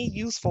have any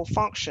useful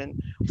function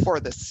for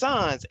the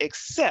sons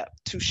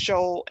except to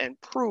show and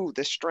prove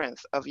the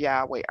strength of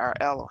Yahweh, our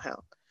Elohim.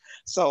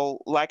 So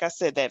like I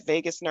said, that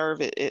vagus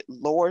nerve, it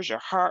lowers your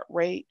heart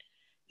rate.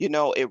 You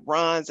know, it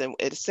runs, and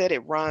it said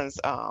it runs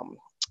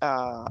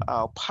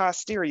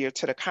posterior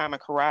to the common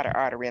carotid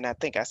artery. And I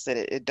think I said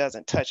it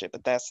doesn't touch it,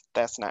 but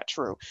that's not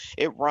true.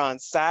 It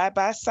runs side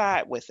by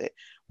side with it,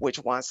 which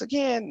once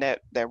again,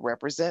 that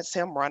represents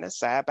him running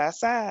side by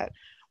side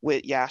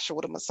with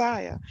Yahshua the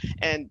Messiah.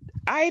 And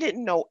I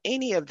didn't know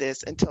any of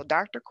this until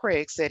Dr.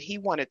 Craig said he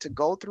wanted to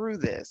go through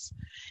this.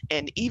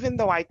 And even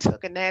though I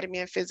took anatomy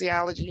and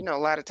physiology, you know, a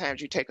lot of times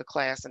you take a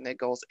class and it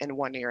goes in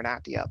one ear and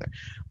out the other.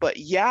 But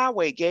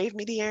Yahweh gave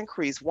me the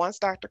increase. Once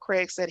Dr.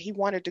 Craig said he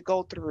wanted to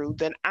go through,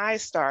 then I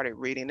started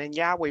reading, and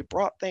Yahweh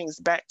brought things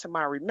back to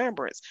my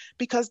remembrance,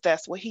 because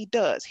that's what he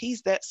does.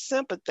 He's that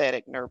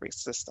sympathetic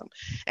nervous system.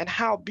 And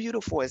how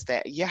beautiful is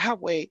that?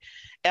 Yahweh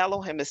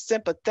Elohim is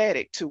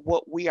sympathetic to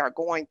what we are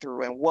going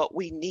through and what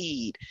we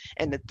need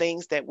and the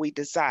things that we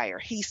desire.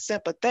 He's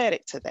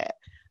sympathetic to that.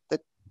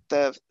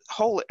 The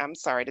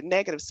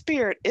negative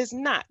spirit is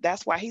not.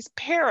 That's why he's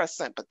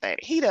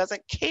parasympathetic. He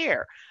doesn't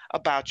care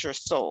about your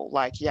soul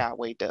like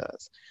Yahweh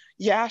does.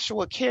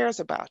 Yahshua cares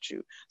about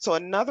you. So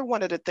another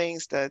one of the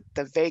things that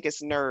the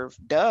vagus nerve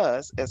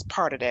does as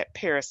part of that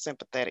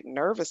parasympathetic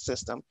nervous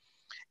system,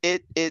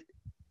 it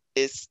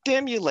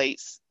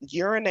stimulates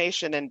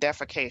urination and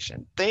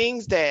defecation,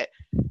 things that,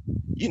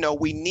 you know,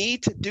 we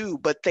need to do,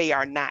 but they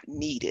are not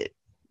needed.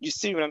 You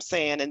see what I'm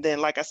saying? And then,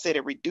 like I said,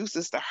 it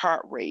reduces the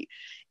heart rate.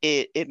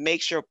 It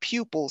makes your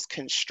pupils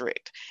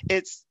constrict.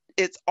 It's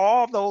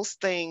all those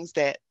things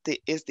that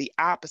is the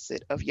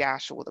opposite of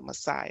Yahshua the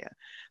Messiah.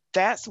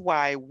 That's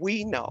why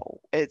we know,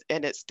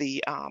 and it's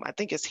the, I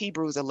think it's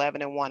Hebrews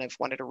 11:1, if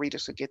one of the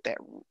readers would get that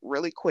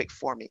really quick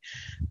for me.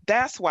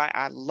 That's why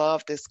I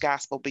love this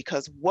gospel,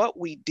 because what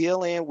we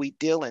deal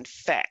in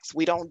facts.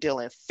 We don't deal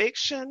in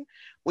fiction.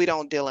 We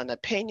don't deal in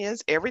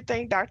opinions.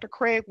 Everything Dr.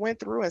 Craig went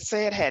through and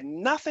said had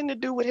nothing to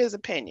do with his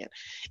opinion.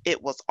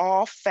 It was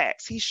all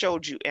facts. He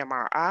showed you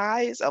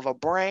MRIs of a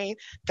brain.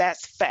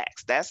 That's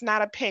facts. That's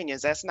not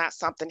opinions. That's not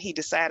something he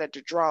decided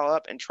to draw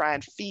up and try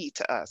and feed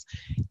to us.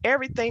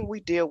 Everything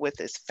we deal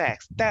with is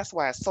facts. That's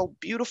why it's so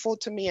beautiful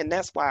to me, and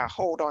that's why I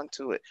hold on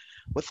to it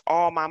with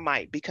all my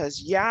might, because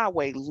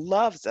Yahweh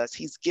loves us.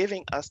 He's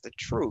giving us the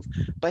truth,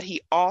 but he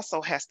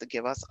also has to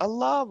give us a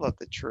love of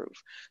the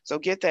truth. So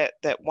get that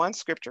one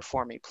scripture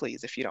for me,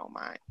 please, if you don't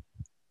mind.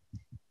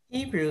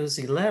 Hebrews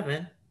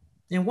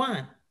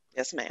 11:1.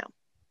 Yes, ma'am.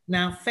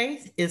 Now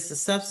faith is the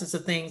substance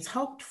of things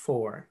hoped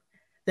for,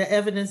 the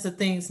evidence of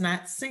things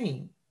not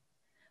seen.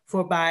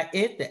 For by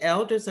it the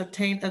elders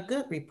obtained a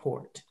good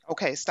report.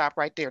 Okay, stop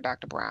right there,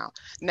 Dr. Brown.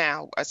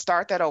 Now,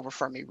 start that over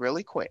for me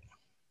really quick.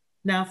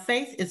 Now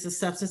faith is the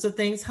substance of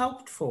things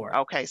hoped for.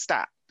 Okay,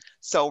 stop.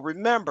 So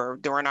remember,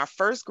 during our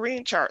first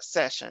green chart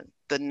session,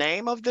 the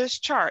name of this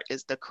chart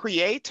is the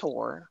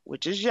Creator,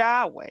 which is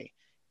Yahweh.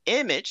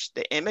 Image,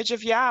 the image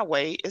of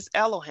Yahweh is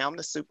Elohim,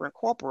 the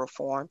superincorporeal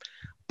form,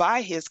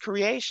 by his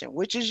creation,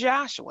 which is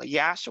Yahshua.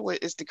 Yahshua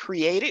is the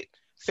created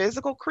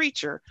physical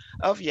creature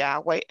of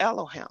Yahweh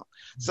Elohim.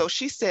 So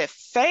she said,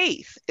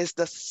 faith is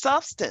the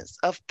substance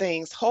of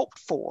things hoped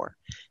for.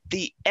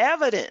 The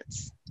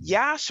evidence,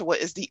 Yahshua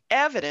is the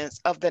evidence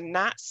of the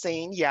not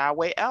seen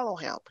Yahweh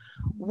Elohim.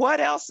 What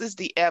else is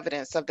the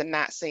evidence of the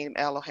not seen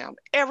Elohim?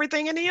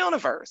 Everything in the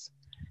universe.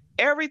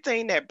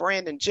 Everything that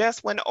Brandon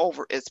just went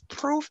over is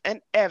proof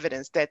and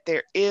evidence that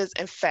there is,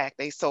 in fact,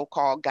 a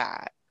so-called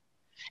God.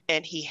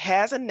 And he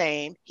has a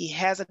name, he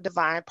has a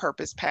divine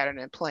purpose, pattern,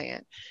 and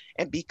plan.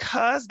 And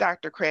because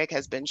Dr. Craig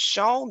has been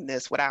shown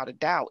this without a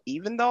doubt,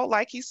 even though,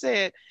 like he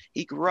said,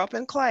 he grew up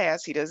in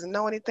class, he doesn't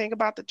know anything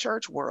about the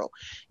church world,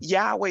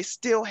 Yahweh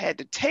still had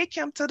to take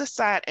him to the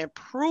side and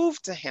prove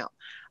to him,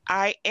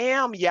 I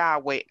am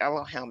Yahweh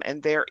Elohim,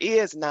 and there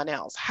is none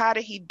else. How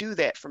did he do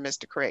that for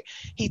Mr. Craig?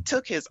 He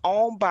took his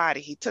own body,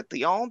 he took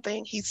the own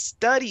thing he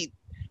studied,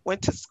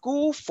 went to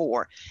school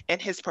for,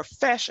 and his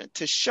profession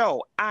to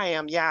show I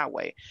am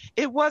Yahweh.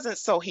 It wasn't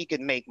so he could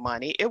make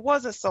money. It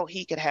wasn't so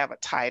he could have a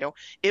title.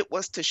 It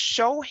was to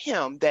show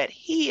him that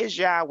he is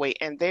Yahweh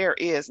and there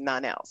is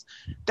none else.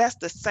 That's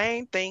the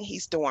same thing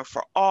he's doing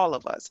for all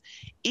of us.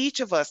 Each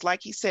of us,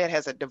 like he said,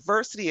 has a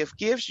diversity of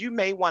gifts. You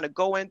may want to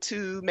go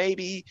into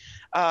maybe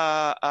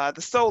the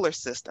solar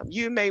system.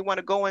 You may want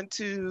to go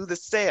into the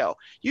cell.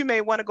 You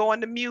may want to go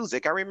into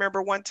music. I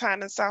remember one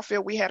time in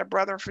Southfield, we had a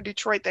brother from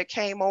Detroit that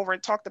came over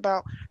and talked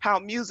about how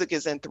music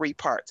is in 3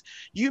 parts.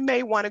 You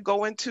may want to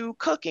go into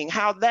cooking,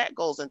 how that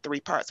goes in 3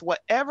 parts.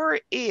 Whatever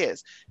it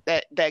is,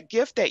 that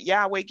gift that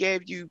Yahweh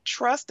gave you,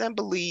 trust and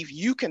believe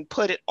you can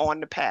put it on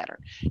the pattern.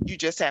 You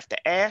just have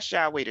to ask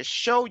Yahweh to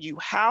show you,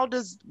 how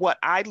does what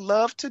I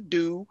love to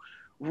do,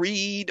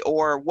 read,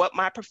 or what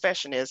my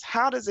profession is,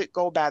 how does it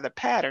go by the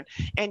pattern?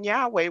 And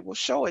Yahweh will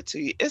show it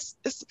to you. It's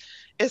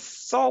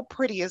so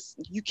pretty.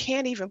 You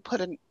can't even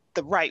put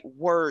the right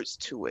words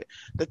to it,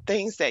 the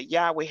things that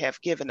Yahweh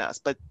have given us.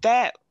 But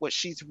that, what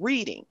she's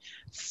reading,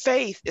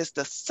 faith is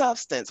the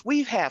substance.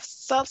 We have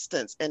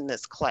substance in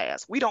this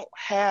class. We don't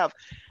have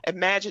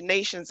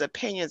imaginations,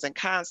 opinions, and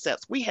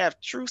concepts. We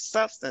have true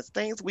substance,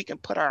 things we can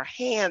put our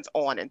hands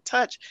on and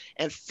touch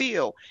and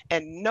feel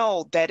and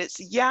know that it's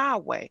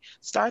Yahweh.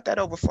 Start that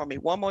over for me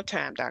one more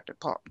time, Dr.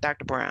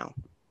 Brown.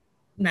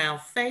 Now,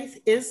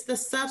 faith is the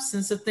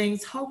substance of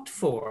things hoped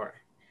for,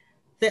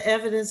 the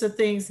evidence of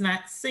things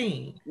not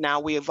seen.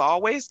 Now, we have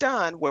always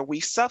done where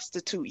we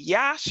substitute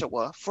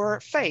Yahshua for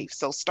faith.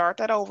 So start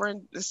that over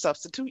and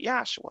substitute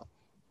Yahshua.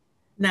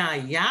 Now,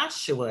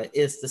 Yahshua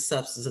is the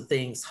substance of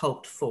things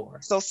hoped for.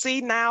 So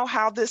see now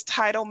how this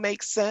title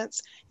makes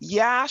sense?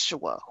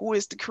 Yahshua, who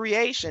is the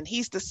creation,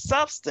 he's the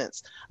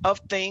substance of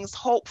things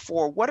hoped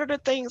for. What are the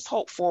things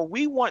hoped for?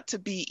 We want to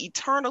be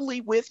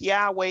eternally with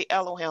Yahweh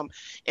Elohim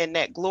in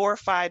that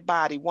glorified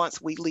body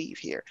once we leave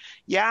here.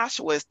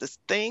 Yahshua is the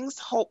things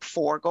hoped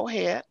for. Go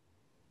ahead.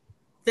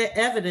 The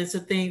evidence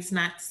of things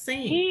not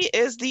seen. He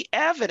is the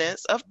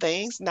evidence of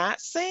things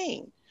not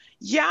seen.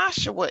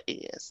 Yahshua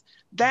is.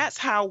 That's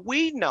how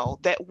we know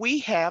that we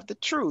have the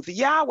truth.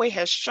 Yahweh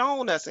has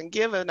shown us and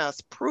given us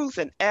proof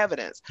and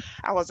evidence.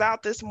 I was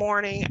out this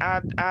morning.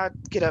 I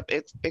get up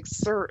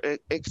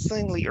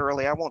extremely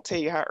early. I won't tell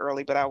you how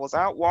early, but I was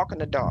out walking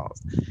the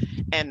dogs.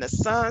 And the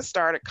sun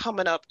started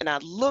coming up, and I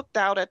looked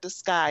out at the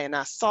sky, and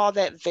I saw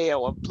that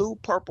veil of blue,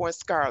 purple, and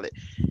scarlet,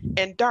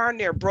 and darn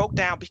near broke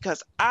down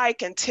because I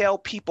can tell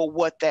people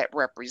what that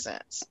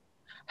represents.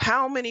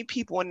 How many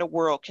people in the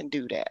world can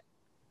do that?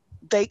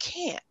 They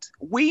can't.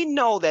 We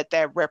know that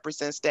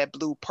represents that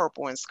blue,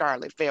 purple, and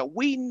scarlet veil.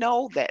 We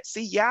know that.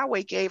 See,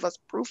 Yahweh gave us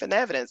proof and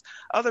evidence.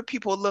 Other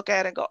people look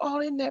at it and go, oh,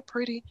 isn't that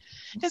pretty?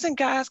 Isn't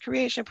God's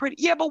creation pretty?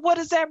 Yeah, but what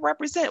does that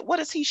represent? What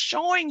is he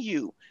showing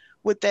you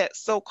with that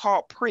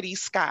so-called pretty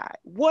sky?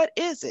 What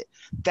is it?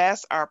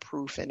 That's our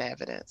proof and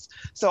evidence.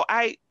 So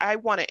I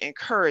want to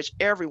encourage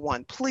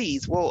everyone,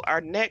 please,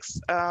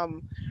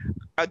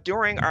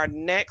 during our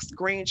next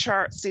green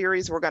chart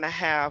series, we're going to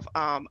have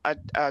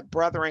a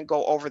brethren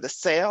go over the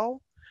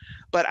cell.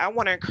 But I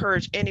want to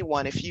encourage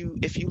anyone, if you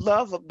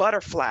love a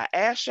butterfly,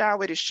 ask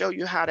Yahweh to show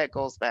you how that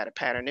goes by the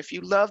pattern. If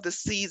you love the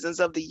seasons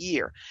of the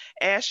year,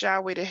 ask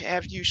Yahweh to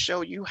have you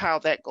show you how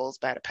that goes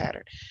by the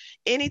pattern.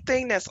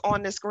 Anything that's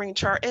on this green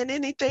chart and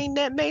anything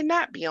that may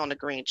not be on the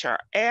green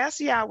chart,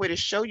 ask Yahweh to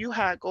show you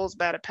how it goes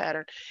by the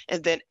pattern,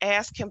 and then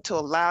ask him to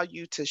allow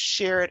you to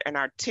share it and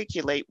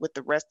articulate with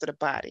the rest of the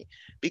body.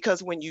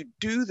 Because when you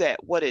do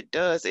that, what it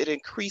does, it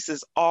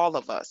increases all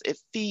of us. It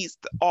feeds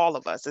all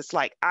of us. It's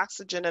like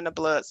oxygen in a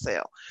blood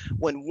cell.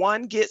 When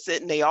one gets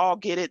it and they all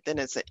get it, then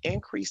it's an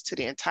increase to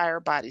the entire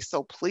body.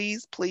 So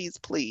please, please,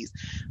 please,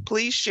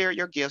 please share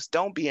your gifts.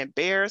 Don't be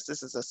embarrassed.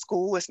 This is a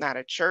school. It's not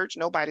a church.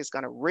 Nobody's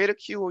going to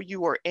ridicule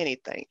you or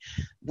anything.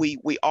 We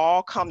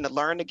all come to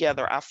learn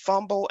together. I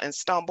fumble and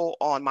stumble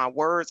on my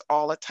words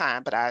all the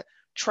time, but I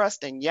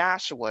trust in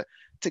Yahshua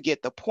to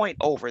get the point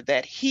over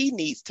that he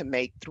needs to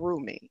make through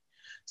me.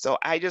 So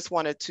I just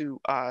wanted to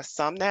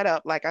sum that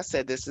up. Like I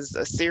said, this is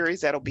a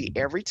series that'll be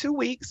every 2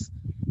 weeks.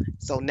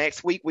 So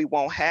next week we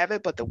won't have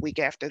it, but the week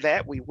after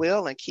that we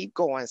will, and keep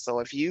going. So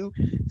if you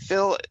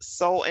feel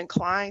so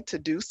inclined to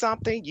do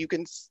something, you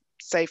can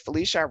say,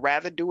 Felicia, I'd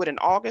rather do it in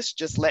August,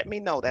 just let me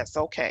know. That's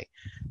okay.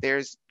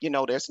 There's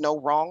no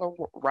wrong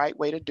or right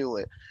way to do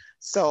it.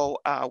 So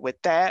with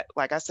that,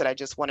 like I said, I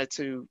just wanted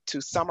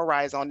to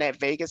summarize on that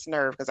vagus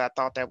nerve because I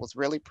thought that was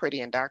really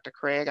pretty. And Dr.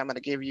 Craig, I'm going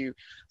to give you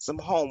some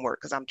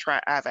homework because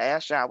I've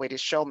asked Yahweh to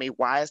show me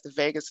why is the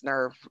vagus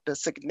nerve, the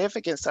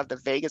significance of the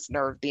vagus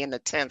nerve being the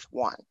 10th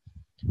one.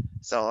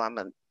 So I'm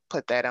going to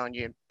put that on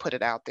you and put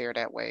it out there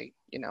that way.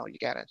 You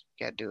gotta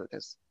do it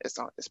because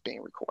it's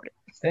being recorded.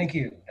 Thank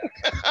you.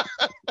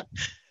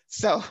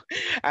 So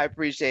I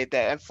appreciate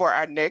that. And for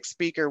our next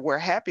speaker, we're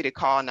happy to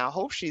call, and I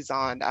hope she's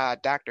on,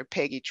 Dr.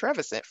 Peggy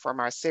Trevisan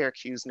from our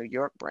Syracuse, New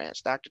York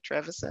branch. Dr.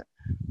 Trevisan.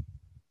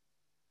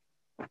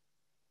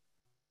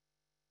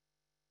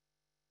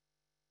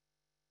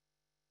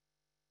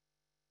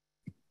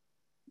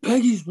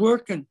 Peggy's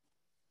working.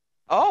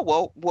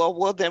 Oh,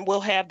 well, then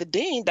we'll have the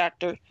dean,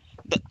 Dr.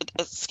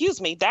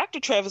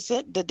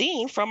 Trevisan, the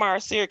dean from our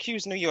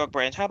Syracuse, New York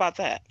branch. How about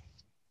that?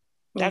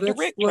 Oh, Dr.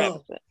 Rick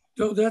swell. Trevisan.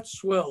 Oh, that's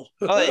swell.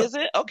 Oh, is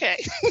it? Okay.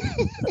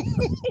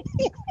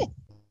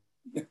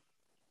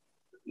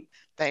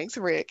 Thanks,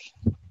 Rick.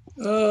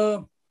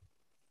 Well,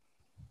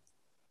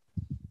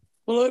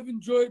 I've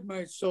enjoyed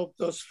myself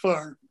thus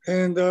far.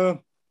 And I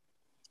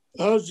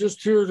was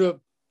just here to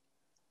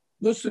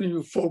listen to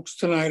you folks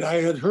tonight. I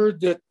had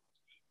heard that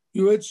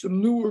you had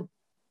some newer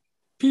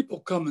people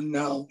coming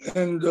now.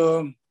 And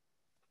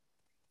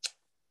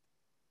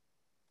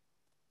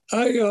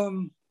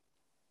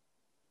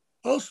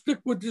I'll stick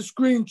with the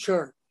screen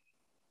chart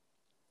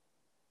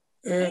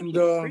and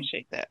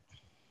appreciate that.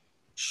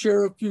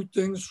 Share a few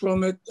things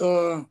from it.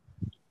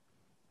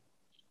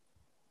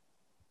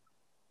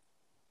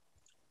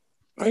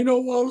 I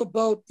know all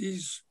about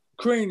these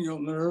cranial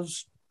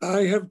nerves.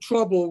 I have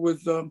trouble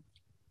with the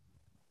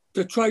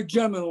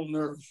trigeminal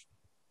nerve.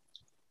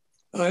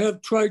 I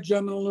have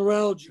trigeminal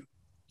neuralgia.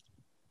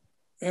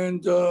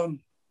 And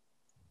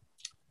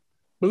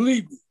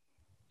believe me,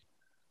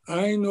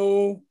 I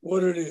know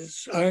what it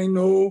is. I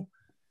know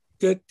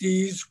that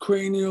these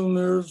cranial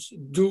nerves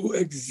do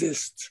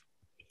exist.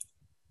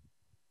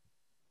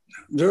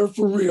 They're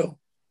for real.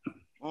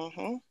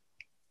 Mm-hmm.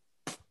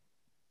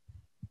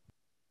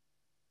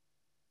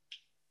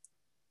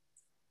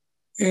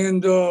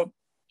 And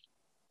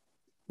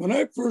when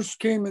I first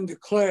came into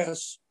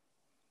class,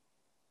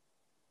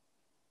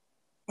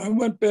 I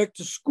went back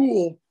to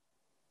school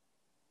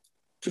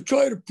to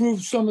try to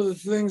prove some of the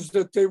things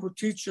that they were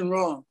teaching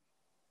wrong.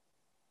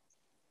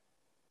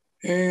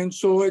 And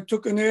so I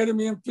took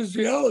anatomy and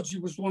physiology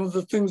was one of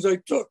the things I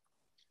took,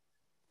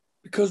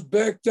 because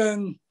back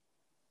then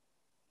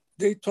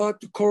they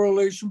taught the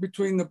correlation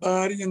between the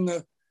body and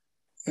the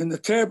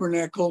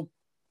tabernacle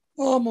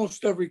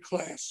almost every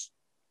class.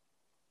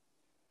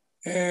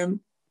 And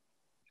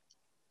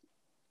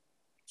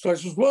so I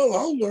says, well,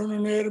 I'll learn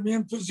anatomy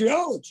and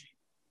physiology,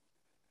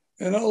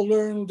 and I'll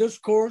learn this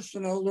course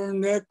and I'll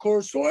learn that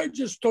course. So I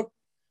just took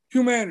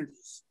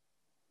humanities.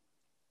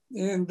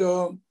 And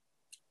the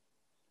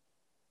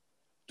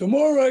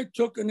more I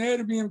took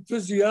anatomy and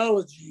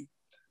physiology,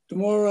 the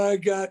more I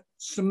got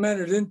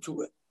cemented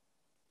into it.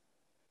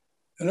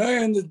 And I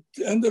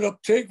ended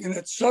up taking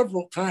it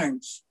several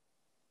times.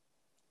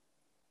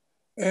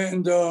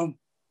 And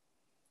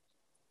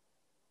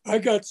I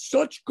got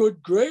such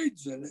good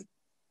grades in it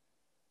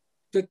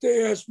that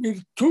they asked me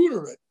to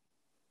tutor it.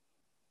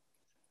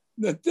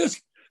 That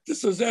this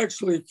is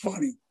actually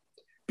funny,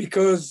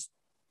 because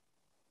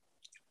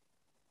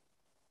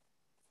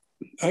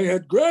I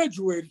had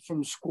graduated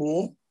from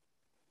school.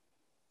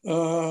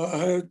 I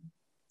had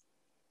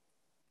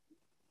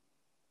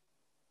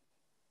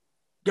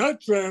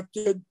got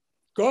drafted,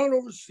 gone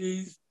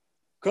overseas,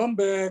 come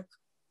back,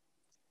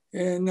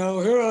 and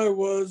now here I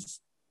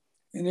was,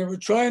 and they were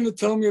trying to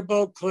tell me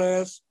about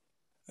class.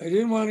 I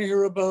didn't want to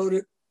hear about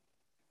it.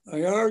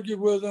 I argued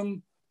with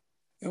them,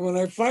 and when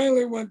I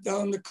finally went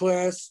down to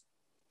class,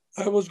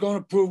 I was going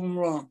to prove them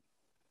wrong.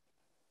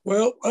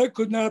 Well, I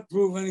could not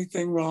prove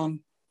anything wrong.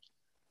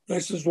 I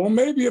says, well,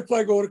 maybe if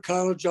I go to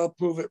college, I'll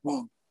prove it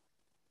wrong.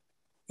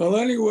 Well,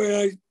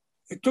 anyway,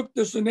 I took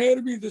this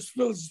anatomy, this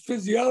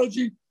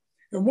physiology,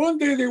 and one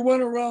day they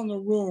went around the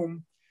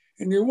room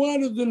and they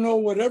wanted to know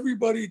what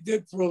everybody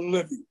did for a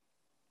living.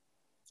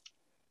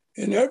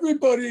 And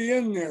everybody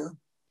in there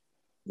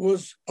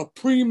was a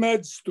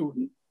pre-med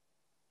student,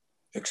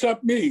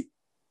 except me.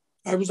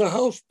 I was a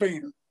house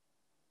painter.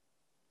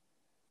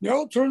 They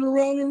all turned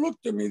around and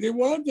looked at me. They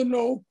wanted to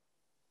know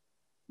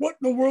what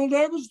in the world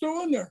I was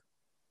doing there.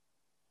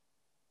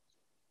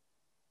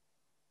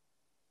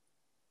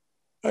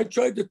 I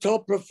tried to tell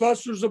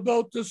professors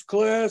about this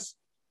class,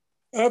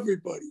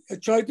 everybody. I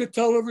tried to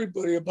tell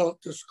everybody about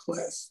this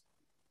class.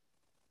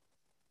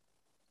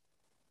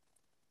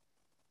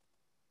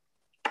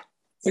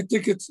 I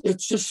think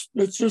it's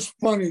just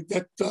funny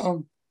that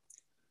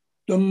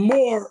the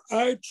more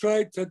I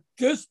tried to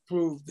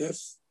disprove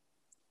this,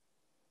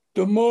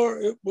 the more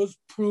it was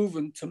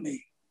proven to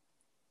me.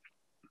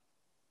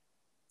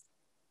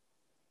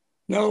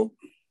 Now,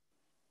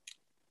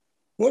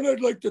 what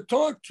I'd like to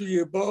talk to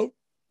you about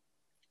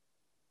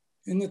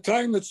In the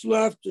time that's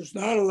left, there's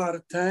not a lot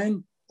of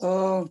time.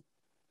 I'd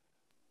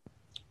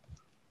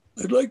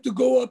like to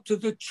go up to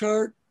the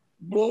chart,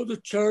 blow the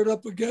chart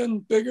up again,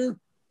 bigger.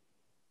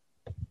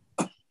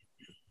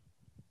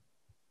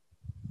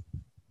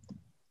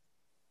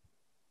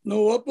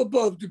 No, up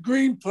above, the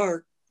green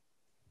part.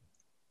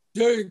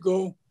 There you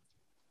go.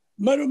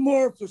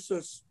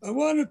 Metamorphosis. I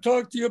want to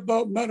talk to you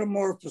about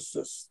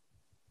metamorphosis.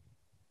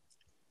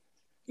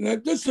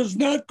 And this is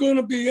not going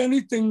to be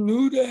anything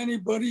new to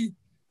anybody.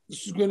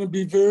 This is going to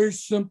be very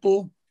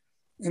simple,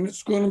 and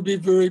it's going to be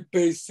very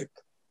basic.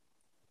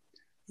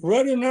 I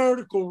read an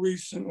article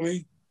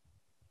recently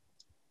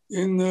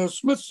in the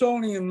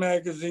Smithsonian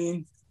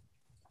magazine,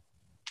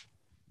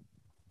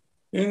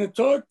 and it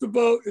talked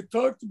about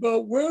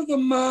where the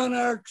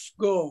monarchs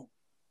go.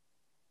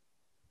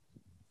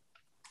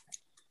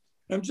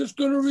 I'm just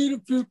going to read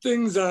a few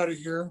things out of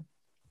here.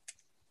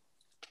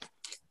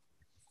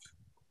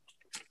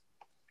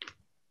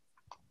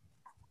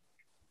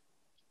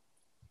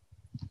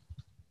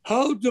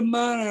 How do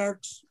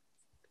monarchs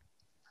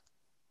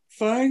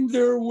find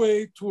their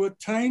way to a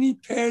tiny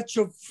patch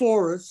of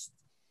forest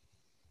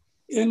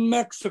in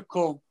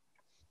Mexico?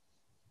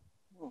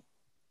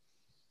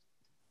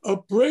 A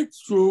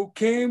breakthrough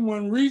came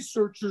when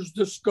researchers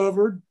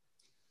discovered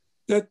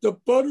that the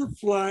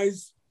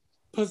butterflies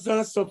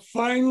possess a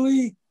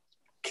finely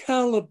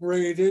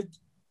calibrated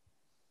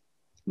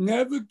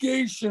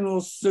navigational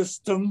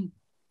system.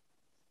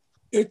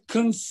 It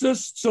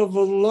consists of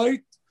a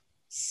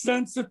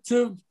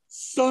light-sensitive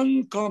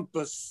sun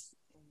compass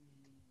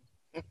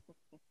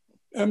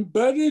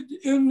embedded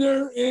in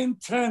their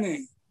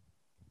antennae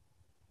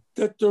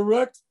that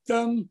direct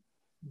them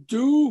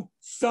due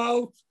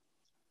south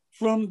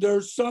from their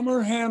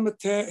summer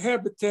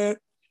habitat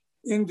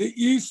in the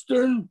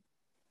eastern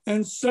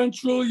and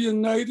central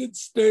United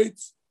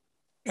States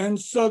and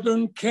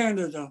southern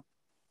Canada.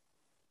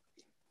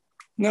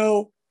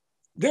 Now,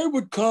 they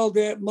would call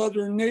that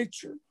Mother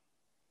Nature.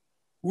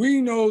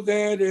 We know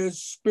that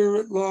as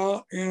spirit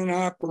law in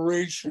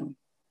operation.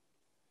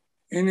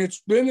 And it's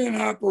been in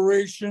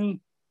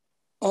operation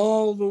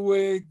all the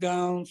way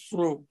down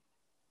through.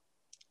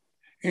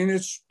 And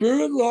it's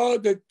spirit law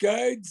that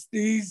guides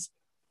these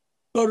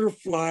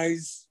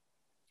butterflies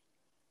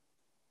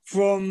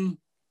from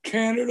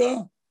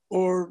Canada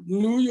or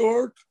New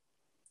York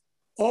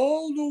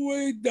all the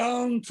way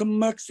down to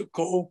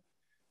Mexico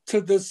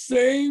to the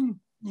same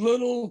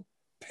little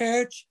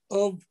patch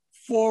of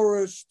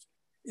forest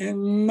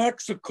in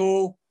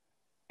Mexico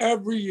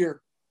every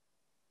year.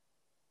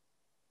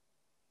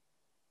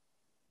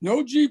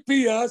 No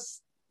GPS,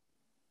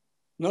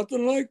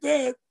 nothing like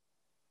that.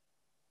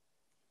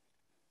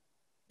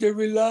 They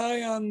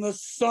rely on the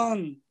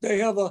sun. They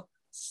have a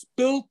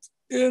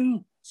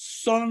built-in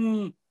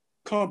sun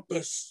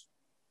compass.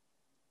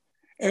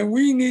 And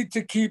we need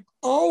to keep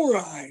our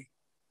eye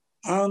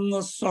on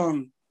the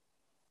sun.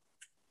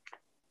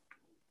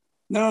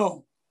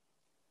 Now,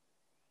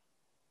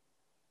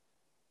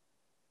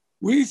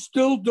 we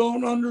still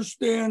don't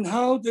understand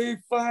how they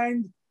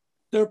find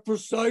their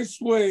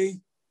precise way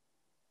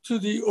to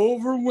the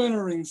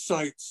overwintering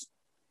sites.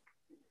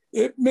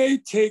 It may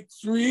take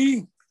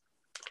 3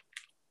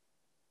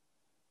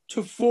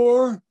 to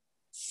 4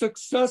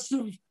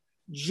 successive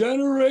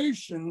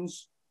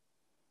generations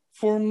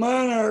for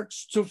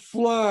monarchs to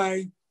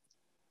fly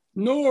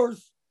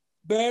north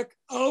back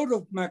out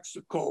of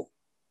Mexico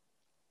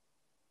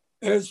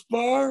as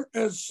far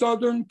as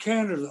southern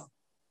Canada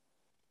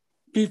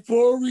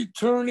before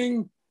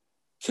returning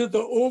to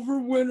the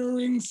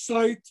overwintering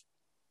site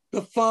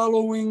the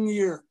following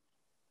year.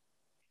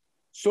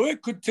 So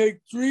it could take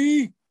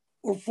 3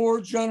 or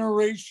 4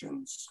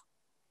 generations.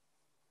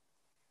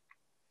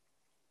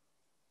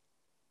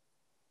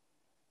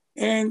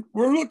 And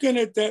we're looking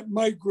at that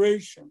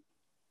migration.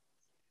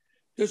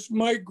 This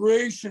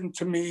migration,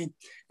 to me,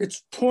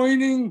 it's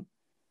pointing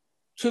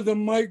to the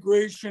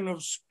migration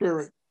of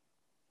spirit.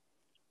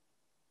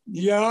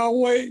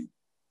 Yahweh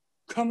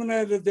coming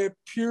out of that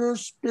pure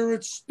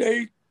spirit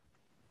state,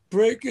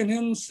 breaking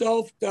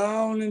himself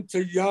down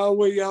into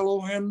Yahweh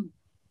Elohim,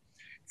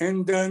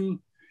 and then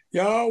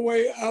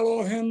Yahweh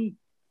Elohim,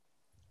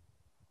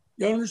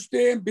 you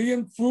understand,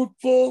 being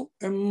fruitful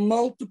and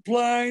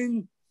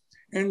multiplying,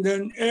 and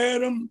then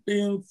Adam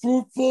being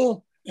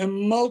fruitful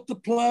and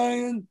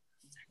multiplying,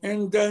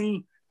 and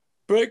then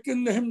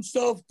breaking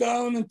himself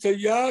down into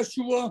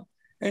Yahshua,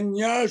 and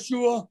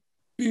Yahshua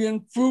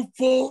being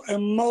fruitful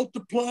and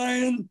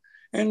multiplying,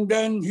 and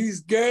then he's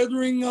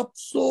gathering up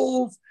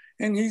souls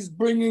and he's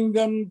bringing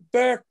them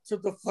back to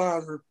the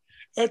Father.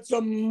 It's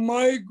a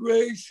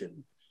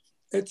migration.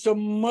 It's a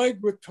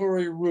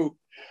migratory route.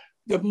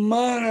 The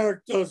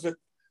monarch does it.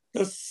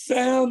 The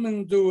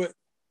salmon do it.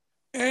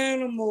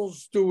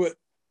 Animals do it.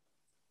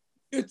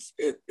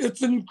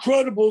 It's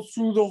incredible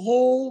through the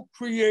whole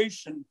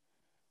creation.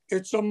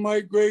 It's a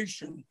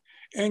migration.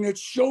 And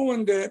it's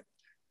showing that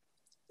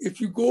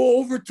if you go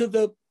over to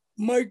the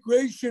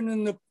migration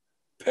in the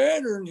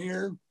pattern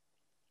here,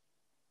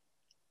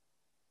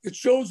 it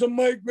shows a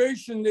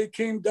migration. They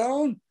came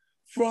down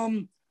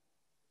from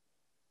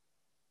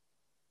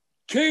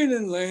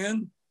Canaan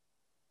land,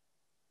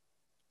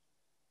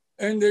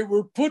 and they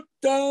were put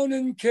down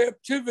in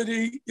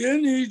captivity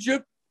in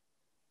Egypt.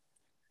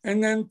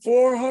 And then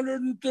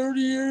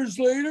 430 years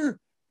later,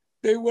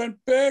 they went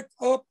back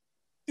up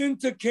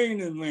into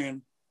Canaan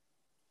land.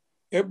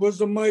 It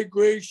was a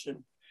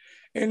migration.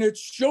 And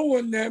it's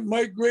showing that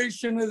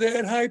migration of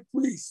that high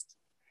priest.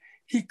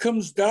 He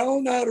comes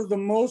down out of the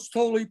most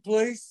holy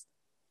place.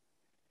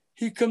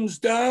 He comes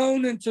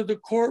down into the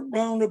court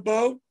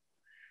roundabout.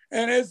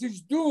 And as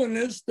he's doing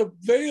this, the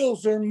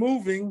veils are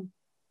moving.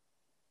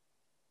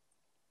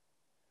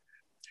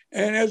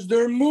 And as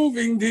they're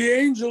moving, the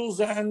angels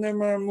on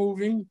them are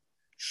moving,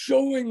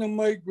 showing the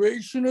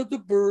migration of the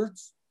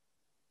birds.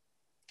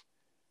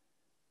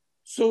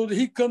 So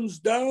he comes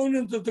down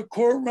into the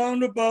court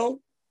roundabout,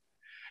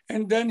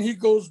 and then he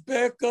goes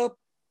back up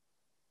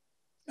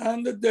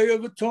on the Day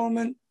of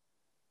Atonement,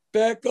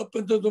 back up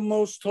into the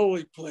most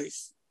holy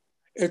place.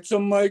 It's a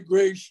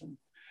migration.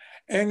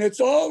 And it's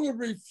all a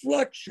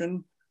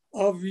reflection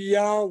of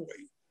Yahweh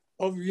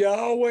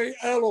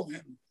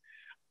Elohim.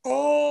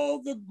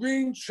 All the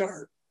green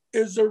chart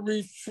is a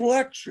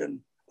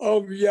reflection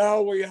of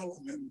Yahweh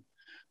Elohim.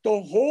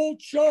 The whole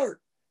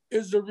chart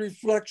is a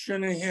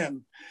reflection of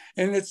him.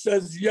 And it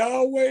says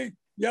Yahweh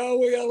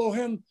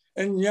Elohim,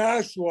 and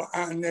Yahshua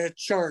on that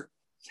chart.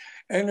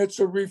 And it's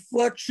a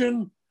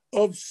reflection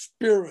of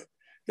spirit,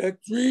 that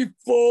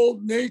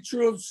threefold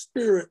nature of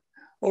spirit,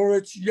 or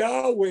it's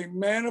Yahweh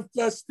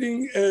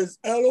manifesting as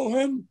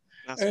Elohim,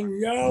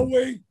 and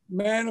Yahweh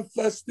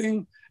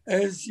manifesting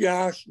as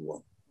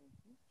Yahshua.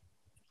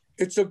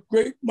 It's a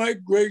great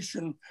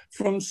migration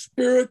from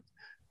spirit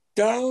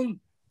down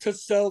to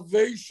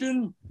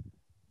salvation,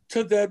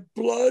 to that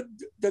blood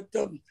that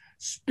the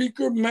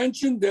speaker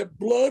mentioned, that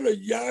blood of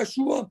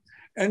Yahshua,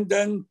 and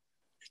then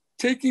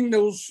taking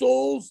those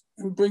souls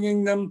and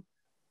bringing them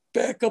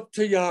back up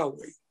to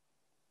Yahweh.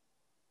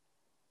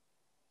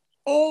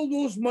 All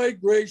those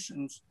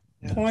migrations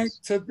point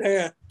to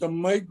that, the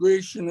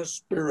migration of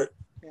spirit.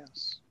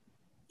 Yes.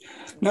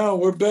 Now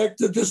we're back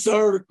to this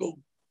article.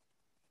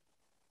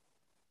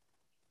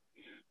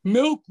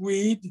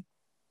 Milkweed,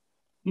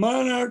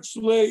 monarchs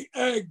lay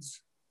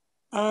eggs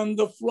on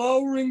the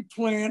flowering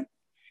plant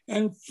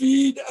and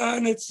feed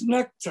on its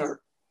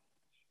nectar,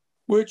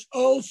 which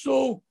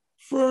also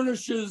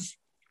furnishes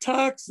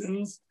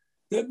toxins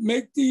that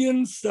make the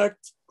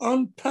insect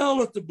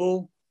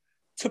unpalatable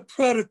to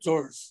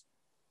predators.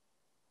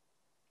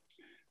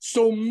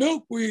 So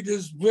milkweed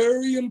is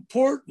very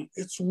important.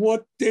 It's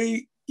what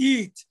they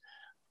eat.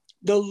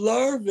 The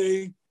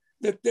larvae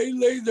that they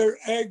lay their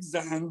eggs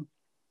on,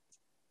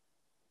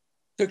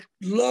 the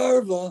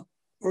larva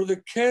or the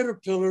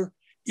caterpillar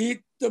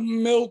eat the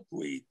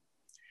milkweed.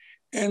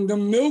 And the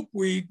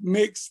milkweed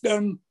makes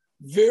them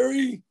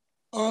very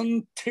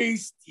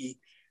untasty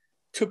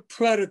to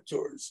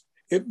predators.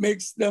 It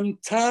makes them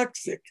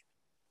toxic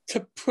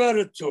to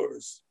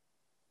predators.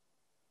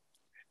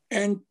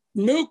 And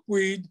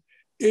milkweed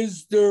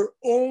is their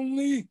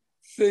only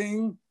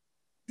thing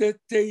that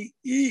they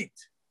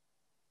eat.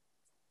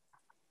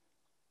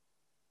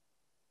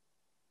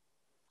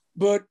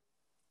 But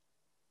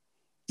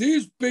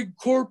these big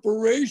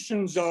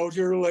corporations out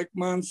here like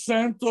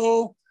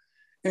Monsanto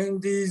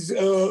and these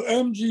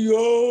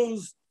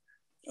MGOs,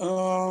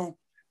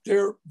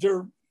 they're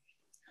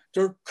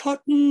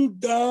cutting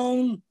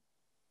down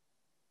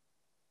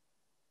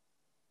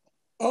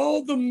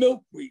all the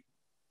milkweed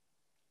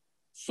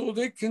so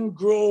they can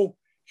grow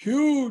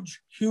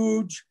huge,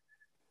 huge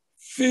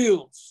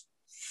fields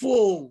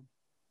full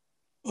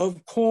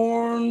of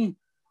corn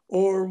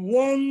or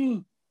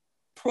one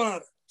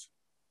product.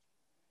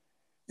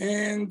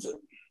 And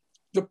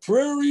the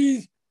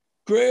prairie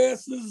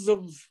grasses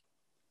of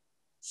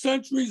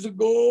centuries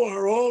ago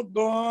are all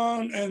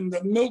gone, and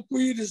the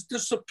milkweed is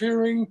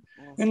disappearing.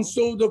 And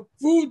so the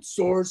food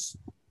source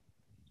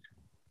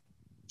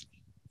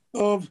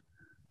of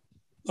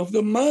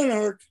the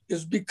monarch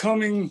is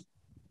becoming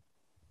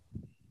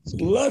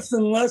less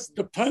and less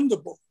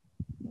dependable.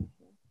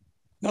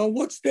 Now,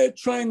 what's that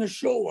trying to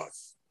show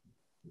us?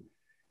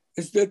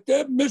 Is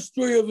that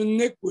mystery of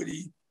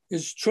iniquity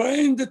is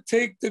trying to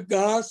take the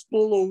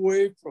gospel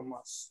away from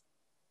us.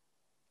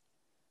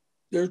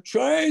 They're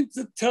trying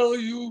to tell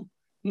you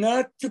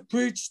not to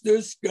preach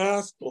this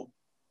gospel.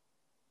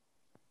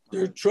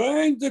 They're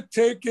trying to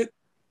take it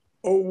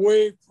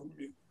away from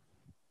you.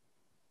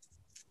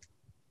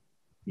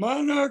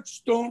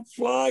 Monarchs don't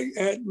fly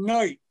at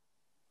night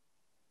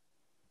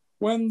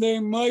when they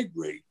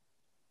migrate.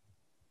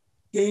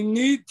 They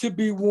need to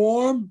be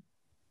warm,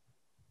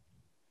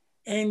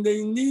 and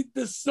they need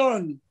the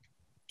sun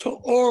to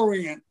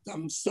orient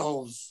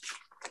themselves.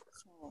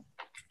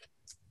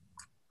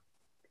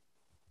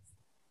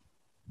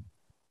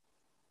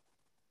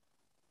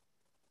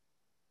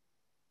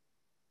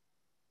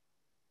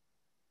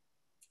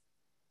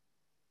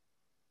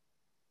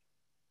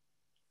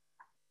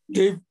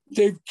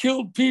 They've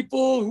killed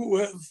people who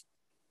have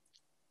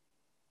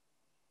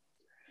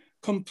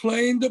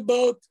complained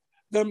about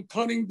them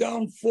cutting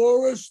down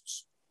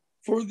forests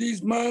for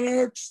these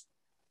monarchs.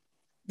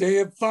 They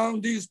have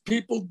found these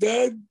people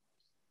dead.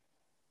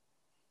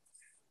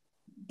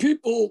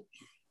 People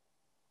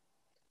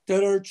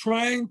that are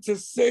trying to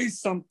say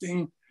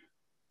something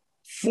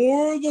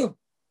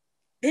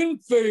in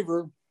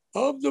favor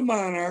of the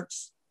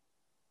monarchs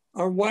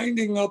are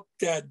winding up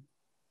dead.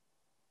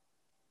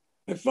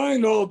 I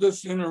find all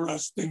this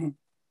interesting.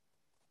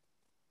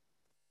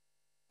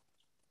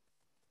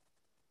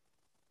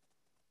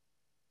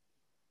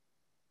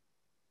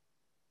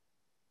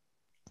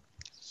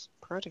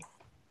 Pretty.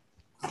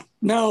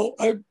 Now,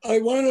 I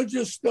want to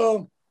just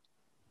I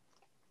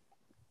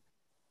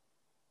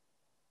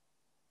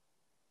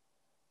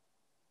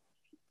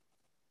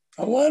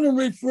want to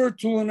refer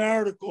to an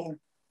article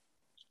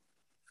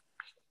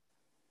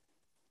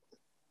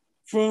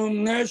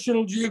from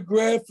National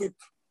Geographic,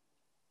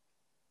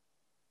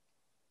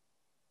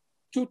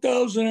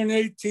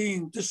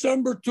 2018,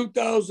 December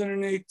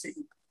 2018.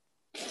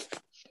 It's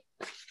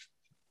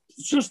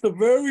just a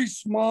very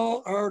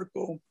small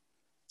article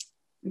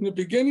in the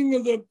beginning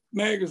of the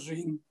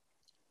magazine,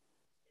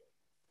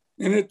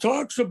 and it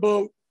talks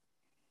about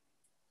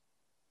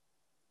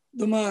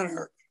the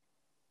monarch.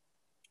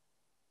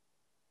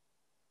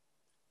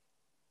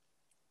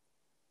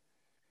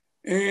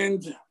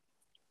 And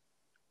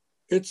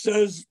it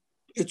says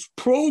it's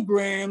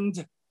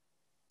programmed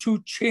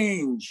to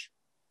change.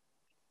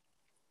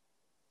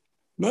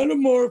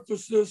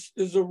 Metamorphosis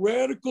is a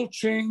radical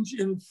change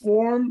in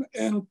form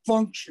and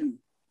function.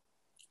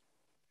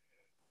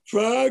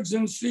 Frogs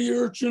and sea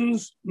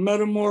urchins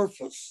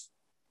metamorphose.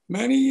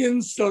 Many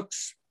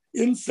insects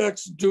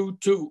do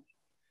too,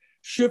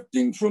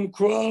 shifting from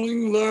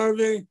crawling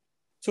larvae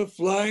to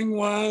flying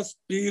wasp,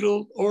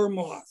 beetle, or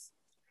moth.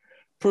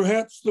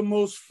 Perhaps the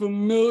most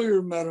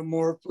familiar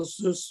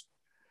metamorphosis,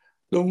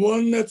 the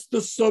one that's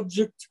the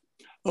subject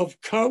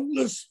of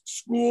countless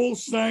school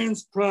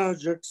science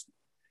projects,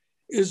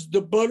 is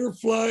the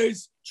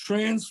butterfly's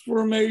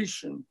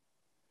transformation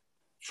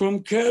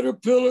from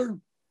caterpillar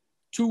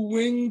to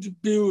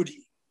winged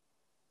beauty.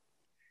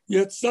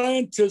 Yet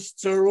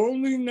scientists are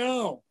only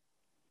now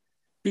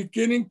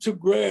beginning to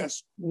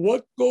grasp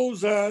what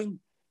goes on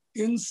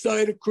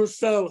inside a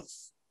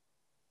chrysalis.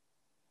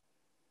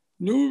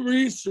 New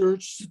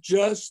research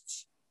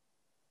suggests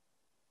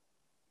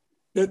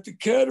that the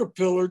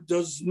caterpillar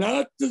does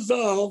not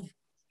dissolve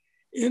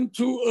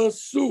into a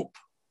soup,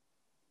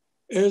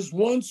 as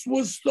once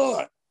was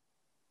thought.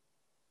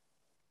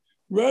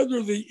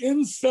 Rather, the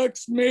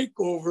insect's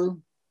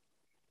makeover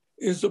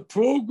is a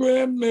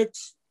programmed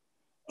mix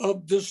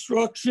of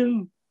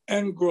destruction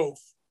and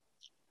growth.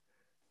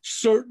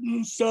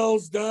 Certain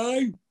cells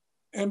die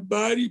and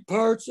body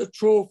parts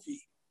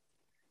atrophy.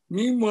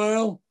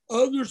 Meanwhile,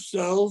 other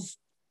cells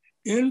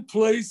in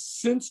place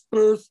since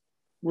birth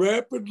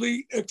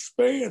rapidly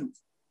expand.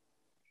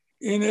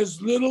 In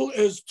as little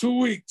as 2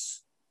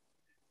 weeks,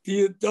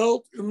 the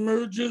adult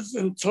emerges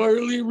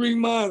entirely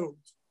remodeled,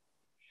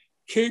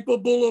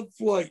 capable of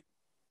flight,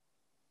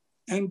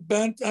 and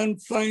bent on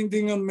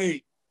finding a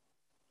mate.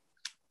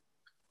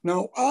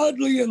 Now,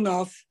 oddly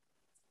enough,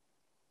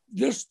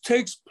 this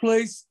takes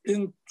place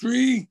in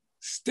 3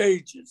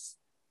 stages.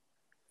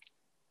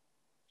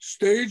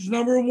 Stage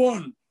number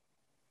 1,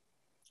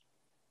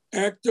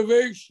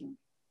 activation.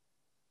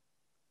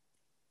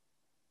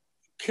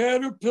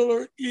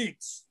 Caterpillar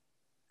eats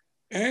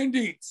and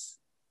eats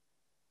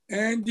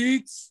and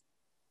eats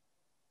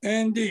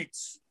and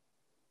eats.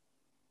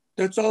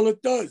 That's all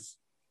it does.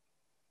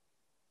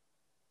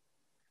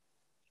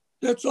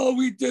 That's all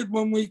we did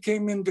when we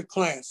came into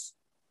class.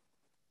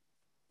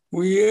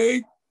 We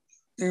ate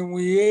and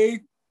we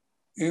ate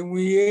and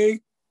we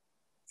ate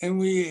and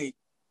we ate.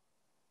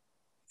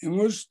 And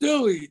we're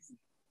still eating.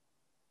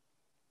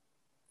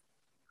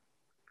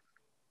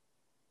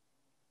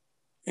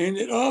 And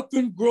it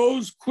often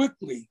grows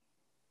quickly.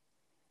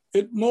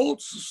 It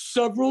molts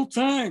several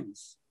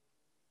times.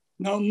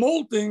 Now,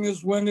 molting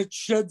is when it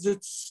sheds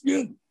its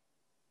skin.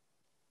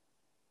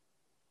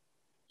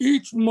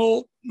 Each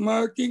molt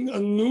marking a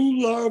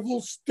new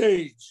larval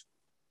stage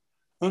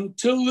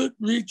until it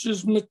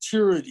reaches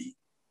maturity.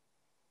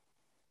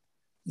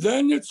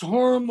 Then its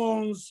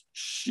hormones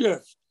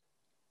shift,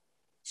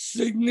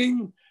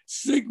 signaling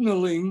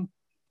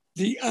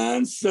the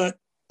onset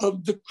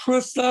of the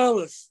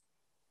chrysalis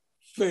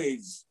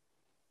phase.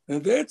 Now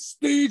that's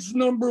stage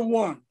number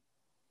 1.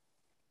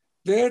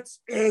 That's,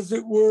 as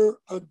it were,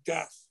 a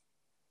death.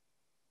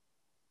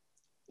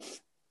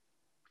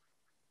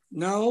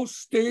 Now,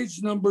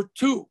 stage number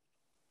 2.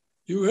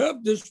 You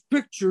have this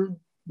picture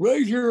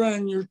right here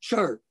on your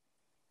chart.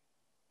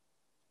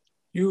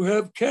 You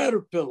have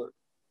caterpillar.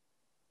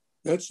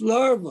 That's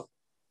larva.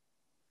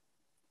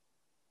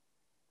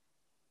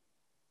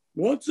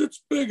 Once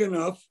it's big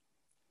enough,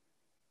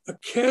 a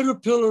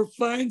caterpillar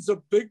finds a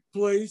big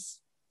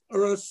place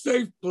or a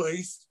safe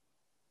place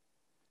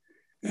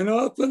and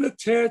often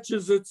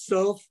attaches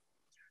itself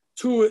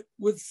to it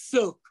with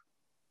silk.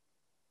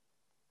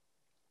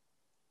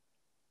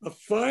 A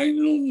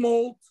final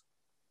molt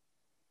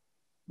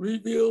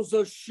reveals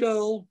a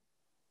shell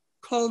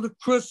called a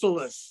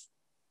chrysalis,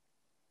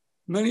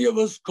 Many of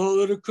us call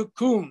it a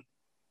cocoon.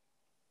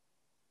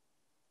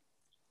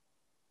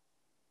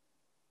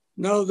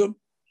 Now the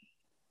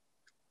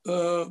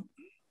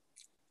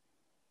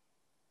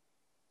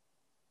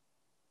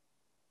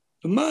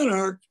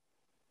monarch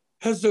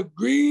has a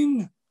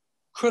green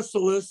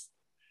chrysalis,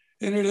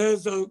 and it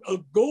has a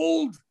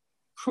gold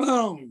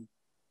crown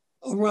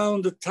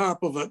around the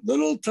top of it,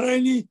 little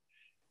tiny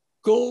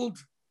gold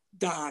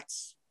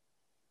dots.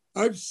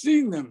 I've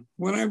seen them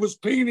when I was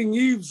painting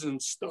eaves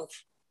and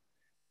stuff.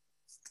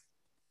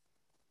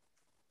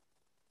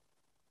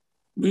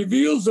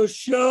 Reveals a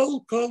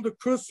shell called a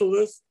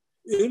chrysalis.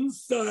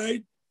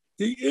 Inside,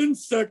 the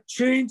insect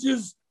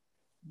changes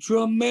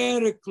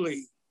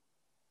dramatically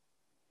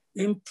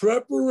in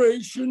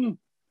preparation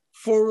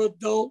for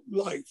adult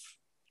life.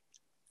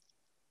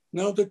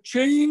 Now, the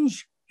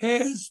change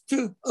has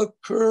to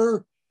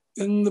occur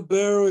in the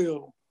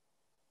burial.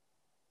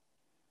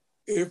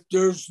 If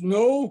there's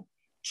no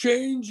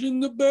change in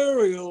the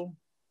burial,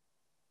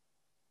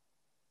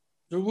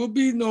 there will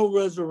be no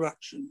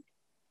resurrection.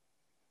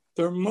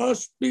 There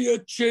must be a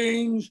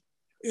change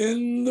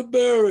in the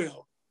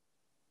burial.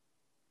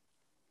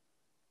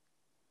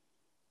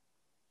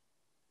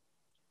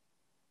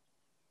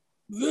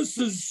 This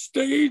is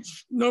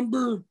stage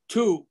number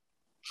 2,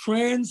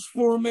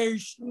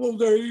 transformation. Well,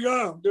 there you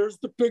go. There's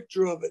the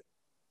picture of it.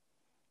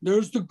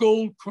 There's the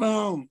gold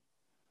crown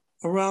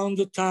around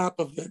the top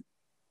of it.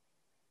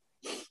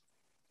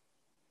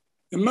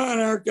 The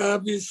monarch,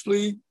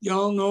 obviously,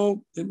 y'all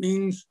know it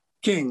means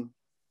king.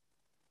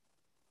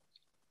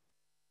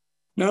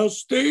 Now,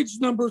 stage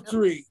number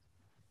 3.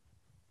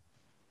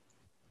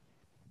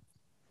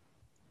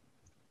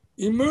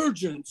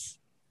 Emergence.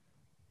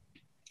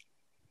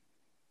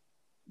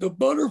 The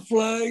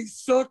butterfly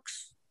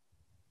sucks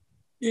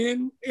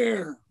in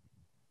air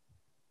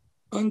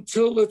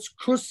until its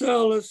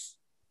chrysalis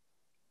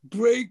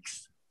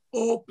breaks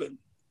open.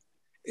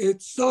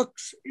 It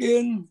sucks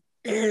in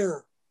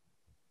air.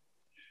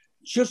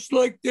 Just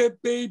like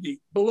that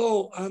baby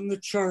below on the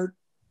chart.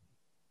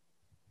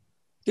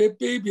 That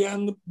baby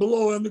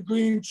below on the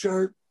green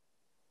chart.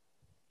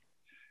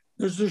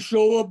 There's a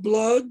show of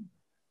blood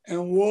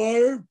and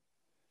water,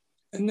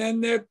 and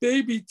then that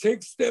baby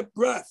takes that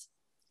breath.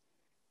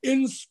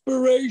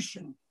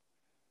 Inspiration,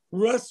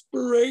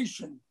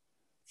 respiration,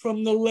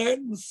 from the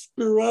Latin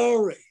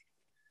spirare,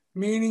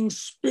 meaning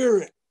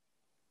spirit,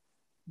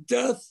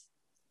 death,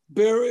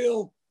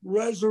 burial,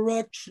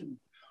 resurrection,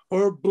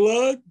 or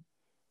blood,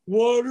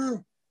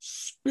 water,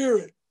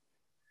 spirit.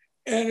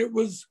 And it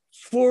was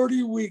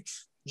 40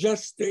 weeks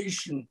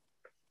gestation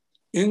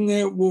in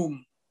that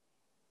womb.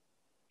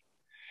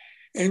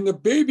 And the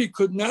baby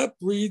could not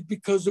breathe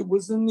because it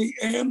was in the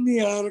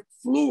amniotic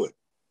fluid.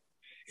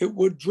 It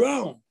would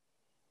drown.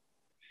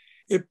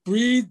 It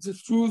breathed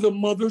through the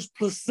mother's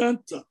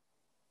placenta.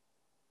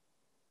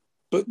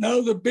 But now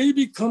the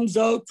baby comes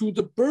out through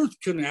the birth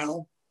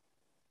canal,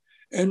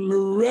 and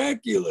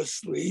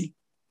miraculously,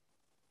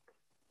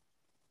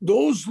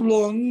 those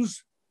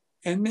lungs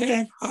and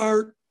that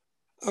heart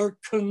are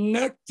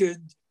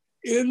connected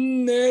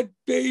in that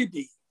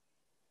baby,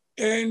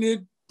 and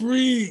it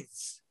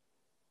breathes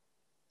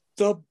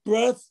the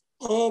breath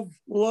of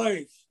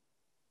life.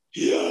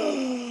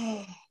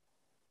 Yeah.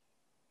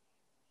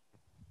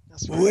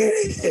 That's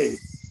right.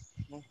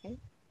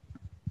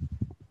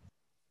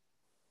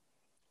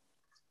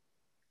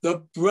 The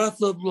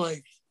breath of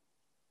life.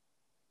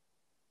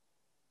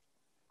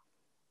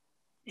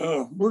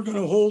 We're going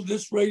to hold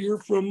this right here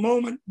for a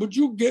moment. Would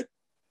you get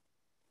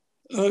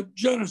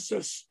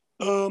Genesis?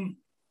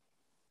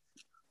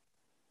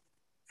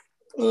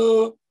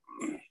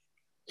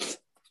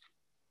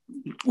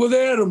 With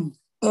Adam.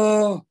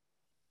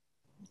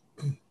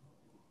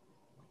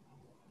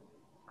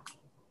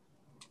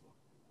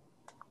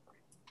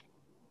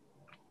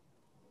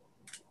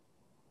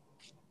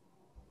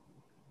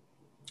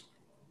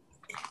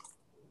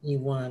 You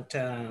want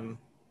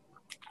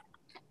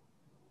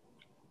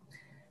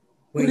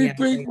when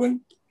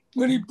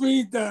he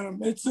breathed on him,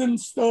 it's in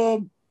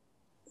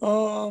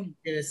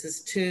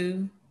Genesis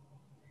 2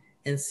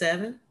 and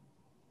 7.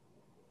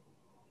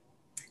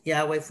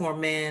 Yahweh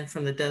formed man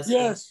from the dust.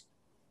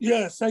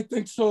 Yes, I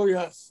think so,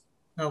 yes.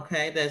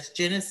 Okay, that's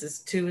Genesis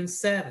 2 and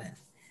 7.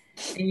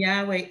 And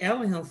Yahweh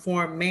Elohim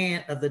formed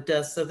man of the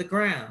dust of the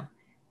ground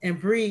and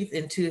breathed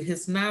into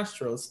his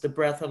nostrils the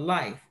breath of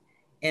life,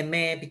 and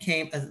man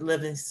became a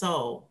living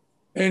soul.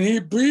 And he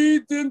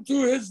breathed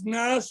into his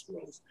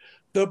nostrils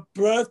the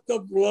breath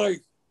of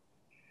life,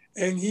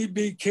 and he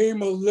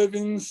became a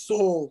living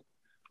soul.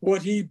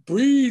 What he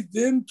breathed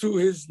into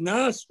his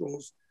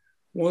nostrils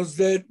was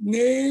that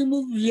name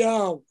of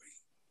Yahweh,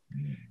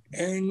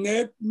 and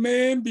that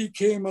man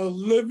became a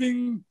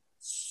living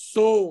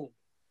soul.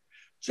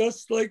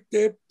 Just like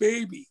that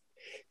baby,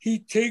 he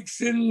takes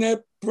in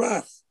that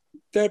breath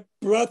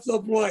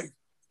of life,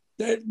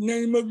 that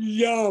name of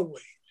Yahweh,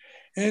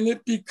 and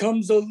it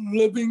becomes a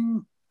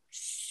living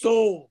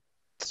soul.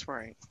 That's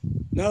right.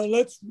 Now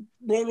let's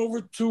run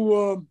over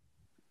to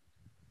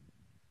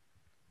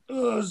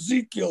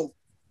Ezekiel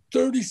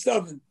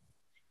 37.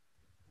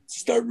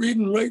 start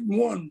reading right in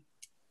 1.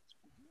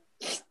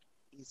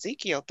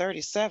 Ezekiel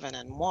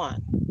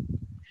 37:1.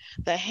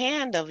 The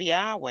hand of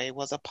Yahweh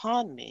was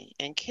upon me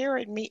and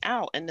carried me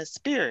out in the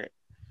spirit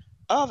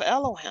of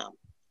Elohim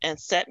and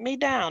set me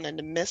down in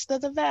the midst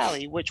of the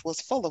valley which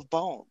was full of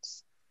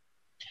bones,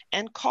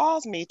 and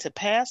caused me to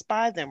pass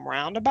by them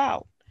round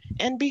about.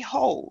 And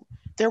behold,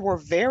 there were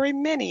very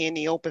many in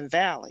the open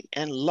valley,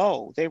 and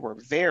lo, they were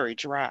very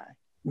dry.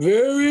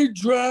 Very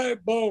dry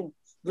bones,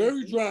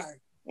 very dry.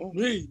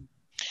 Read.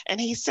 And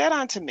he said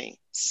unto me,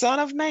 Son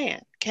of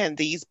man, can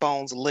these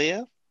bones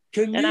live?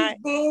 Can these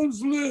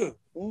bones live?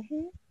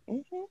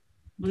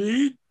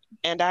 Read.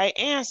 And I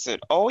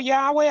answered, O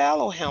Yahweh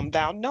Elohim,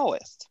 thou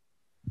knowest.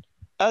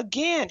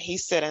 Again he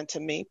said unto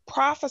me,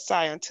 Prophesy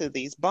unto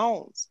these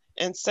bones,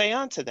 and say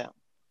unto them,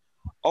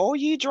 O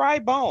ye dry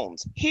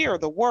bones, hear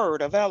the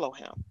word of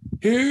Elohim.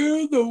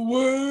 Hear the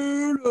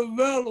word of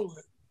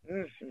Elohim.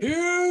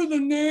 Hear the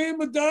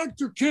name of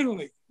Dr.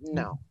 Kinley.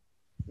 No,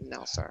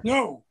 sir.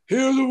 No,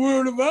 hear the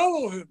word of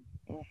Elohim.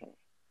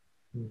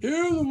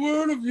 Hear the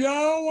word of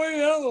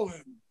Yahweh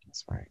Elohim.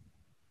 That's right.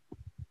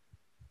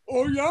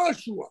 Or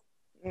Yahshua.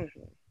 Hear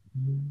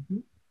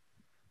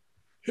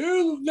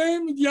the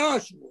name of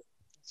Yahshua.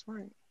 That's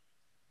right.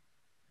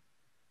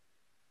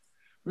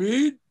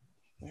 Read.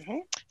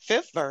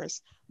 5th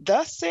verse.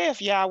 Thus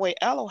saith Yahweh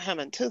Elohim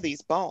unto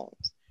these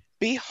bones,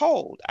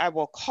 Behold, I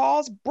will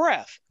cause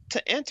breath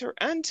to enter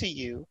unto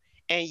you,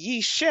 and ye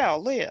shall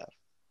live.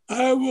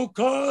 I will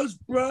cause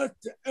breath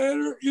to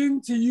enter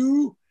into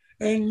you,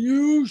 and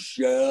you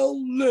shall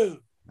live.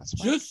 That's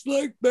right. Just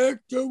like back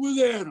there with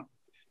Adam.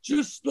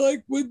 Just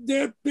like with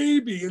that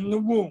baby in the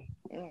womb.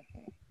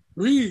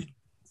 Read.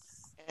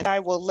 And I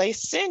will lay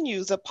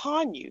sinews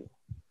upon you,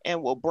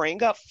 and will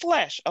bring up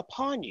flesh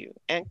upon you,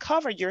 and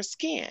cover your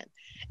skin,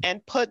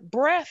 and put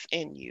breath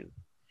in you,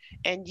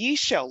 and ye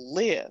shall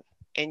live,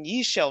 and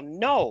ye shall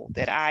know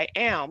that I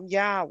am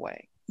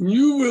Yahweh.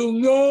 You will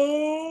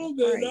know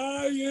that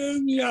I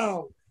am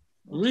Yahweh.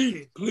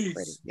 Read,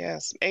 please.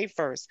 Yes, 8th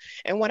verse.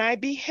 And when I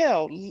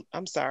beheld,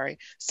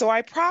 so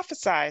I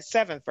prophesied,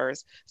 7th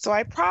verse. So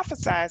I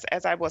prophesied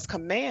as I was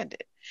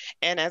commanded.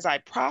 And as I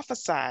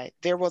prophesied,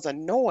 there was a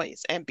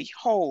noise, and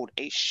behold,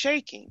 a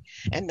shaking,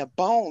 and the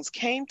bones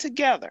came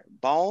together,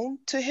 bone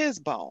to his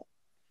bone.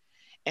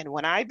 And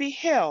when I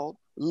beheld,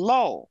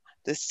 lo,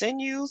 the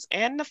sinews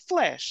and the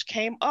flesh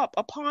came up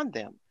upon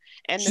them.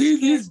 And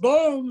these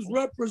bones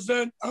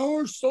represent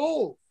our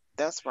soul.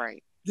 That's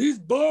right. These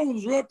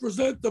bones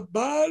represent the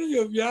body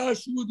of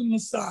Yahshua the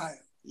Messiah.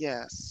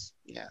 Yes.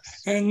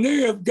 And they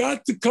have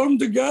got to come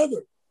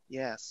together.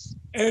 Yes.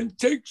 And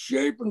take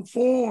shape and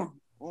form.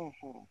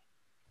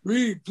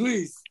 Read,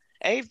 please.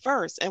 8th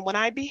verse. And when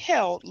I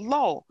beheld,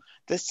 lo,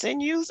 the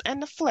sinews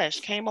and the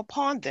flesh came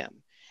upon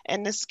them,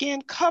 and the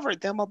skin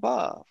covered them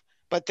above,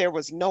 but there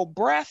was no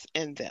breath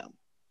in them.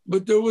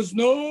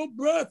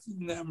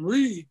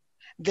 Read.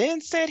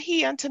 Then said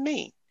he unto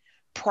me,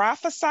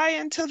 Prophesy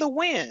unto the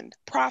wind,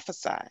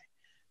 prophesy,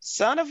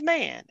 Son of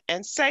man,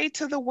 and say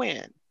to the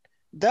wind,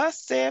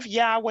 Thus saith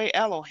Yahweh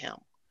Elohim,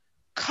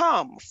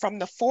 Come from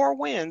the four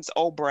winds,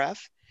 O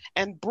breath,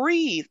 and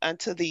breathe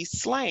unto these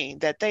slain,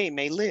 that they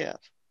may live.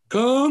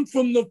 Come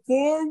from the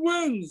four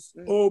winds,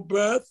 O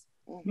breath,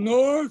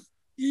 north,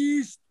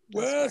 east,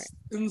 west,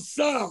 and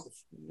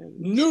south.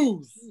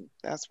 News.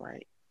 That's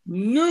right.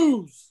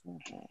 News.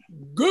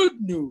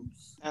 Good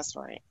news. That's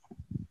right.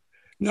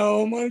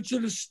 Now, I want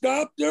you to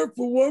stop there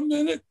for 1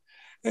 minute,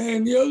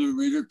 and the other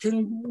reader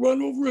can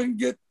run over and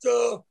get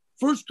 1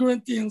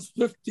 Corinthians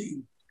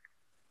 15.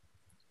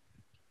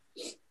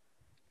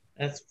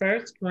 That's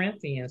 1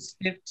 Corinthians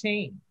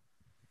 15.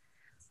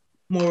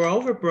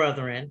 Moreover,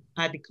 brethren,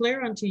 I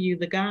declare unto you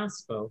the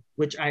gospel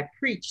which I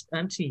preached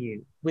unto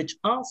you, which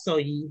also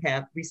ye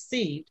have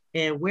received,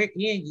 and wherein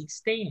ye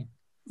stand.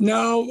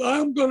 Now,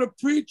 I'm going to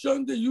preach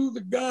unto you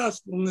the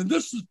gospel, and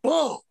this is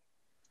Paul.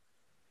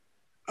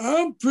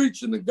 I'm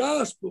preaching the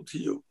gospel to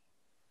you,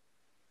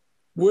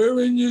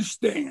 wherein you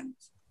stand.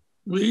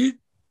 Read.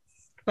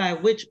 By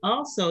which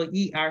also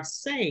ye are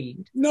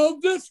saved. Now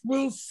this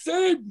will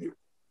save you.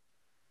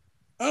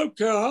 I don't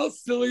care how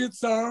silly it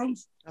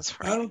sounds. That's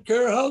right. I don't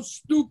care how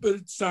stupid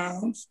it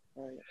sounds.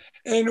 Right.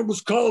 And it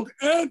was called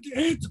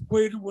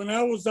antiquated when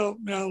I was out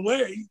in LA.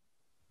 It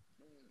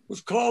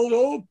was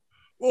called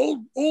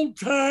old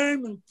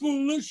time and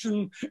foolish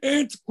and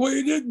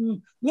antiquated.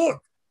 And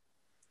look,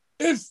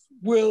 it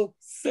will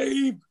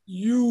save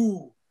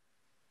you.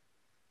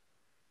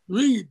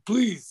 Read,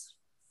 please.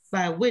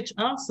 By which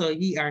also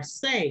ye are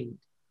saved,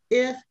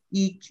 if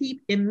ye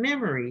keep in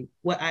memory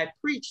what I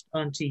preached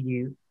unto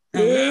you.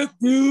 If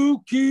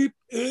you keep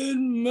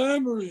in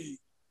memory.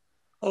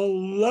 A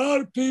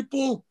lot of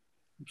people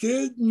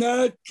did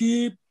not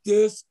keep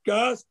this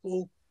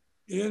gospel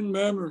in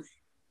memory.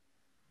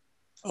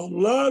 A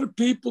lot of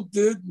people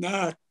did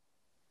not.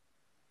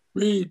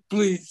 Read,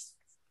 please.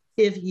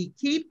 If ye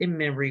keep in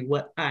memory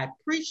what I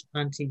preached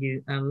unto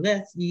you,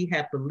 unless ye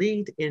have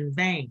believed in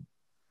vain.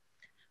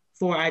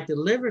 For I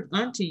delivered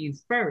unto you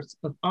first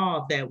of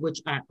all that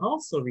which I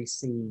also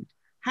received,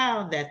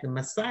 how that the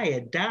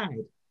Messiah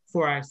died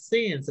for our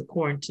sins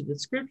according to the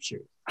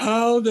scriptures.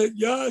 How that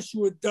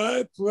Yahshua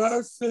died for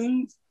our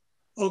sins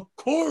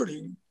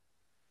according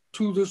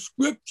to the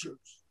scriptures.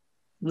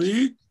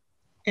 Read.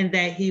 And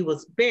that he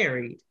was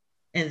buried,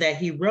 and that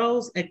he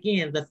rose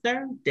again the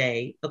third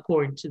day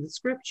according to the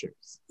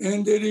scriptures.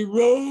 And that he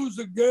rose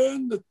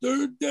again the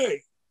third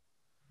day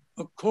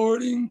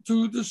according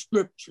to the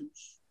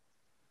scriptures.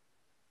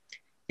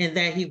 And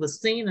that he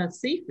was seen of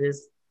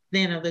Cephas,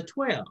 then of the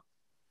 12.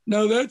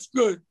 Now that's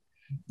good.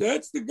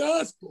 That's the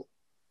gospel.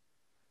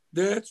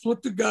 That's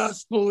what the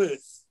gospel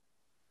is.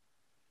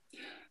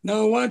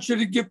 Now I want you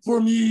to get for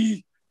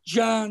me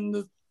John,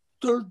 the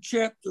 3rd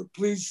chapter.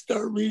 Please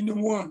start reading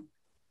in 1.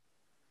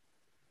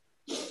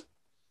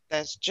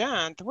 That's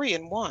John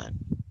 3:1.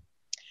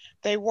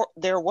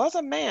 There was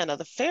a man of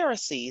the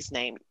Pharisees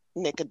named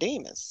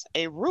Nicodemus,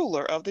 a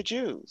ruler of the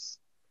Jews.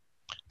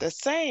 The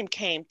same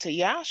came to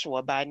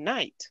Yahshua by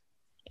night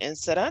and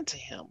said unto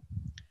him,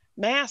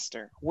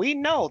 Master, we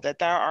know that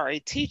thou art a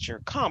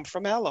teacher come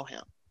from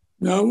Elohim.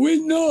 Now we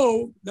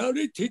know, now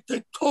they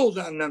told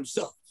on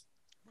themselves.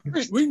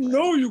 We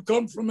know you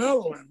come from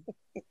Elohim.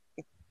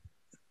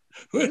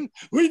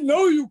 We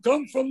know you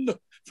come from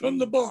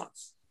the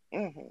boss.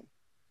 Mm-hmm.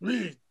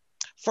 Read.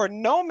 For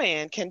no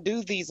man can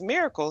do these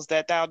miracles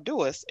that thou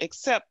doest,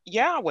 except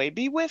Yahweh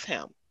be with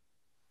him.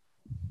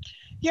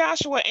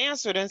 Yahshua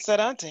answered and said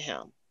unto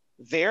him,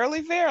 Verily,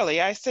 verily,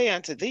 I say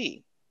unto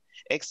thee,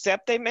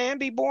 except a man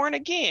be born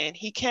again,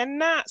 he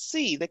cannot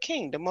see the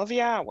kingdom of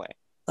Yahweh.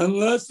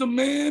 Unless a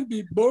man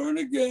be born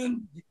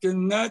again, he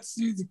cannot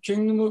see the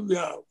kingdom of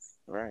Yahweh.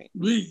 Right.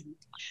 Read.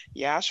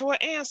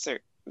 Yahshua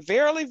answered,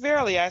 Verily,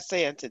 verily, I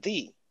say unto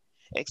thee,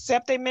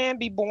 except a man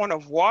be born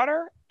of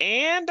water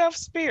and of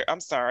spirit. I'm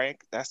sorry,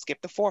 I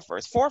skipped the 4th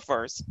verse. 4th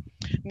verse.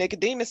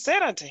 Nicodemus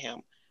said unto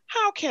him,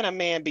 How can a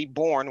man be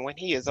born when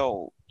he is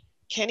old?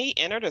 Can he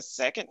enter the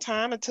second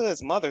time into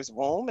his mother's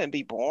womb and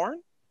be born?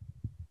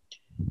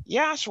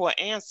 Yahshua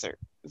answered,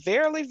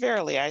 Verily,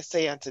 verily, I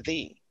say unto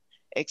thee,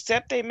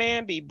 except a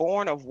man be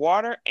born of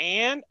water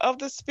and of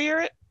the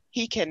spirit,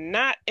 he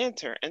cannot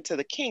enter into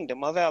the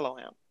kingdom of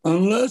Elohim.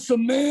 Unless a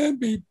man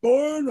be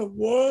born of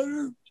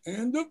water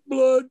and of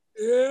blood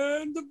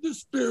and of the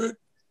spirit,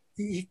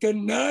 he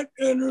cannot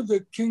enter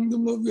the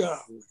kingdom of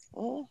Yahweh.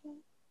 Mm-hmm.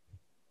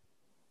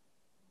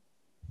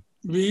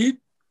 Read.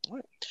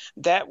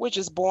 That which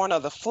is born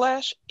of the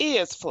flesh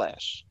is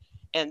flesh,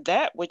 and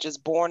that which is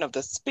born of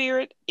the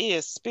spirit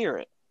is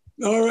spirit.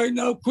 All right,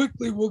 now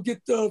quickly, we'll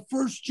get to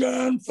 1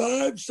 John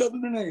 5,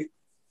 7, and 8.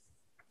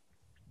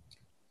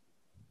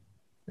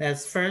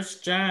 That's 1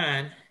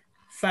 John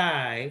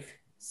 5,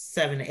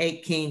 7,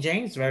 8, King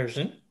James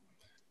Version.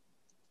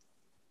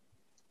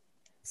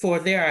 For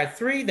there are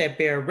 3 that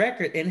bear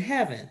record in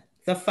heaven,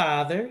 the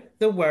Father,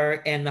 the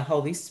Word, and the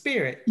Holy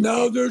Spirit.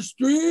 Now there's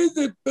 3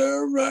 that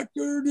bear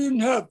record in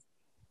heaven.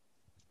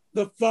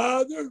 The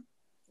Father,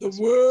 the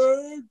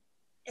Word,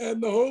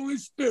 and the Holy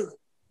Spirit.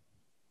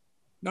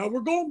 Now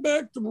we're going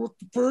back to what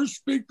the first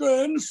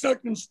speaker and the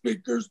second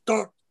speakers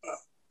talked about.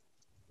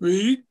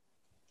 Read.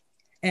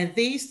 And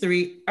these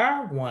 3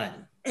 are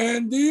one.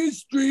 And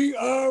these 3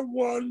 are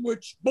one,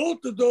 which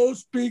both of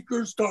those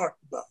speakers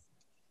talked about.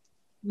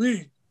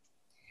 Read.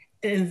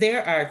 And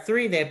there are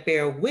 3 that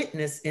bear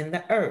witness in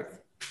the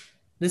earth,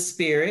 the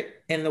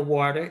spirit and the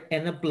water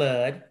and the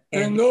blood.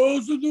 And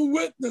those are the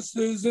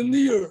witnesses in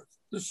the earth,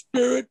 the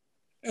spirit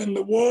and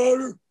the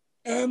water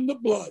and the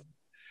blood.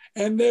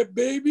 And that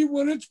baby,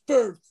 when it's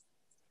birthed,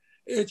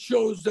 it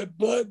shows that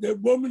blood, that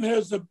woman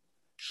has a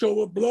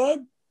show of blood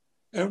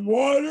and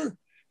water,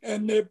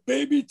 and that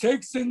baby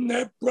takes in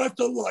that breath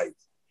of life.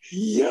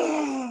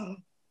 Yeah.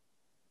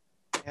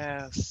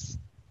 Yes.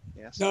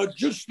 Yes. Now,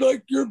 just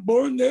like you're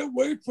born that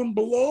way from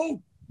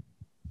below,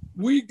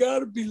 we got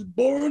to be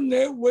born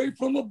that way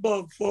from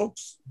above,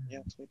 folks.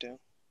 Yes, we do.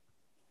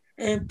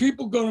 And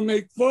people going to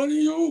make fun of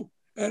you,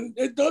 and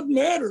it doesn't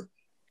matter.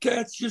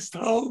 That's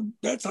how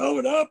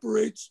it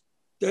operates.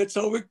 That's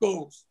how it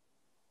goes.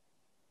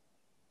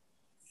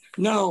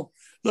 Now,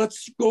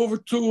 let's go over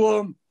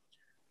to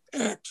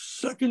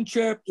Acts, 2nd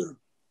chapter.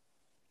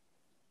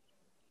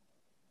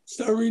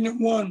 Start reading at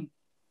 1.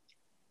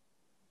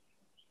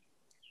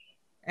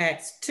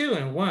 Acts 2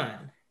 and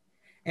 1.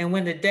 And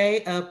when the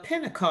day of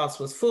Pentecost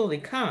was fully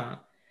come,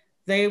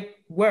 they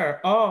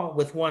were all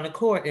with one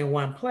accord in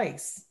one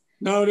place.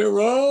 Now they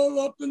were all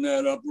up in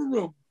that upper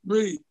room.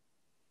 Read.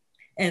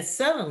 And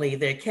suddenly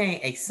there came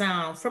a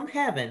sound from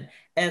heaven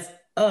as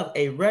of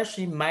a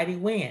rushing mighty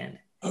wind.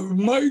 A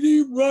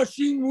mighty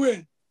rushing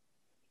wind,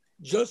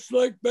 just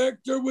like back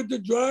there with the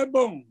dry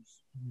bones.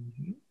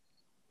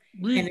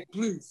 Mm-hmm. Read,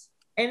 please.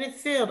 And it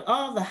filled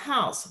all the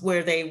house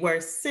where they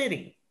were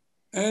sitting.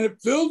 And it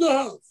filled the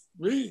house.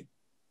 Read.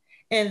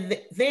 And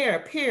there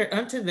appeared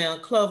unto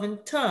them cloven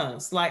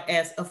tongues like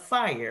as of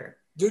fire.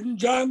 Didn't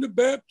John the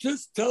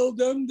Baptist tell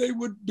them they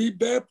would be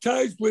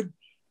baptized with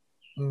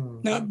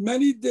not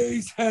many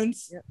days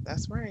hence? Yep,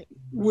 that's right.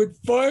 With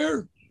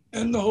fire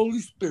and the Holy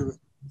Spirit.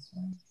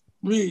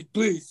 Read,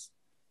 please.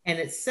 And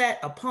it sat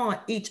upon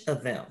each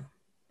of them.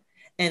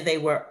 And they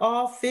were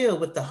all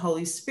filled with the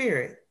Holy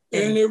Spirit.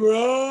 And they were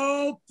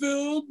all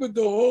filled with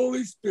the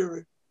Holy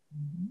Spirit.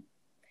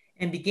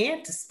 And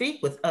began to speak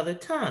with other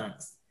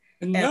tongues.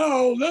 And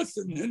now,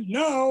 listen, and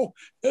now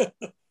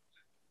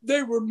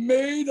they were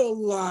made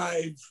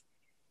alive.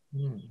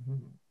 Mm-hmm.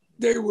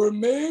 They were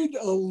made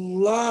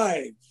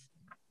alive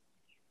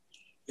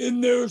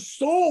in their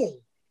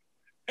soul.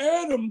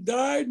 Adam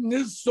died in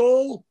his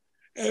soul,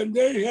 and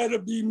they had to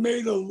be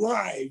made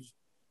alive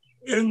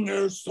in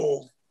their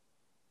soul.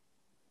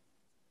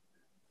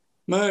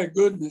 My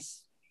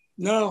goodness.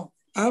 Now,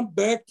 I'm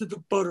back to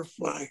the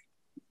butterfly.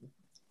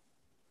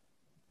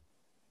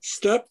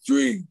 Step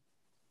 3,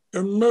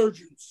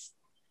 emergence.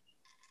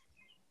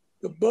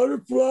 The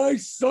butterfly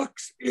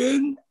sucks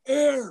in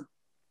air.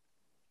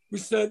 We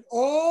said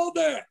all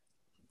that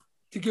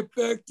to get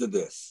back to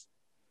this.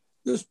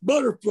 This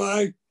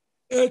butterfly,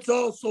 it's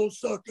also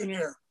sucking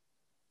air.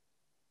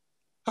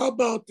 How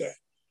about that?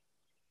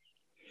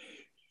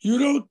 You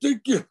don't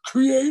think your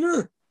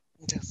creator,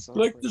 So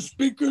like great. the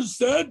speaker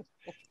said,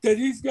 that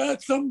he's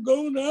got something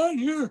going on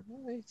here?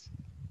 Right.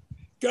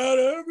 Got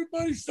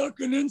everybody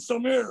sucking in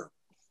some air.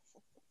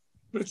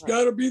 But it's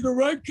got to be the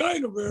right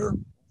kind of air,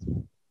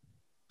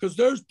 because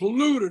there's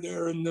polluted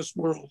air in this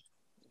world.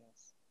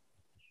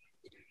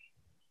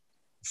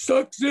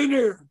 Sucks in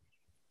air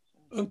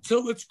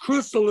until its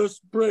chrysalis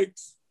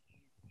breaks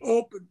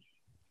open.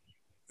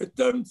 It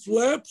then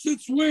flaps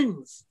its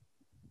wings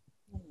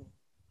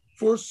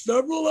for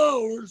several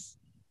hours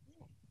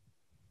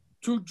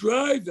to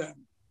dry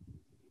them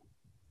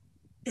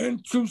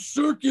and to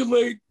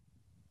circulate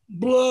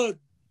blood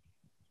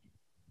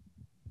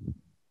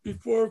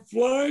before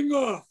flying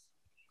off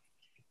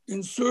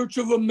in search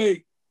of a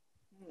mate.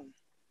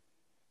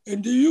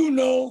 And do you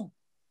know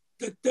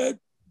that that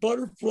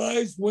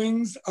butterfly's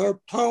wings are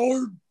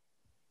powered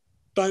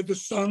by the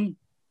sun?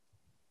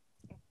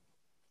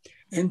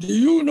 And do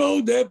you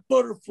know that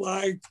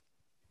butterfly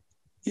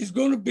is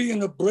going to be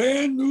in a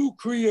brand new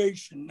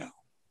creation now?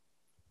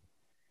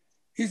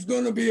 He's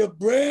going to be a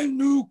brand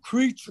new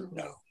creature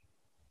now.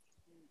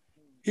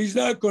 He's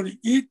not going to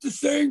eat the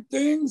same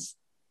things.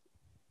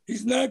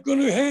 He's not going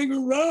to hang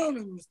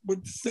around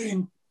with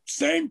the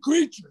same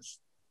creatures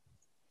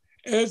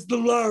as the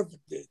larva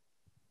did.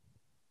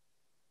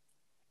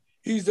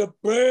 He's a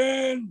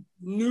brand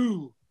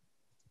new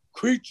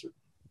creature.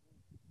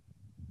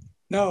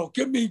 Now,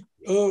 you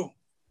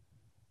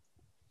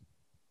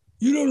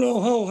don't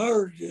know how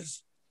hard it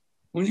is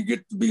when you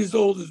get to be as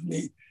old as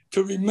me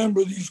to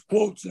remember these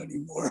quotes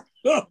anymore.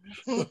 There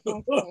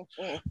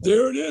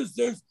it is.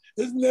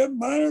 Isn't that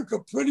monarch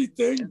a pretty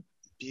thing?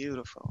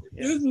 Beautiful.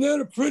 Yes. Isn't that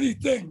a pretty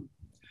thing?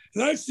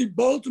 And I see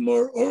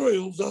Baltimore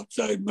Orioles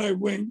outside my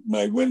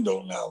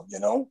window now, you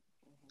know?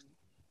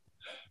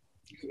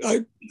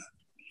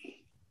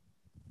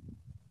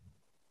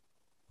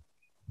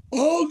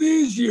 All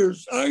these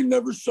years, I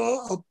never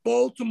saw a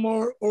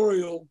Baltimore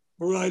Oriole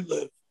where I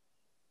live.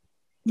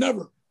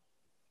 Never.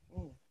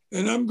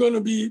 And I'm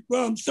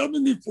I'm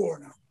 74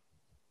 now.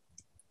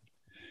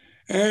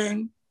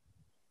 And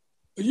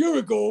a year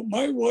ago,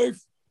 my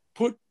wife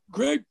put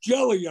grape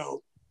jelly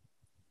out.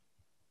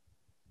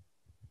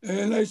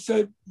 And I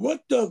said,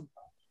 what the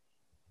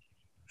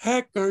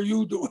heck are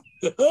you doing?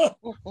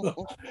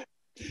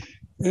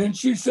 And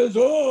she says,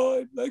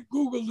 oh, I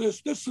Googled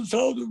this. This is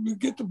how we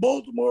get the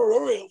Baltimore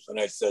Orioles. And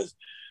I said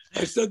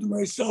to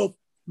myself,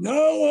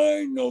 now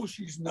I know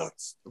she's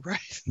nuts.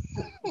 Right.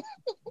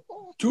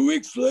 2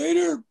 weeks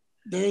later,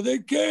 there they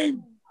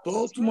came,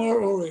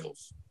 Baltimore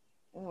Orioles.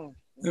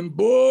 And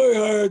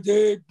boy, are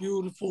they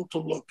beautiful to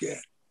look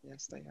at.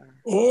 Yes, they are.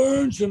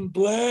 Orange and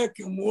black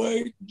and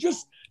white,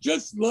 just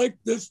like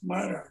this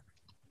monarch.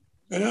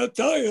 And I'll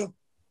tell you,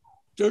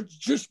 they're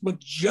just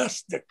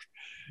majestic.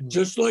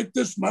 Just like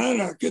this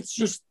monarch,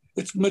 it's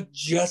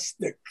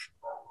majestic.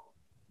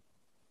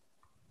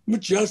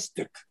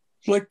 Majestic.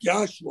 Like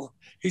Joshua,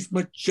 he's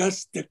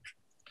majestic.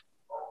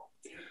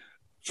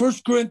 1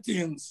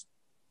 Corinthians,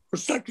 or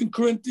 2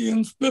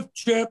 Corinthians, 5th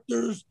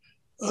chapter,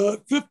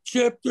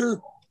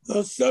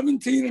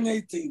 17 and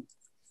 18.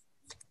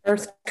 1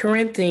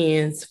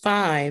 Corinthians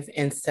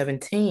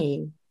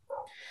 5:17.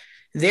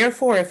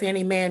 Therefore, if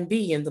any man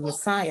be in the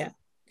Messiah,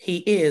 he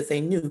is a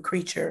new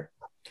creature.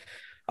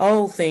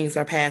 Old things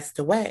are passed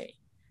away.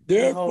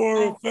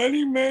 Therefore, if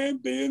any man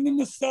be in the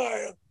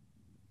Messiah,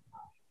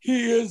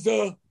 he is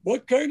a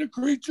what kind of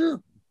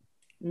creature?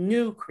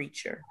 New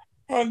creature.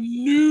 A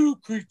new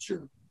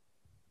creature.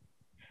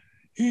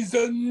 He's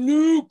a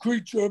new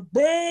creature, a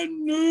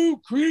brand new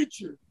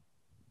creature,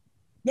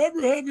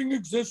 never having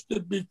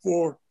existed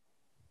before.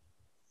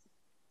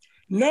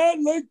 Not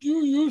like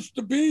you used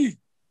to be.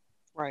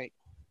 Right.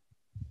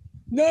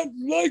 Not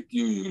like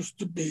you used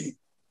to be.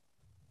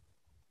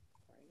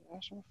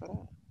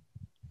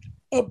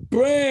 A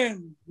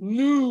brand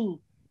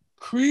new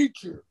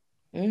creature.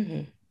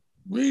 Mm-hmm.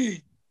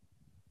 Read.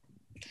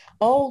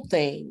 Old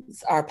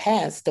things are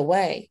passed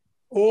away.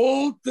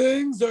 Old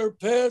things are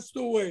passed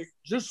away,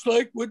 just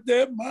like with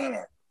that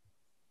monarch.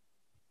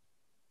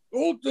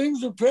 Old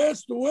things are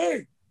passed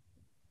away.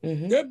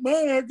 Mhm. That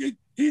monarch,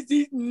 he's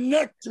eating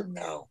nectar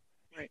now.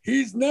 Right.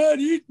 He's not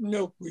eating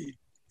milkweed.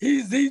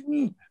 He's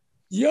eating,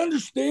 you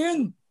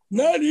understand?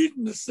 Not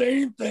eating the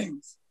same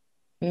things.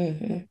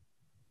 Mhm.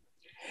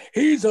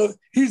 He's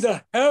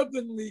a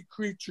heavenly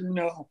creature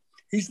now.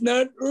 He's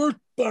not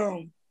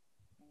earthbound.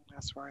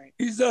 That's right.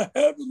 He's a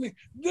heavenly.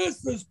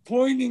 This is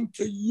pointing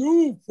to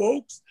you,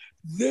 folks.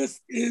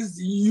 This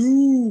is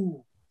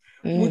you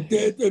with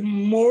that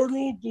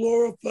immortal,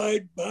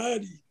 glorified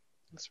body.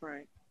 That's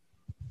right.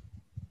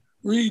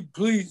 Read,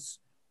 please.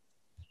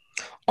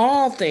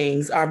 All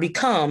things are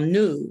become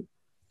new,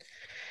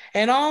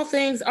 and all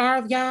things are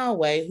of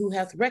Yahweh, who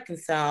hath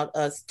reconciled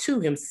us to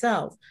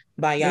himself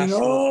by And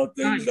Yahshua. all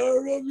things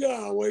are of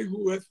Yahweh,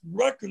 who hath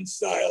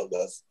reconciled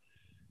us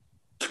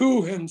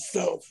to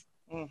himself.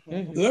 Mm-hmm.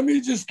 Mhm. Let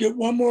me just get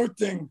one more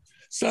thing.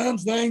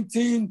 Psalms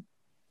 19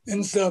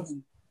 and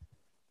 7.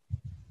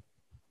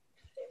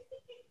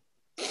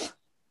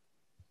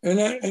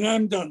 And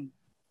I'm done.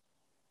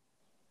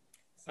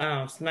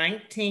 Psalms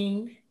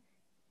 19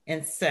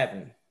 and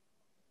 7.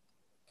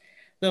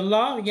 The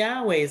law of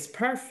Yahweh is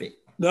perfect.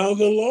 Now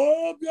the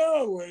law of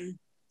Yahweh,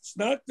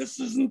 this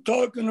isn't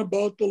talking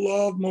about the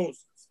law of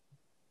Moses.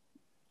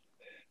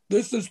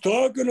 This is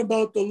talking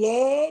about the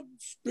law of the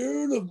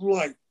Spirit of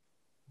life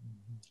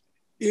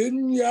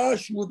in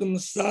Yahshua the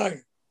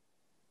Messiah.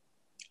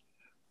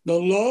 The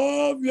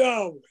law of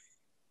Yahweh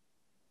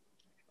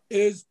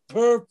is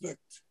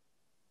perfect.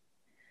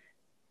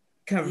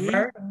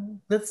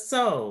 Converting the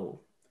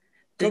soul.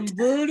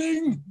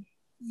 Converting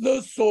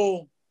the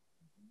soul.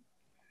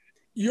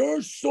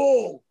 Your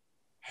soul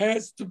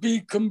has to be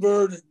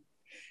converted.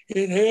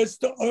 It has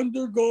to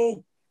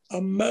undergo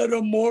a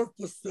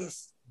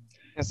metamorphosis.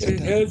 Yes, It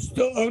does. has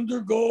to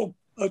undergo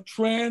a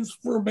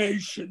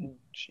transformation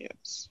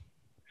Yes.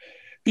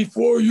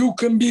 before you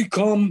can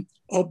become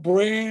a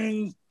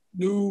brand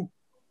new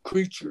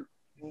creature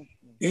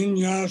in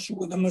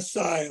Yahshua the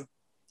Messiah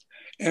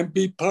and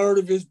be part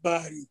of his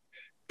body,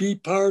 be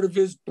part of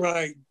his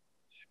bride,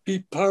 be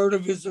part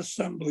of his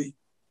assembly.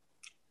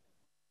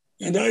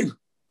 And I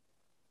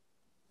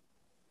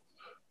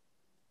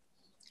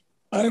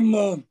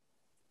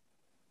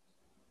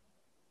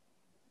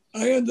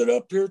ended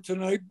up here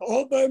tonight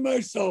all by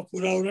myself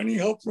without any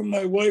help from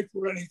my wife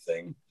or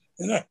anything.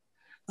 And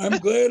I'm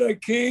glad I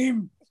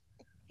came.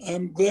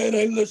 I'm glad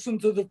I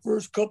listened to the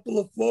first couple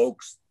of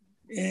folks.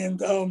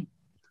 And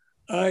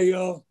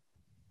I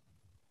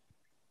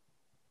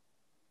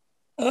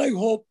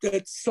hope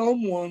that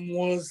someone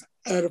was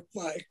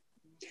edified.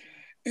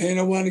 And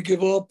I want to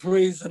give all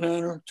praise and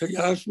honor to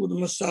Yahshua the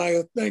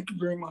Messiah. Thank you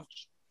very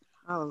much.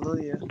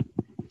 Hallelujah.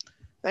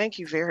 Thank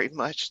you very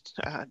much,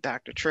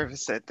 Dr.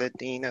 Trivison, the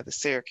Dean of the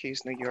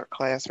Syracuse, New York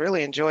class.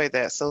 Really enjoyed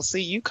that. So,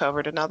 see, you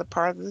covered another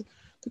part of the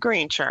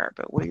green chart,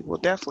 but we will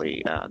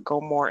definitely go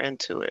more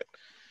into it.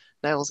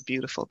 That was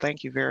beautiful.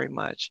 Thank you very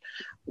much.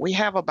 We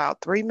have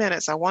about 3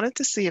 minutes. I wanted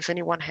to see if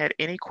anyone had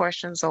any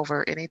questions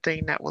over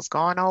anything that was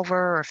gone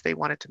over, or if they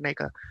wanted to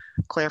make a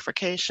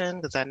clarification,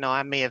 because I know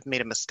I may have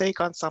made a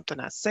mistake on something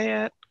I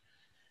said.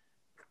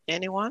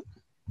 Anyone?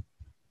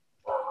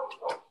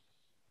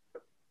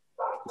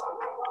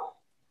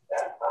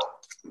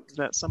 Is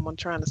that someone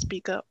trying to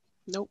speak up?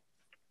 Nope.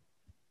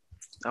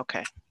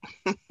 Okay.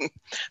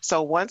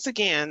 So once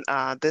again,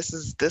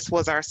 this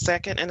was our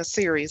second in a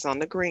series on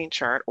the green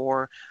chart,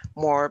 or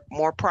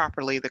more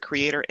properly, the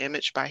creator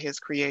image by his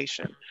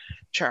creation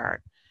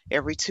chart.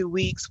 Every 2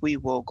 weeks, we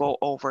will go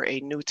over a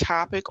new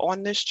topic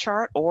on this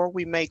chart, or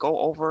we may go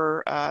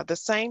over the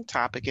same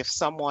topic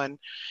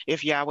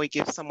if Yahweh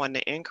gives someone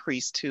the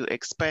increase to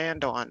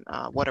expand on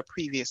what a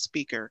previous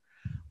speaker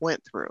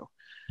went through.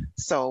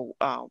 So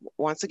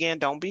once again,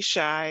 don't be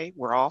shy.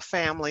 We're all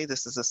family.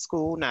 This is a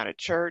school, not a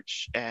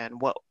church. And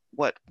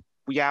what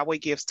Yahweh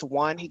gives to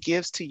one, he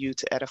gives to you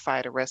to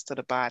edify the rest of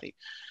the body.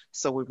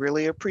 So we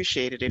really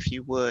appreciate it if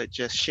you would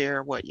just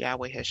share what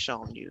Yahweh has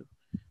shown you,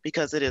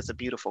 because it is a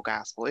beautiful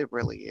gospel. It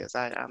really is.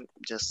 I'm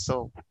just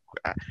so,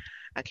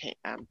 I can't,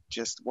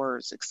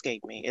 words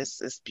escape me.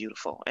 It's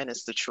beautiful, and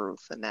it's the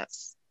truth. And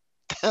that's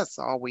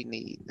all we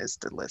need, is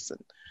to listen.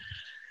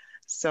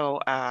 So,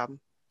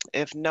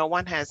 if no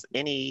one has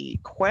any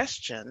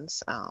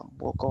questions,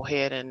 we'll go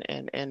ahead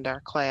and end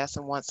our class.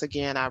 And once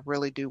again, I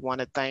really do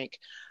want to thank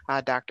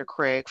Dr.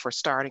 Craig for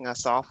starting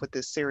us off with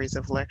this series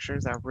of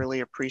lectures. I really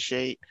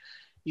appreciate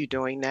you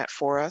doing that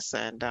for us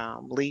and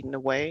leading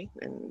the way.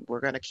 And we're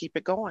going to keep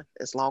it going.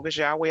 As long as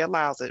Yahweh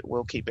allows it,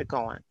 we'll keep it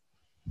going.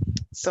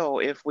 So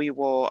if we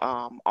will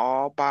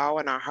all bow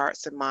in our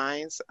hearts and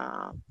minds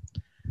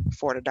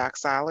for the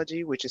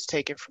doxology, which is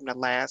taken from the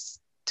last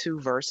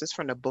 2 verses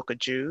from the book of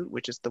Jude,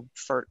 which is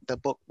the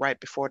book right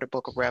before the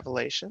book of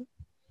Revelation.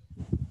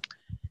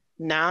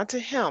 Now to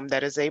him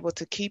that is able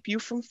to keep you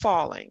from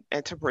falling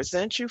and to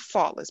present you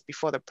faultless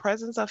before the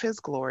presence of his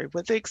glory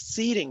with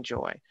exceeding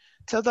joy,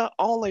 to the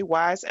only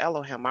wise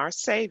Elohim, our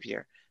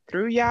Savior,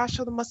 through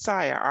Yahshua the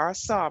Messiah, our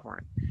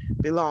sovereign,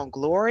 belong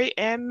glory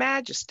and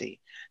majesty,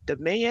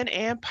 dominion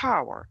and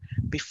power,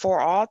 before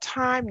all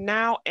time,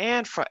 now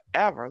and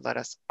forever. Let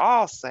us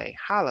all say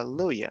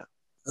hallelujah.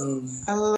 Hallelujah. Hallelujah.